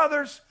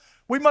 Brothers,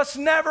 we must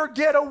never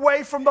get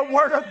away from the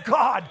word of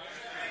God.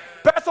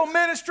 Bethel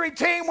ministry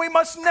team, we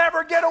must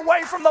never get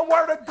away from the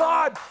word of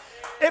God.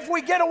 If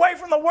we get away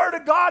from the word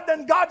of God,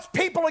 then God's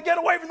people will get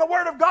away from the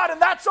word of God, and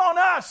that's on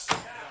us.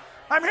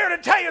 I'm here to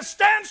tell you,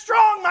 stand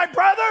strong, my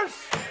brothers.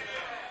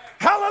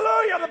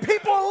 Hallelujah. The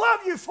people will love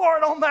you for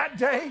it on that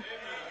day.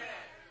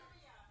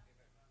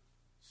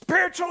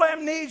 Spiritual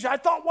amnesia. I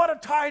thought, what a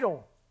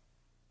title.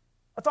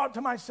 I thought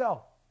to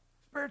myself,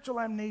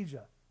 spiritual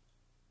amnesia.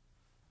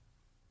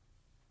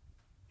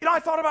 You know, I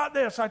thought about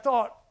this. I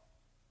thought,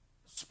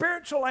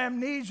 spiritual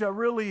amnesia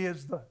really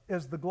is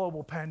the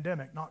global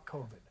pandemic, not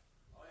COVID.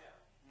 Oh,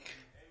 yeah.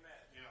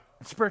 Amen.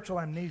 It's spiritual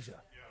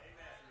amnesia. Yeah.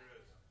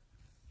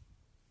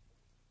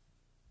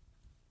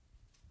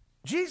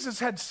 Jesus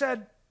had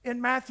said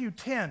in Matthew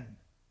 10,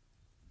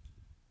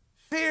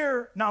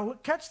 fear, now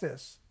look, catch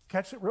this,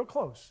 catch it real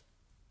close.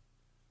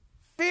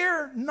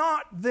 Fear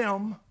not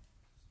them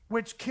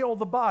which kill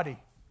the body.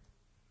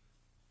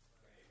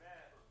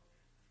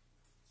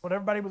 What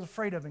everybody was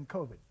afraid of in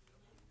COVID.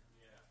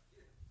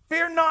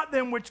 Fear not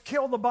them which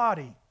kill the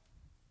body.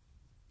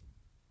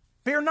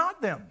 Fear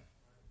not them.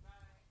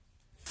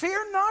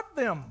 Fear not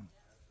them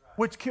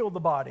which kill the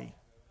body,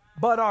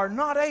 but are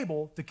not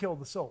able to kill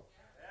the soul.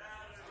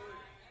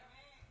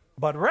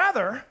 But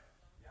rather,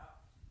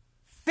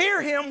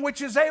 fear him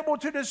which is able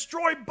to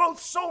destroy both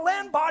soul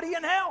and body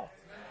in hell.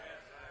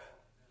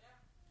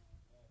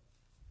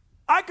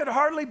 I could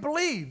hardly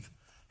believe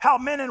how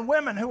men and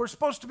women who were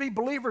supposed to be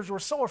believers were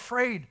so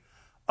afraid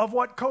of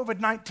what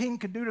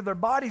COVID-19 could do to their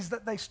bodies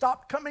that they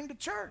stopped coming to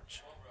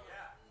church.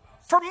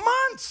 For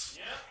months.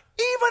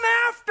 Even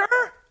after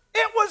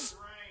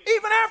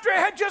it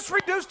had just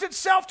reduced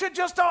itself to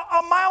just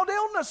a mild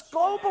illness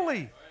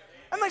globally.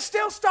 And they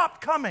still stopped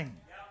coming.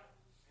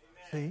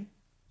 See?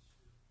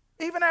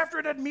 Even after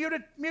it had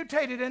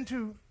mutated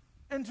into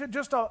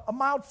just a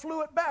mild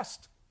flu at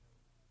best.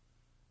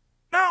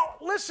 Now,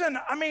 listen,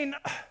 I mean,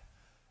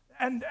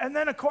 and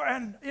then of course,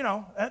 and you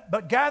know,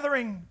 but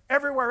gathering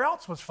everywhere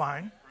else was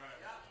fine.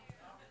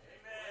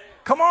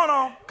 Come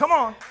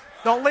on.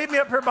 Don't leave me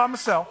up here by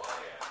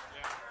myself.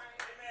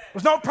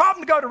 There's no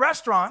problem to go to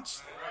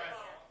restaurants,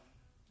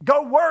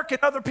 go work in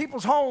other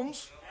people's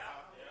homes,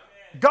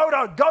 go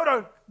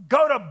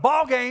to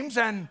ball games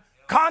and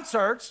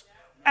concerts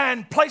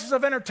and places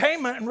of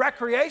entertainment and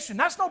recreation.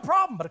 That's no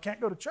problem, but I can't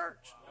go to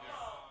church.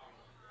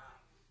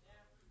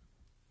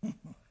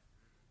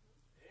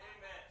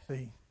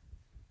 See?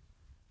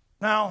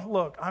 Now,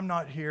 look, I'm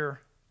not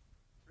here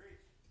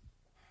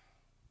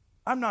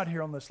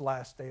on this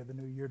last day of the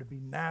new year to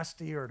be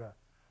nasty or to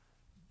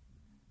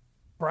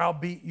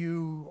browbeat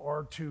you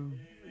or to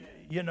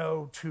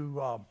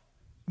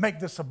make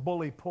this a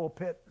bully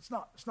pulpit. It's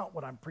not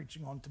what I'm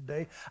preaching on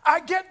today. I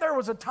get there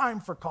was a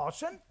time for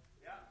caution.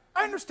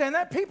 I understand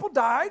that. People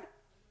died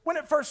when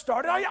it first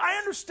started. I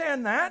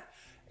understand that.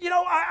 You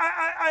know,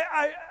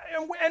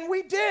 and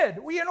we did.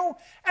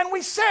 And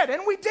we said,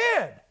 and we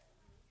did.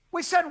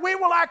 We said we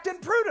will act in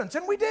prudence,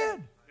 and we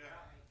did.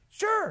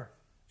 Sure.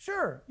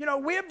 You know,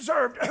 we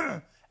observed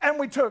and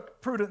we took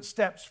prudent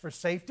steps for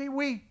safety.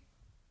 We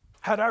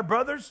had our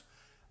brothers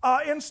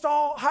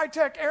install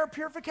high-tech air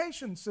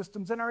purification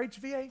systems in our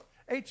HVAC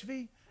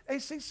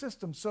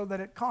systems so that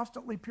it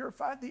constantly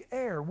purified the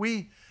air.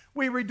 We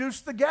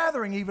reduced the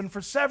gathering even for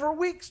several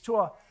weeks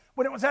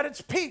when it was at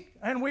its peak,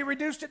 and we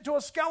reduced it to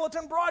a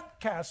skeleton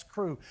broadcast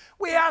crew.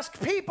 We asked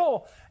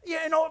people,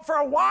 for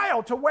a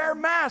while to wear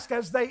masks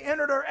as they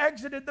entered or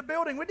exited the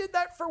building. We did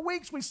that for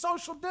weeks. We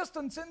social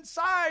distanced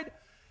inside,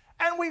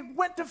 and we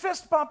went to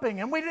fist bumping,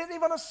 and we didn't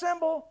even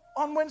assemble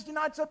on Wednesday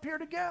nights up here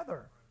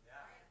together.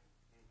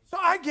 So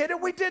I get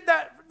it. We did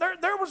that.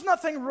 There was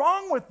nothing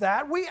wrong with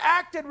that. We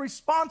acted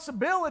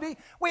responsibly,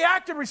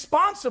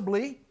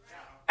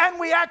 and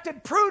we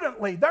acted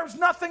prudently. There's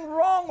nothing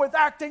wrong with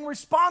acting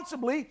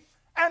responsibly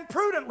and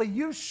prudently.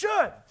 You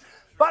should.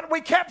 But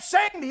we kept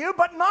saying to you,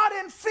 but not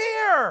in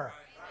fear.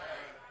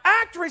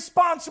 Act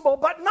responsible,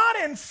 but not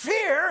in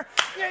fear.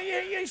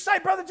 You say,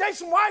 Brother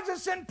Jason, why is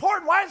this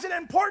important? Why is it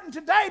important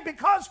today?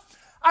 Because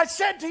I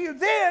said to you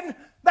then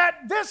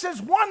that this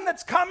is one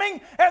that's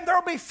coming, and there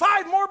will be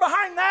 5 more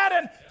behind that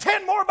and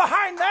 10 more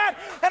behind that.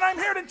 And I'm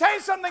here to tell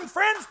you something,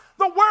 friends.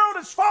 The world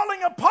is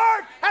falling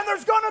apart, and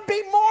there's going to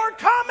be more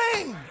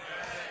coming.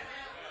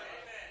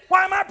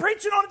 Why am I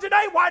preaching on it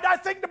today? Why did I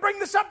think to bring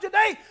this up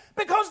today?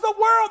 Because the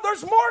world,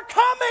 there's more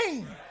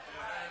coming.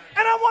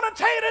 And I want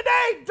to tell you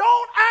today,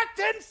 don't act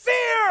in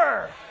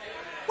fear.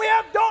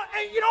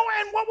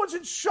 And what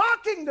was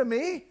shocking to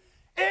me,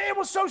 it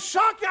was so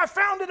shocking, I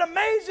found it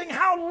amazing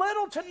how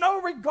little to no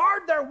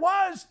regard there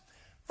was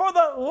for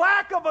the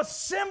lack of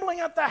assembling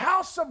at the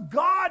house of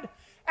God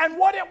and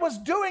what it was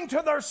doing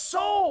to their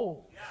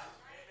soul.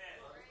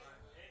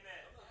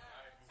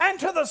 And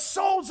to the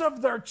souls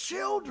of their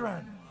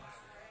children.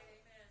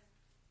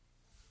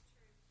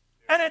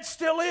 And it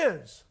still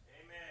is.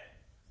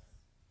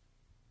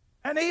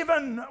 And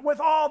even with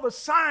all the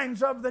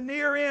signs of the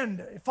near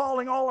end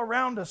falling all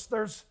around us,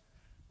 there's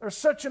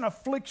such an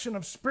affliction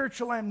of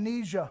spiritual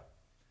amnesia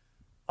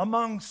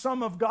among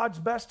some of God's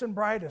best and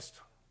brightest.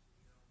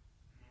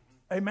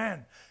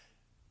 Amen.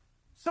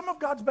 Some of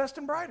God's best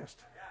and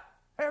brightest.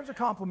 Here's a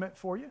compliment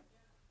for you.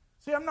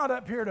 See, I'm not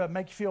up here to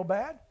make you feel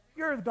bad.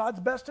 You're God's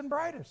best and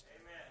brightest.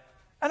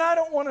 And I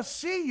don't want to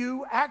see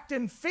you act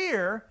in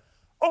fear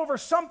over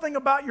something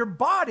about your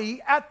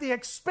body at the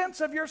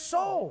expense of your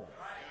soul.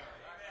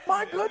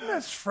 My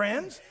goodness,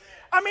 friends.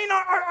 I mean,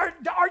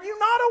 are you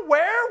not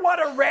aware what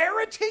a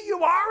rarity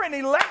you are in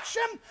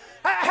election?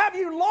 Have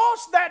you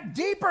lost that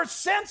deeper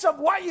sense of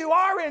what you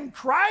are in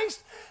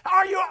Christ?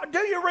 Do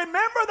you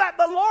remember that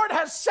the Lord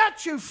has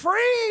set you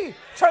free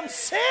from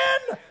sin?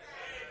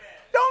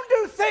 Don't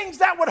do things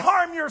that would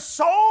harm your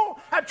soul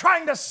at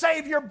trying to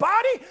save your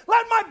body.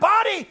 Let my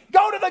body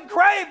go to the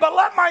grave, but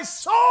let my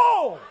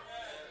soul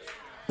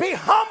be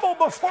humble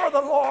before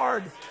the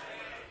Lord.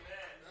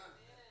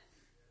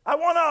 I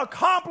want to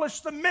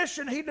accomplish the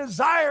mission He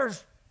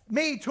desires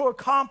me to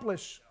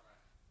accomplish.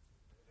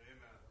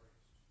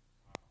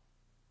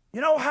 You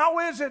know, how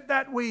is it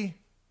that we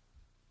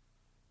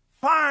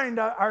find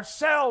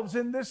ourselves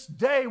in this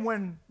day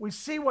when we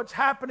see what's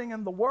happening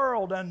in the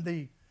world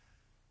and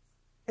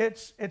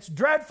it's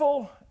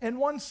dreadful in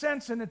one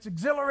sense and it's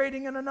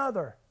exhilarating in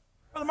another?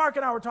 Brother Mark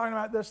and I were talking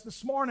about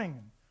this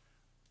morning,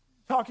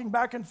 talking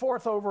back and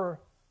forth over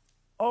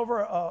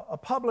a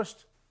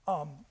published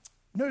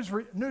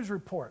news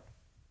report.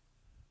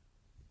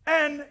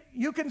 And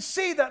you can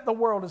see that the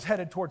world is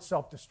headed towards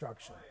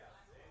self-destruction.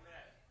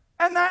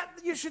 And that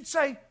you should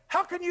say,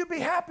 how can you be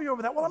happy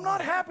over that? Well, I'm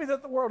not happy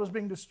that the world is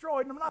being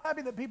destroyed, and I'm not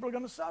happy that people are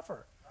going to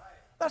suffer.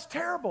 That's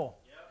terrible.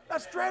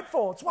 That's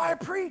dreadful. It's why I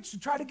preach, to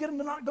try to get them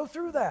to not go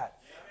through that.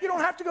 You don't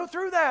have to go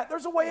through that.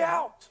 There's a way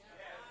out.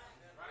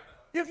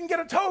 You can get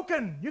a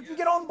token. You can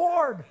get on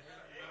board.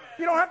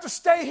 You don't have to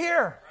stay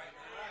here.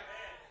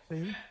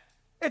 See?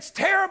 It's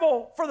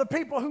terrible for the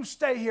people who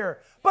stay here,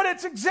 but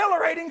it's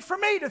exhilarating for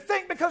me to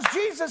think, because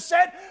Jesus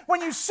said, when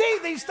you see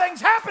these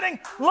things happening,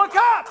 look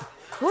up,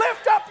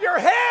 lift up your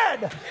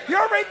head,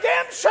 your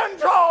redemption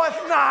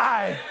draweth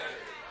nigh.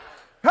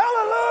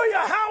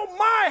 Hallelujah.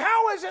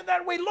 How is it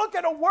that we look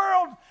at a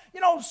world,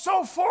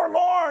 so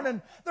forlorn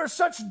and there's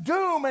such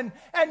doom, and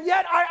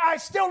yet I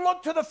still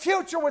look to the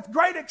future with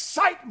great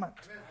excitement.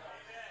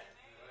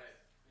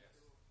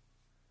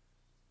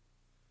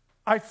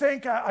 I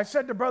think, I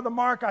said to Brother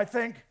Mark, I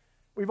think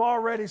we've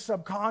already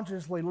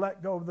subconsciously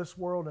let go of this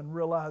world and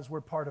realized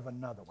we're part of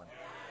another one.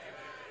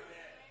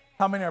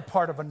 How many are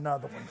part of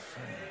another one,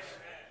 friends?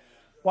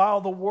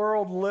 While the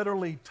world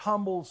literally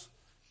tumbles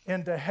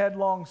into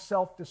headlong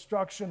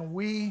self-destruction,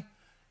 we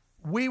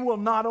will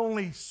not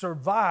only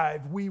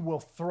survive, we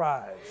will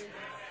thrive.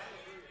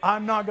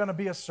 I'm not going to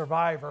be a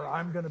survivor.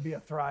 I'm going to be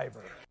a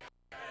thriver.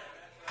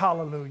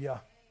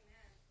 Hallelujah.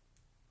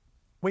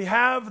 We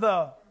have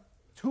the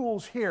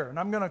tools here, and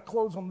I'm going to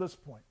close on this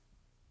point.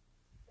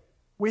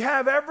 We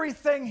have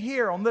everything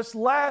here on this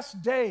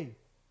last day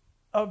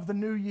of the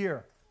new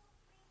year.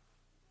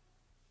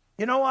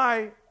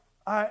 I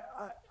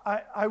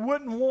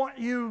wouldn't want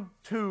you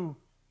to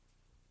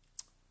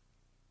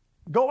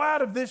go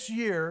out of this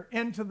year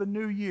into the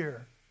new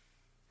year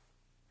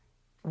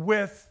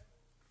with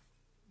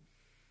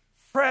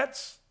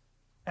frets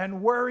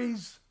and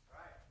worries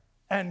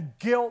and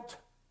guilt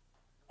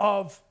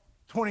of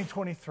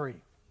 2023.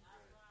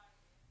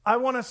 I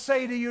want to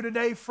say to you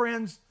today,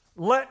 friends,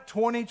 let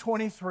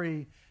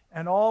 2023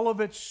 and all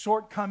of its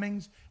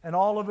shortcomings and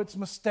all of its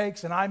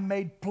mistakes, and I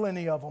made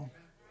plenty of them,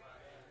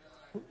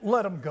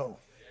 let them go.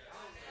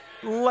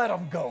 Let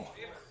them go.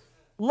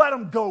 Let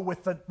them go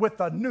with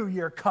the new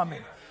year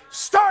coming.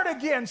 Start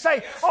again.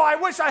 Say, oh, I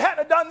wish I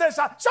hadn't done this.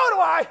 So do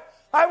I.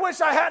 I wish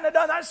I hadn't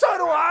done that. So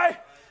do I.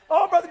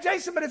 Oh, Brother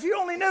Jason, but if you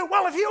only knew.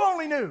 Well, if you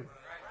only knew.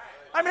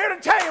 I'm here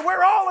to tell you,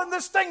 we're all in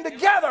this thing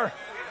together.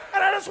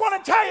 And I just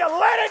want to tell you,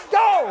 let it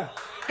go.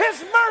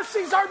 His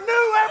mercies are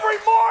new every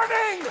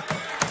morning.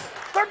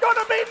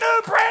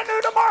 brand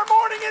new tomorrow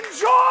morning.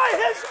 Enjoy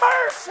His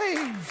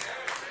mercies.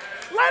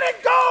 Let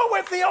it go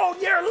with the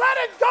old year. Let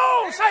it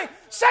go. Say,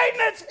 Satan,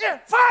 it's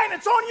fine.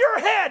 It's on your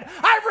head.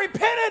 I've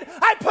repented.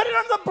 I put it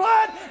under the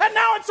blood, and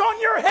now it's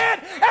on your head,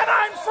 and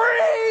I'm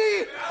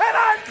free, and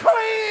I'm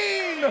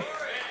clean.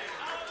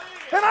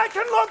 And I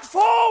can look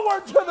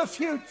forward to the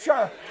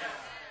future.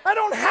 I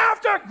don't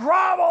have to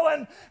grovel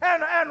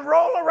and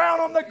roll around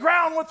on the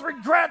ground with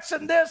regrets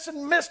and this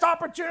and missed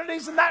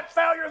opportunities and that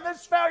failure and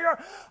this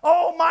failure.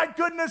 Oh my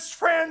goodness,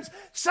 friends,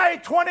 say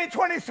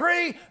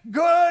 2023,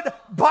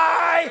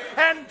 goodbye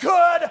and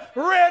good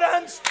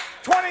riddance.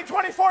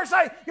 2024,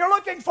 say you're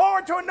looking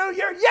forward to a new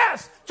year.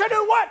 Yes, to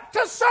do what?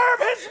 To serve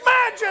His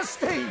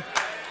majesty.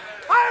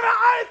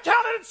 I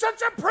counted it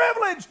such a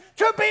privilege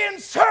to be in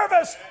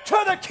service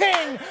to the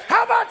King.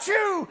 How about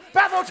you,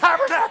 Bethel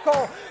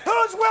Tabernacle,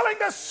 who's willing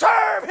to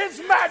serve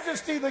His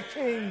Majesty the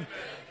King?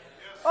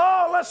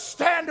 Oh, let's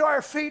stand to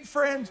our feet,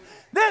 friends.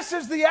 This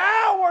is the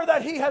hour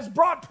that He has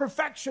brought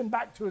perfection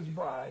back to His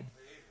bride.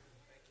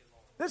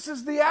 This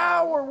is the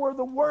hour where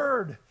the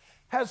Word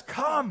has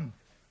come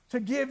to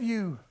give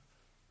you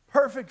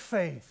perfect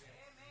faith.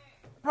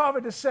 The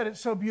prophet just said it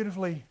so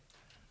beautifully.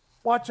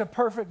 Watch a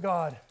perfect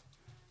God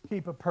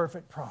keep a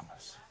perfect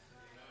promise.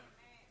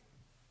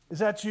 Is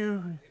that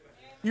you?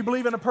 You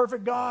believe in a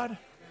perfect God?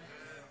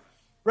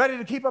 Ready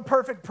to keep a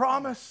perfect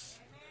promise?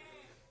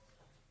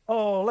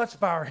 Oh, let's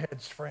bow our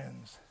heads,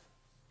 friends.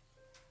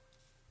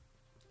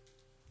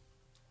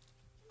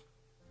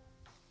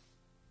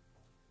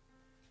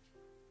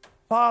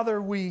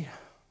 Father, we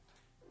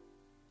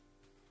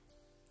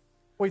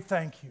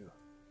thank you.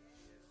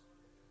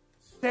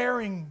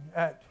 Staring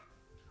at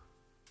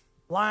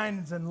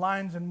lines and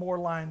lines and more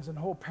lines and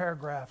whole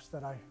paragraphs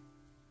that I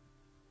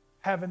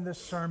have in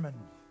this sermon.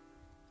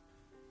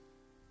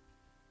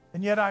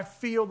 And yet I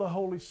feel the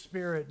Holy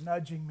Spirit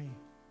nudging me.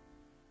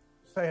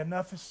 Say,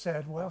 enough is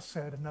said, well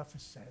said, enough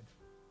is said.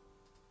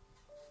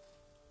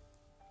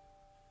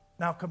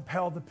 Now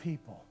compel the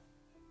people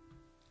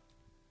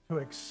to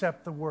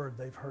accept the word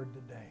they've heard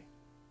today.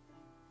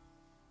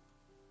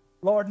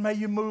 Lord, may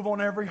you move on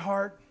every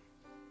heart.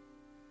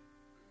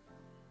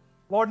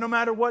 Lord, no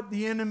matter what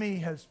the enemy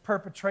has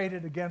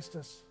perpetrated against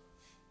us,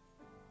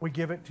 we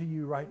give it to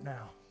you right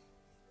now.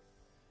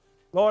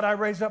 Lord, I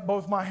raise up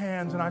both my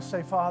hands and I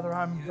say, Father,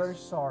 I'm very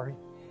sorry.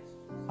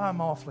 I'm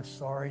awfully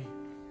sorry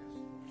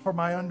for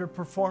my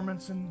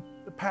underperformance in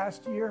the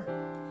past year.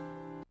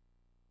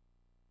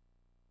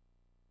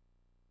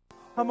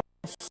 I'm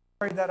awful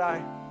sorry that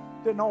I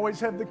didn't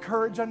always have the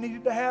courage I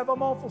needed to have.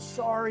 I'm awful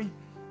sorry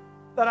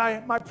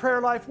that my prayer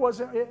life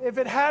wasn't, if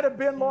it had have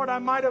been, Lord, I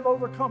might have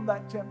overcome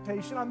that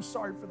temptation. I'm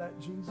sorry for that,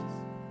 Jesus.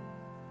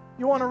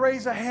 You want to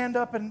raise a hand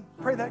up and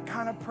pray that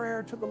kind of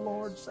prayer to the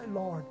Lord? Say,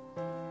 Lord,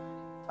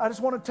 I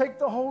just want to take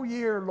the whole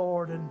year,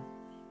 Lord, and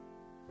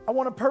I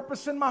want a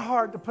purpose in my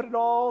heart to put it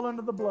all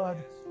under the blood.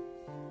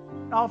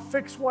 I'll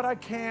fix what I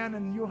can,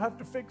 and you'll have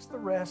to fix the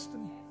rest.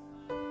 And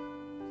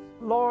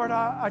Lord,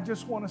 I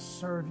just want to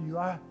serve you.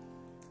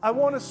 I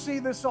want to see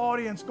this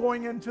audience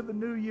going into the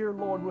new year,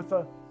 Lord, with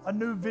a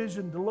new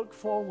vision to look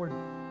forward,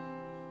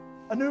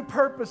 a new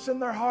purpose in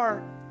their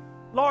heart.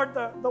 Lord,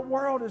 the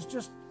world is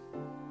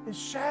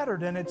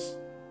shattered, and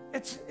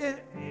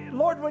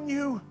Lord, when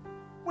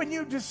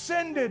you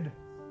descended,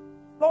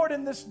 Lord,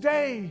 in this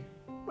day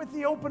with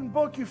the open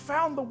book, you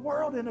found the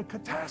world in a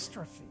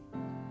catastrophe.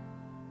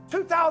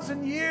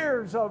 2,000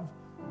 years of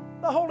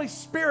the Holy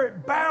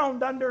Spirit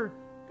bound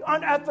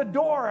at the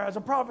door, as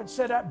a prophet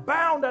said,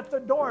 bound at the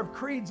door of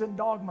creeds and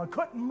dogma,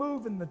 couldn't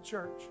move in the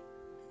church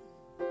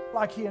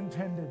like He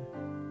intended.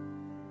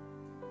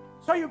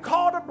 So you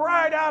called a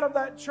bride out of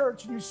that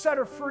church and you set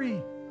her free.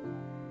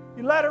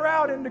 You let her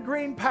out into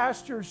green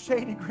pastures,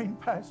 shady green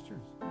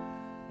pastures.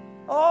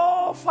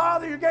 Oh,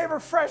 Father, you gave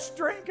her fresh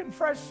drink and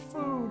fresh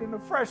food and a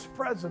fresh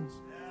presence.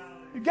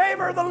 You gave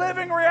her the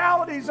living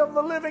realities of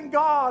the living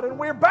God, and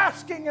we're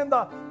basking in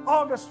the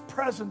august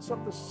presence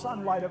of the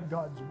sunlight of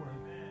God's Word.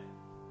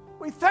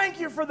 We thank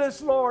you for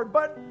this, Lord,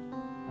 but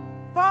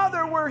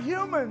Father, we're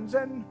humans,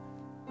 and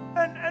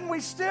we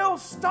still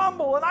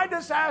stumble. And I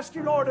just ask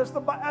you, Lord, as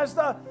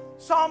the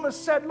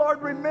psalmist said,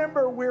 Lord,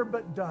 remember we're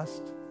but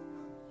dust.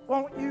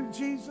 Won't you,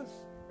 Jesus?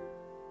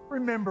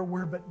 Remember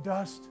we're but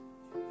dust.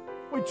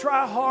 We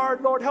try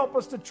hard. Lord, help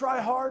us to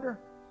try harder.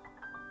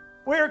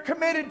 We are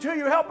committed to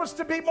you. Help us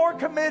to be more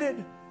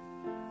committed.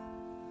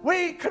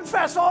 We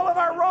confess all of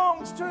our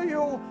wrongs to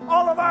you,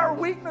 all of our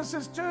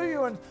weaknesses to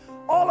you, and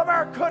all of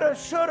our coulda,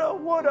 shoulda,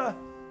 woulda.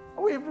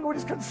 We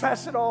just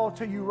confess it all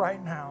to you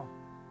right now.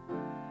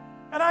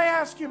 And I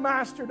ask you,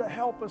 Master, to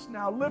help us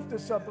now. Lift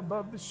us up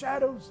above the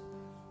shadows.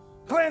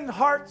 Cleanse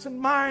hearts and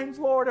minds,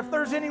 Lord. If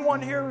there's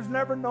anyone here who's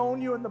never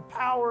known you and the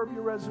power of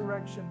your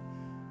resurrection,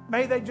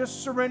 may they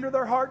just surrender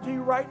their heart to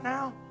you right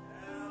now.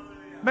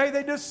 May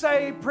they just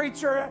say,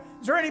 Preacher,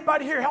 is there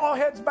anybody here, all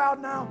heads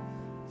bowed now?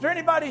 Is there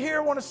anybody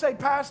here want to say,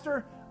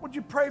 Pastor, would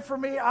you pray for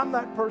me? I'm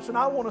that person.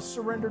 I want to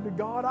surrender to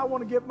God. I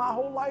want to give my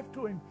whole life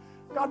to Him.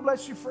 God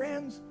bless you,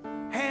 friends.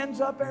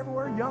 Hands up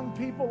everywhere, young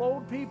people,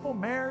 old people,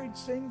 married,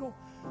 single.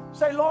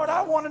 Say, Lord,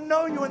 I want to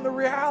know you in the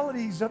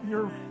realities of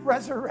your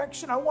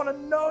resurrection. I want to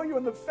know you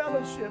in the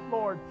fellowship,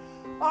 Lord,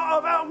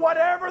 about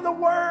whatever the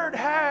word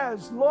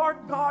has. Lord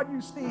God,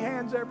 you see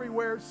hands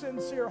everywhere,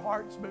 sincere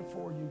hearts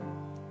before you.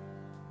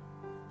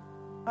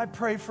 I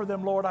pray for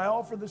them, Lord. I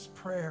offer this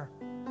prayer.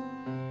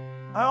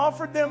 I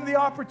offered them the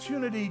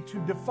opportunity to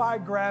defy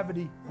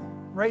gravity,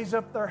 raise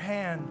up their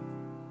hand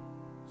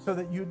so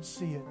that you'd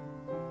see it.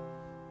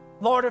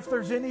 Lord, if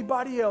there's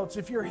anybody else,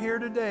 if you're here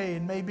today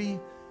and maybe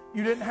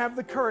you didn't have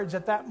the courage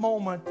at that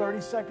moment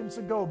 30 seconds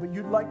ago, but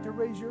you'd like to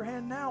raise your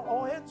hand now,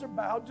 all heads are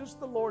bowed, just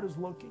the Lord is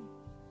looking.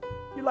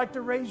 You'd like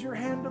to raise your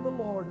hand to the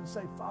Lord and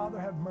say, Father,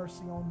 have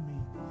mercy on me.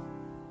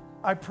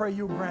 I pray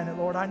you'll grant it,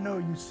 Lord. I know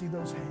you see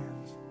those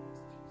hands.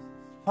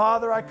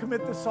 Father, I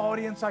commit this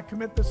audience. I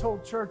commit this whole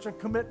church. I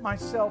commit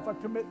myself. I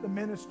commit the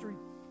ministry.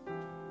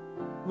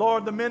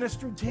 Lord, the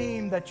ministry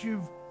team that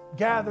you've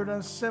gathered and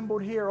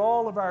assembled here,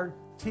 all of our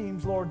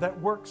teams, Lord, that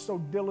work so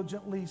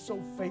diligently,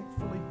 so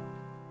faithfully.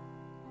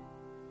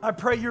 I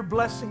pray your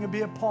blessing will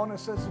be upon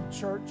us as a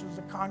church, as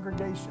a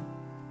congregation.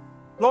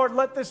 Lord,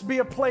 let this be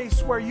a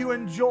place where you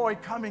enjoy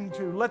coming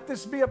to. Let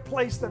this be a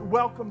place that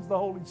welcomes the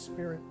Holy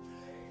Spirit.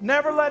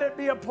 Never let it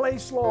be a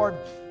place, Lord,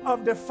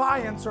 of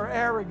defiance or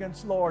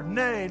arrogance, Lord.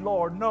 Nay,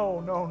 Lord, no,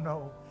 no,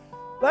 no.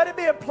 Let it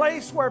be a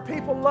place where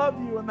people love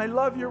you and they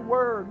love your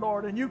word,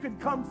 Lord, and you can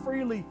come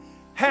freely,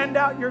 hand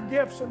out your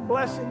gifts and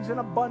blessings in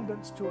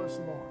abundance to us,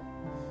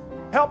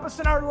 Lord. Help us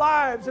in our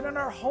lives and in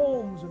our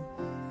homes, and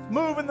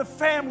move in the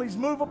families,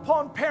 move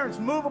upon parents,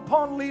 move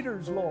upon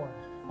leaders, Lord,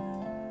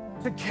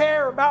 to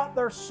care about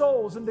their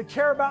souls and to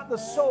care about the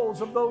souls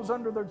of those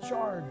under their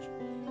charge.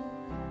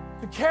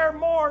 To care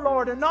more,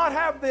 Lord, and not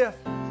have the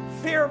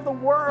fear of the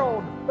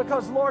world,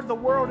 because, Lord, the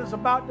world is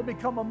about to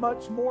become a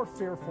much more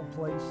fearful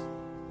place.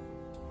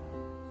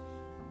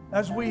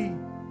 As we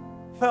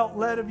felt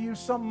led of you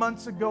some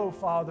months ago,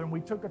 Father, and we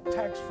took a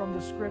text from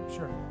the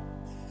Scripture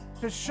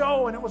to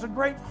show, and it was a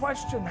great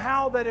question,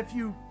 how that if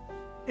you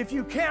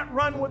can't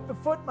run with the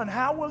footman,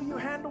 how will you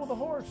handle the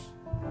horse?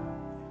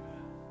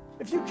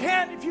 If you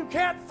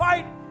can't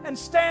fight and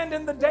stand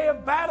in the day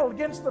of battle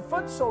against the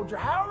foot soldier,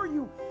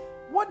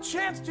 what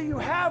chance do you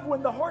have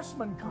when the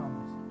horseman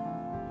comes?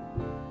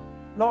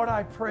 Lord,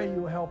 I pray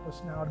you will help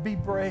us now to be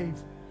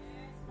brave,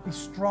 be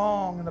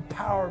strong in the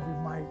power of your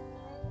might,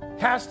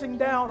 casting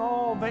down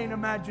all vain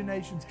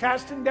imaginations,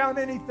 casting down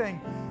anything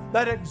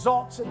that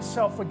exalts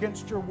itself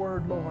against your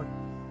word, Lord.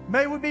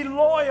 May we be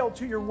loyal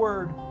to your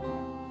word.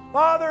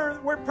 Father,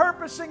 we're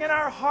purposing in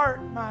our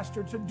heart,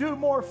 Master, to do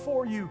more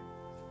for you,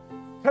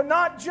 to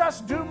not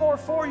just do more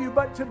for you,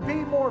 but to be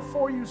more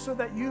for you so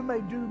that you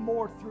may do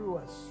more through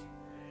us.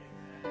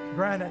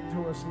 Grant it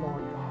to us,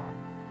 Lord God.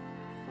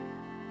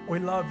 We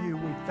love you.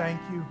 We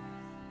thank you.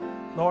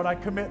 Lord, I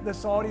commit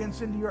this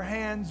audience into your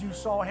hands. You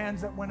saw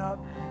hands that went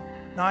up.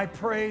 Now I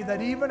pray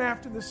that even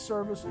after this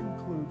service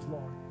concludes,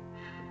 Lord,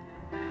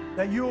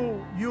 that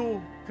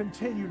you'll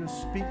continue to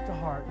speak to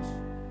hearts.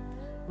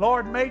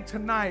 Lord, may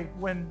tonight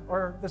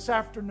or this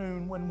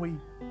afternoon when we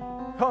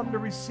come to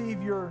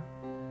receive your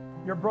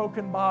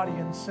broken body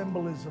and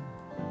symbolism,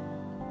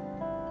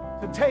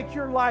 to take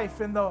your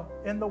life in the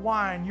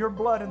wine, your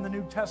blood in the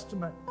New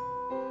Testament,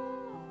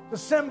 to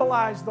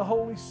symbolize the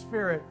Holy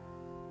Spirit.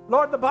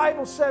 Lord, the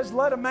Bible says,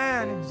 let a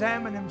man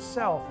examine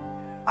himself.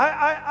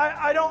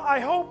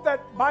 I hope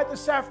that by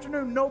this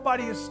afternoon,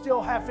 nobody is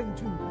still having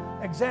to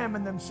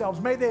examine themselves.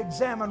 May they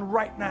examine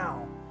right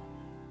now.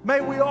 May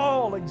we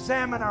all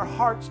examine our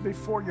hearts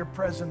before your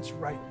presence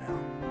right now.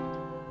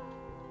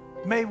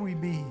 May we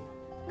be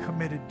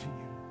committed to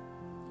you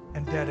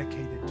and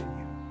dedicated to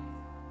you.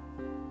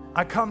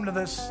 I come to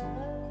this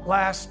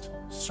last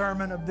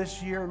sermon of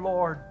this year,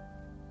 Lord.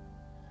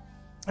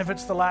 If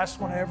it's the last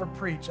one I ever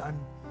preach,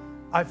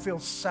 I feel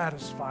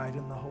satisfied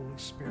in the Holy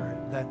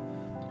Spirit that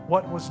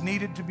what was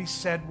needed to be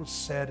said was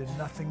said and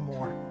nothing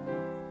more.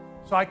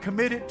 So I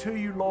commit it to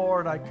you,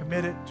 Lord. I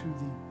commit it to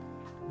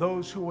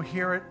those who will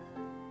hear it,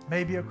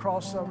 maybe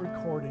across a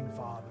recording,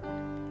 Father.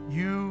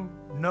 You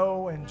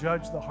know and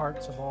judge the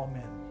hearts of all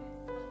men.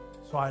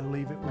 So I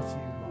leave it with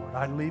you, Lord.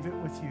 I leave it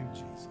with you,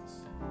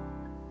 Jesus.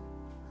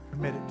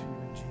 Commit it to you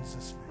in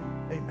Jesus'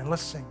 name. Amen.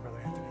 Let's sing, Brother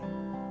Anthony.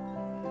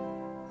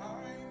 I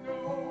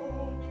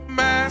know the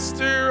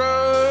master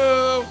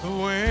of the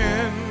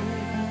wind.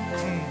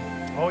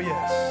 Oh,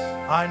 yes.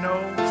 I know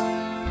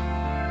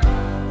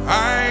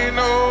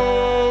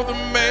the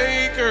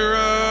maker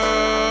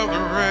of the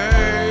rain.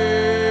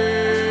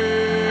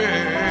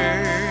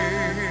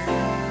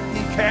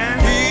 He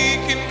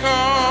can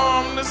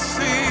calm the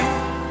sea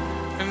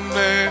and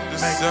let the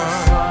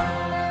sun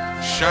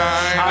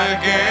shine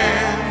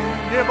again.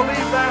 Do you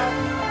believe that?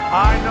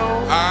 I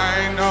know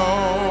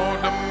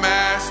the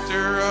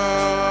master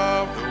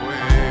of the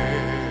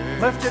way.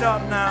 Lift it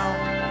up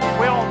now.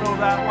 We all know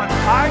that one.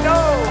 I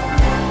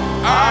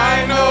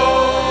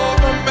know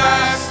the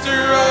master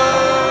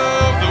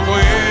of the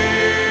way.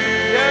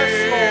 Yes,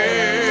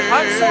 Lord.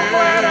 I'm so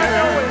glad I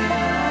know it.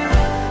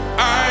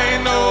 I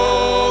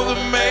know the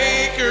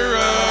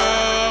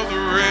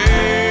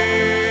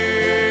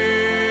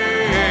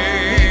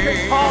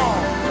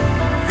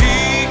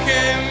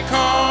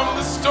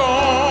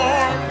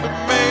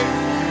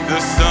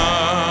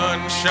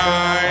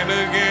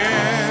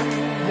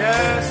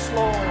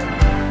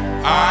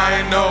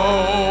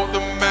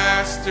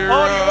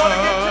Oh, you want to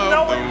get to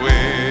know of the him?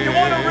 wind. You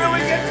want to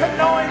really get to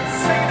know him?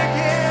 Sing it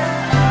again.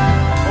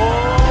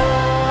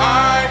 Oh, I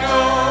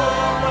know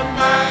the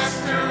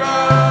master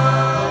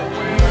of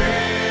the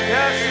wind.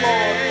 yes,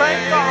 Lord.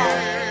 Thank God.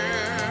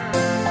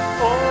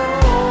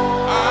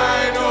 Oh,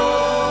 I know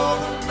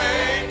the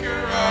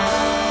maker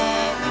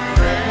of the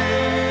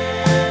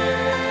rain.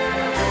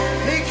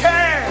 he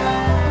can.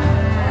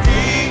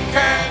 He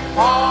can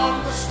calm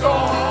the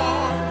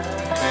storm,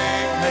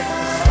 Make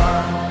the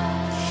sun.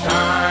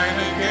 shine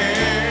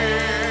again.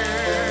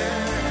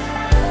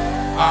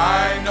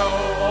 I know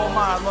Oh,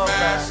 my, I love that.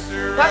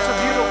 master That's a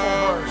beautiful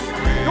verse.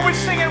 Can we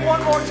sing it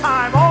one more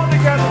time, all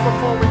together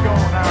before we go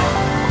now?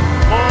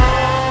 Oh,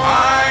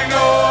 I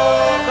know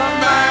the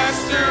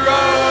master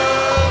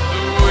of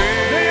the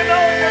wind. do you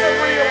know him in a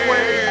real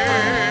way?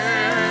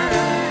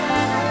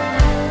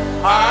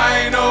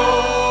 I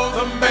know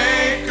the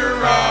maker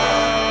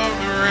of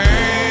the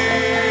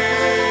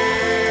rain.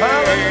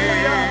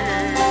 Hallelujah.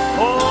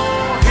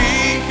 Oh, He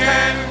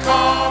can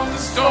calm the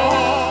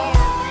storm,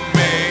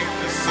 make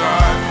the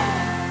sun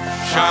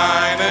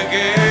shine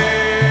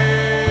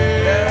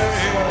again. yes,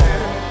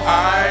 Lord. I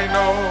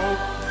know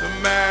the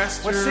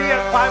master. We'll see you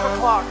at 5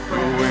 o'clock,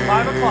 friends.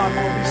 5 o'clock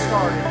we'll be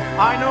starting.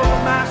 I know the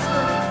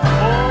master.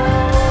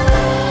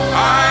 I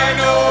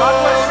know God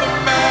bless you. the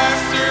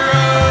master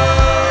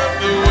of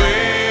the wind.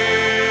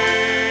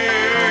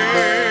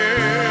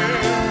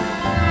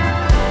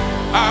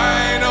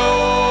 I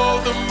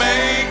know the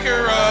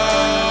maker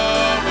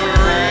of the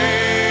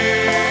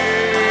rain.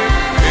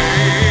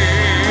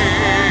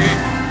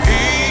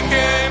 He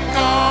can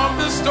calm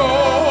the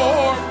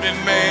storm and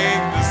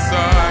make the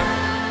sun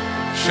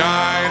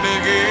shine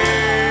again.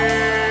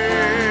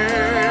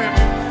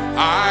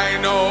 I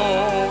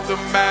know the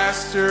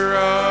master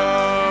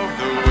of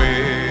the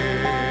wind.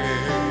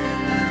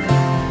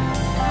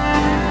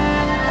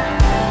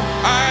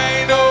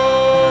 I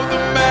know the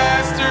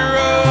master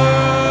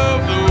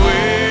of the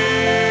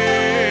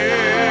wind.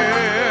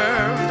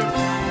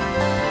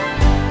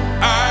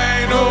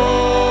 I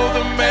know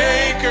the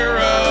maker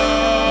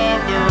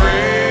of the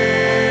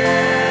rain.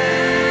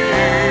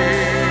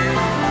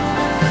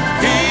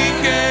 He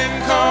can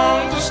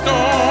calm the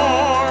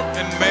storm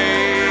and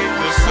make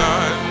the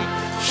sun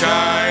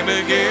shine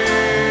again.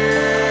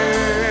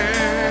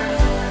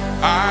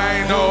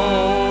 I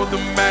know the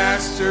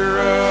master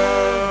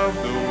of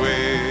the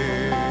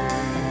wind.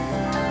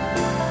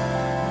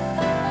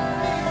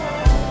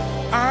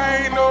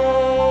 I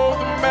know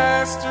the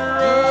master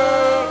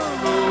of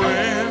the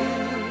wind.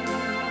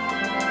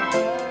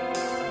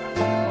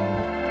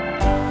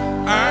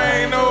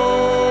 I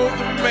know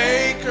the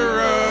maker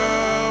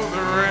of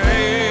the rain.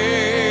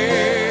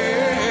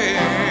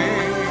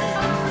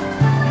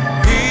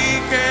 He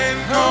can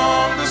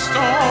calm the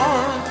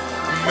storm,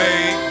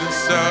 make the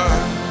sun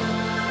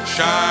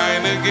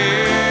shine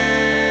again.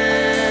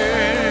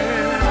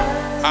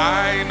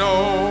 I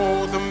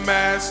know the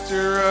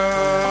master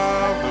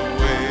of the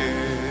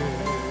wind.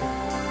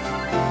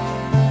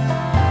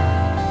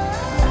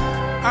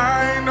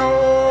 I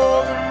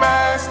know the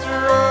master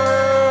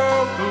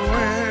of the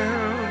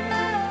wind.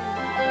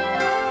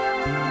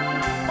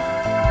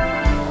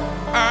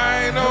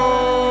 I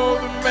know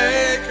the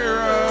maker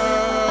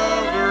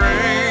of the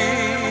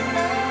rain.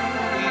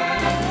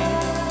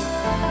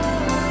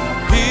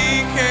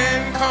 He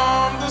can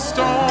calm the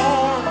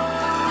storm,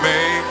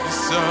 make the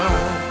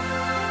sun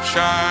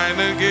shine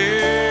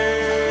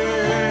again.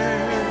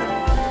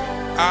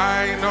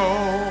 I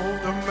know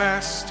the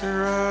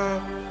master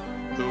of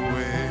the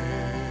wind.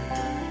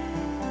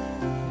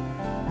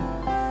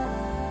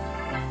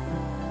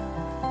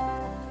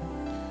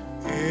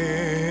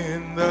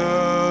 In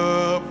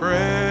the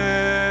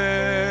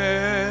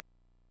presence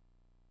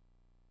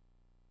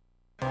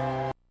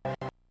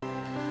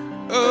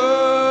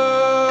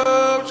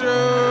of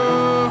Jehovah,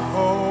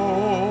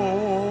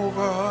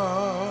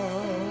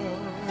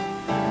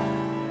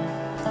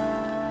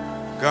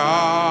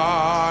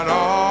 God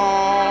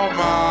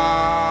Almighty,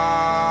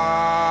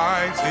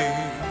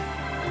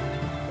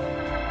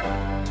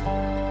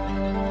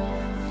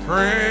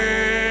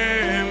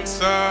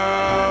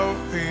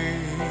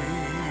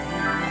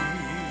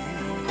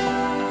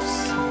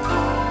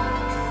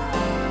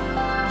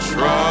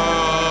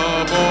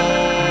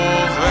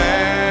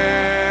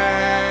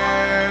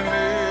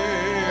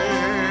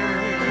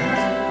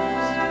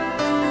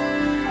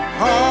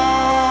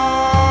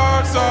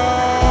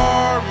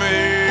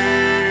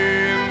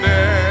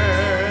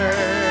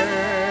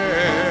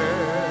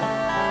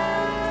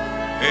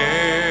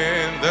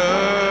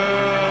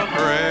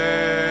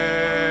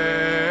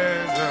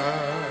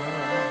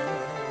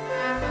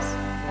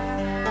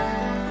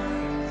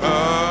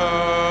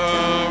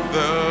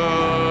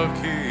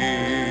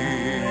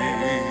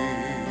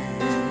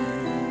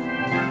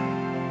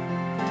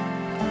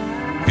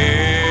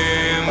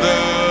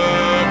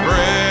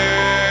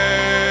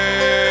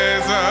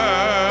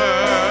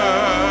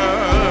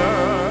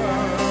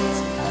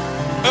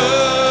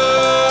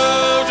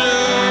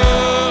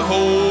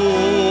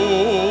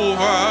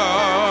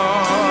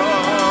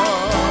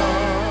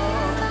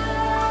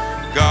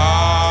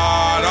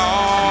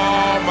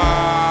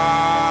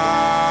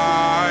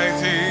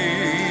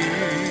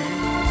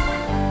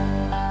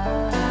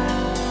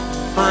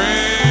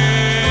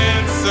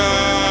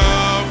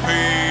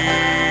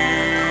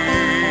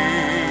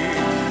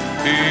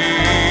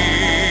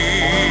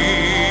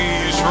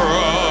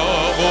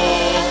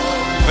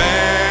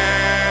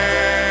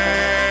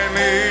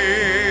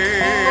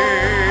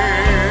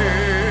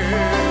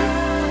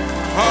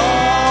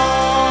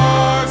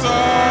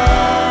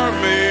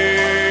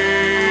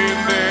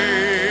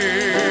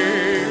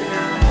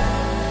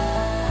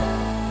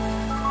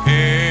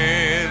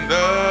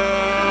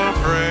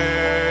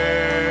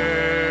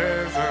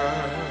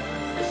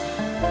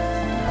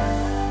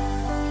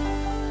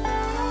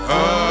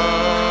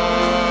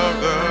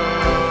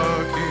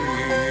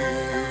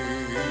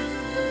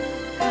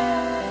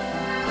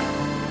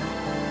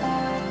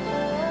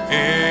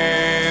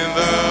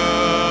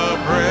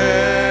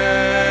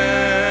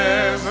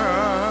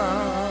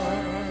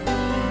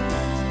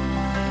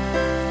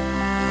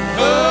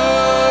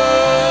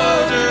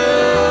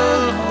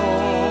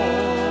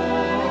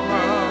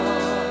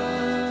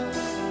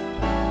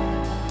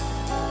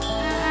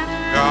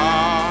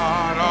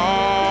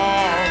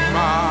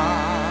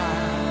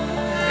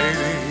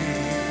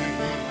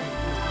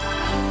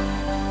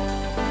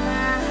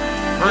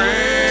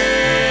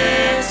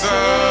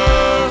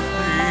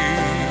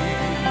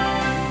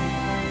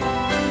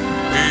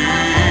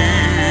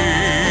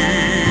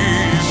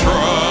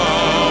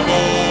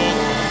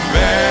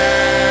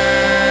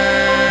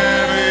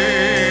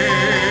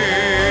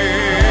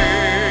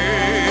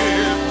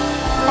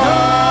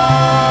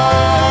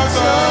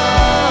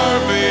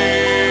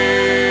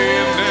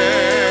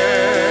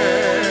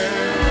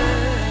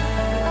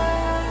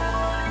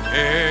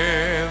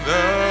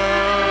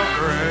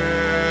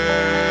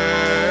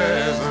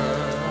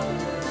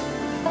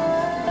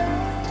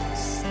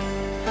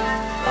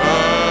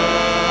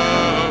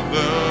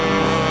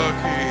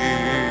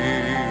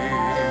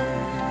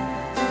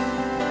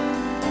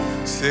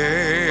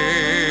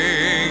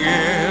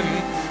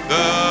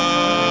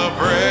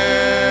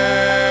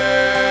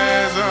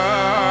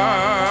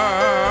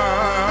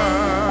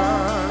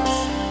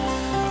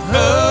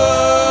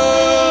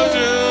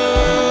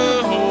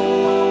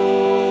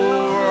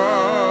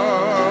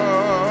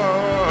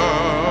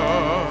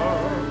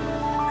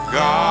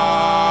 God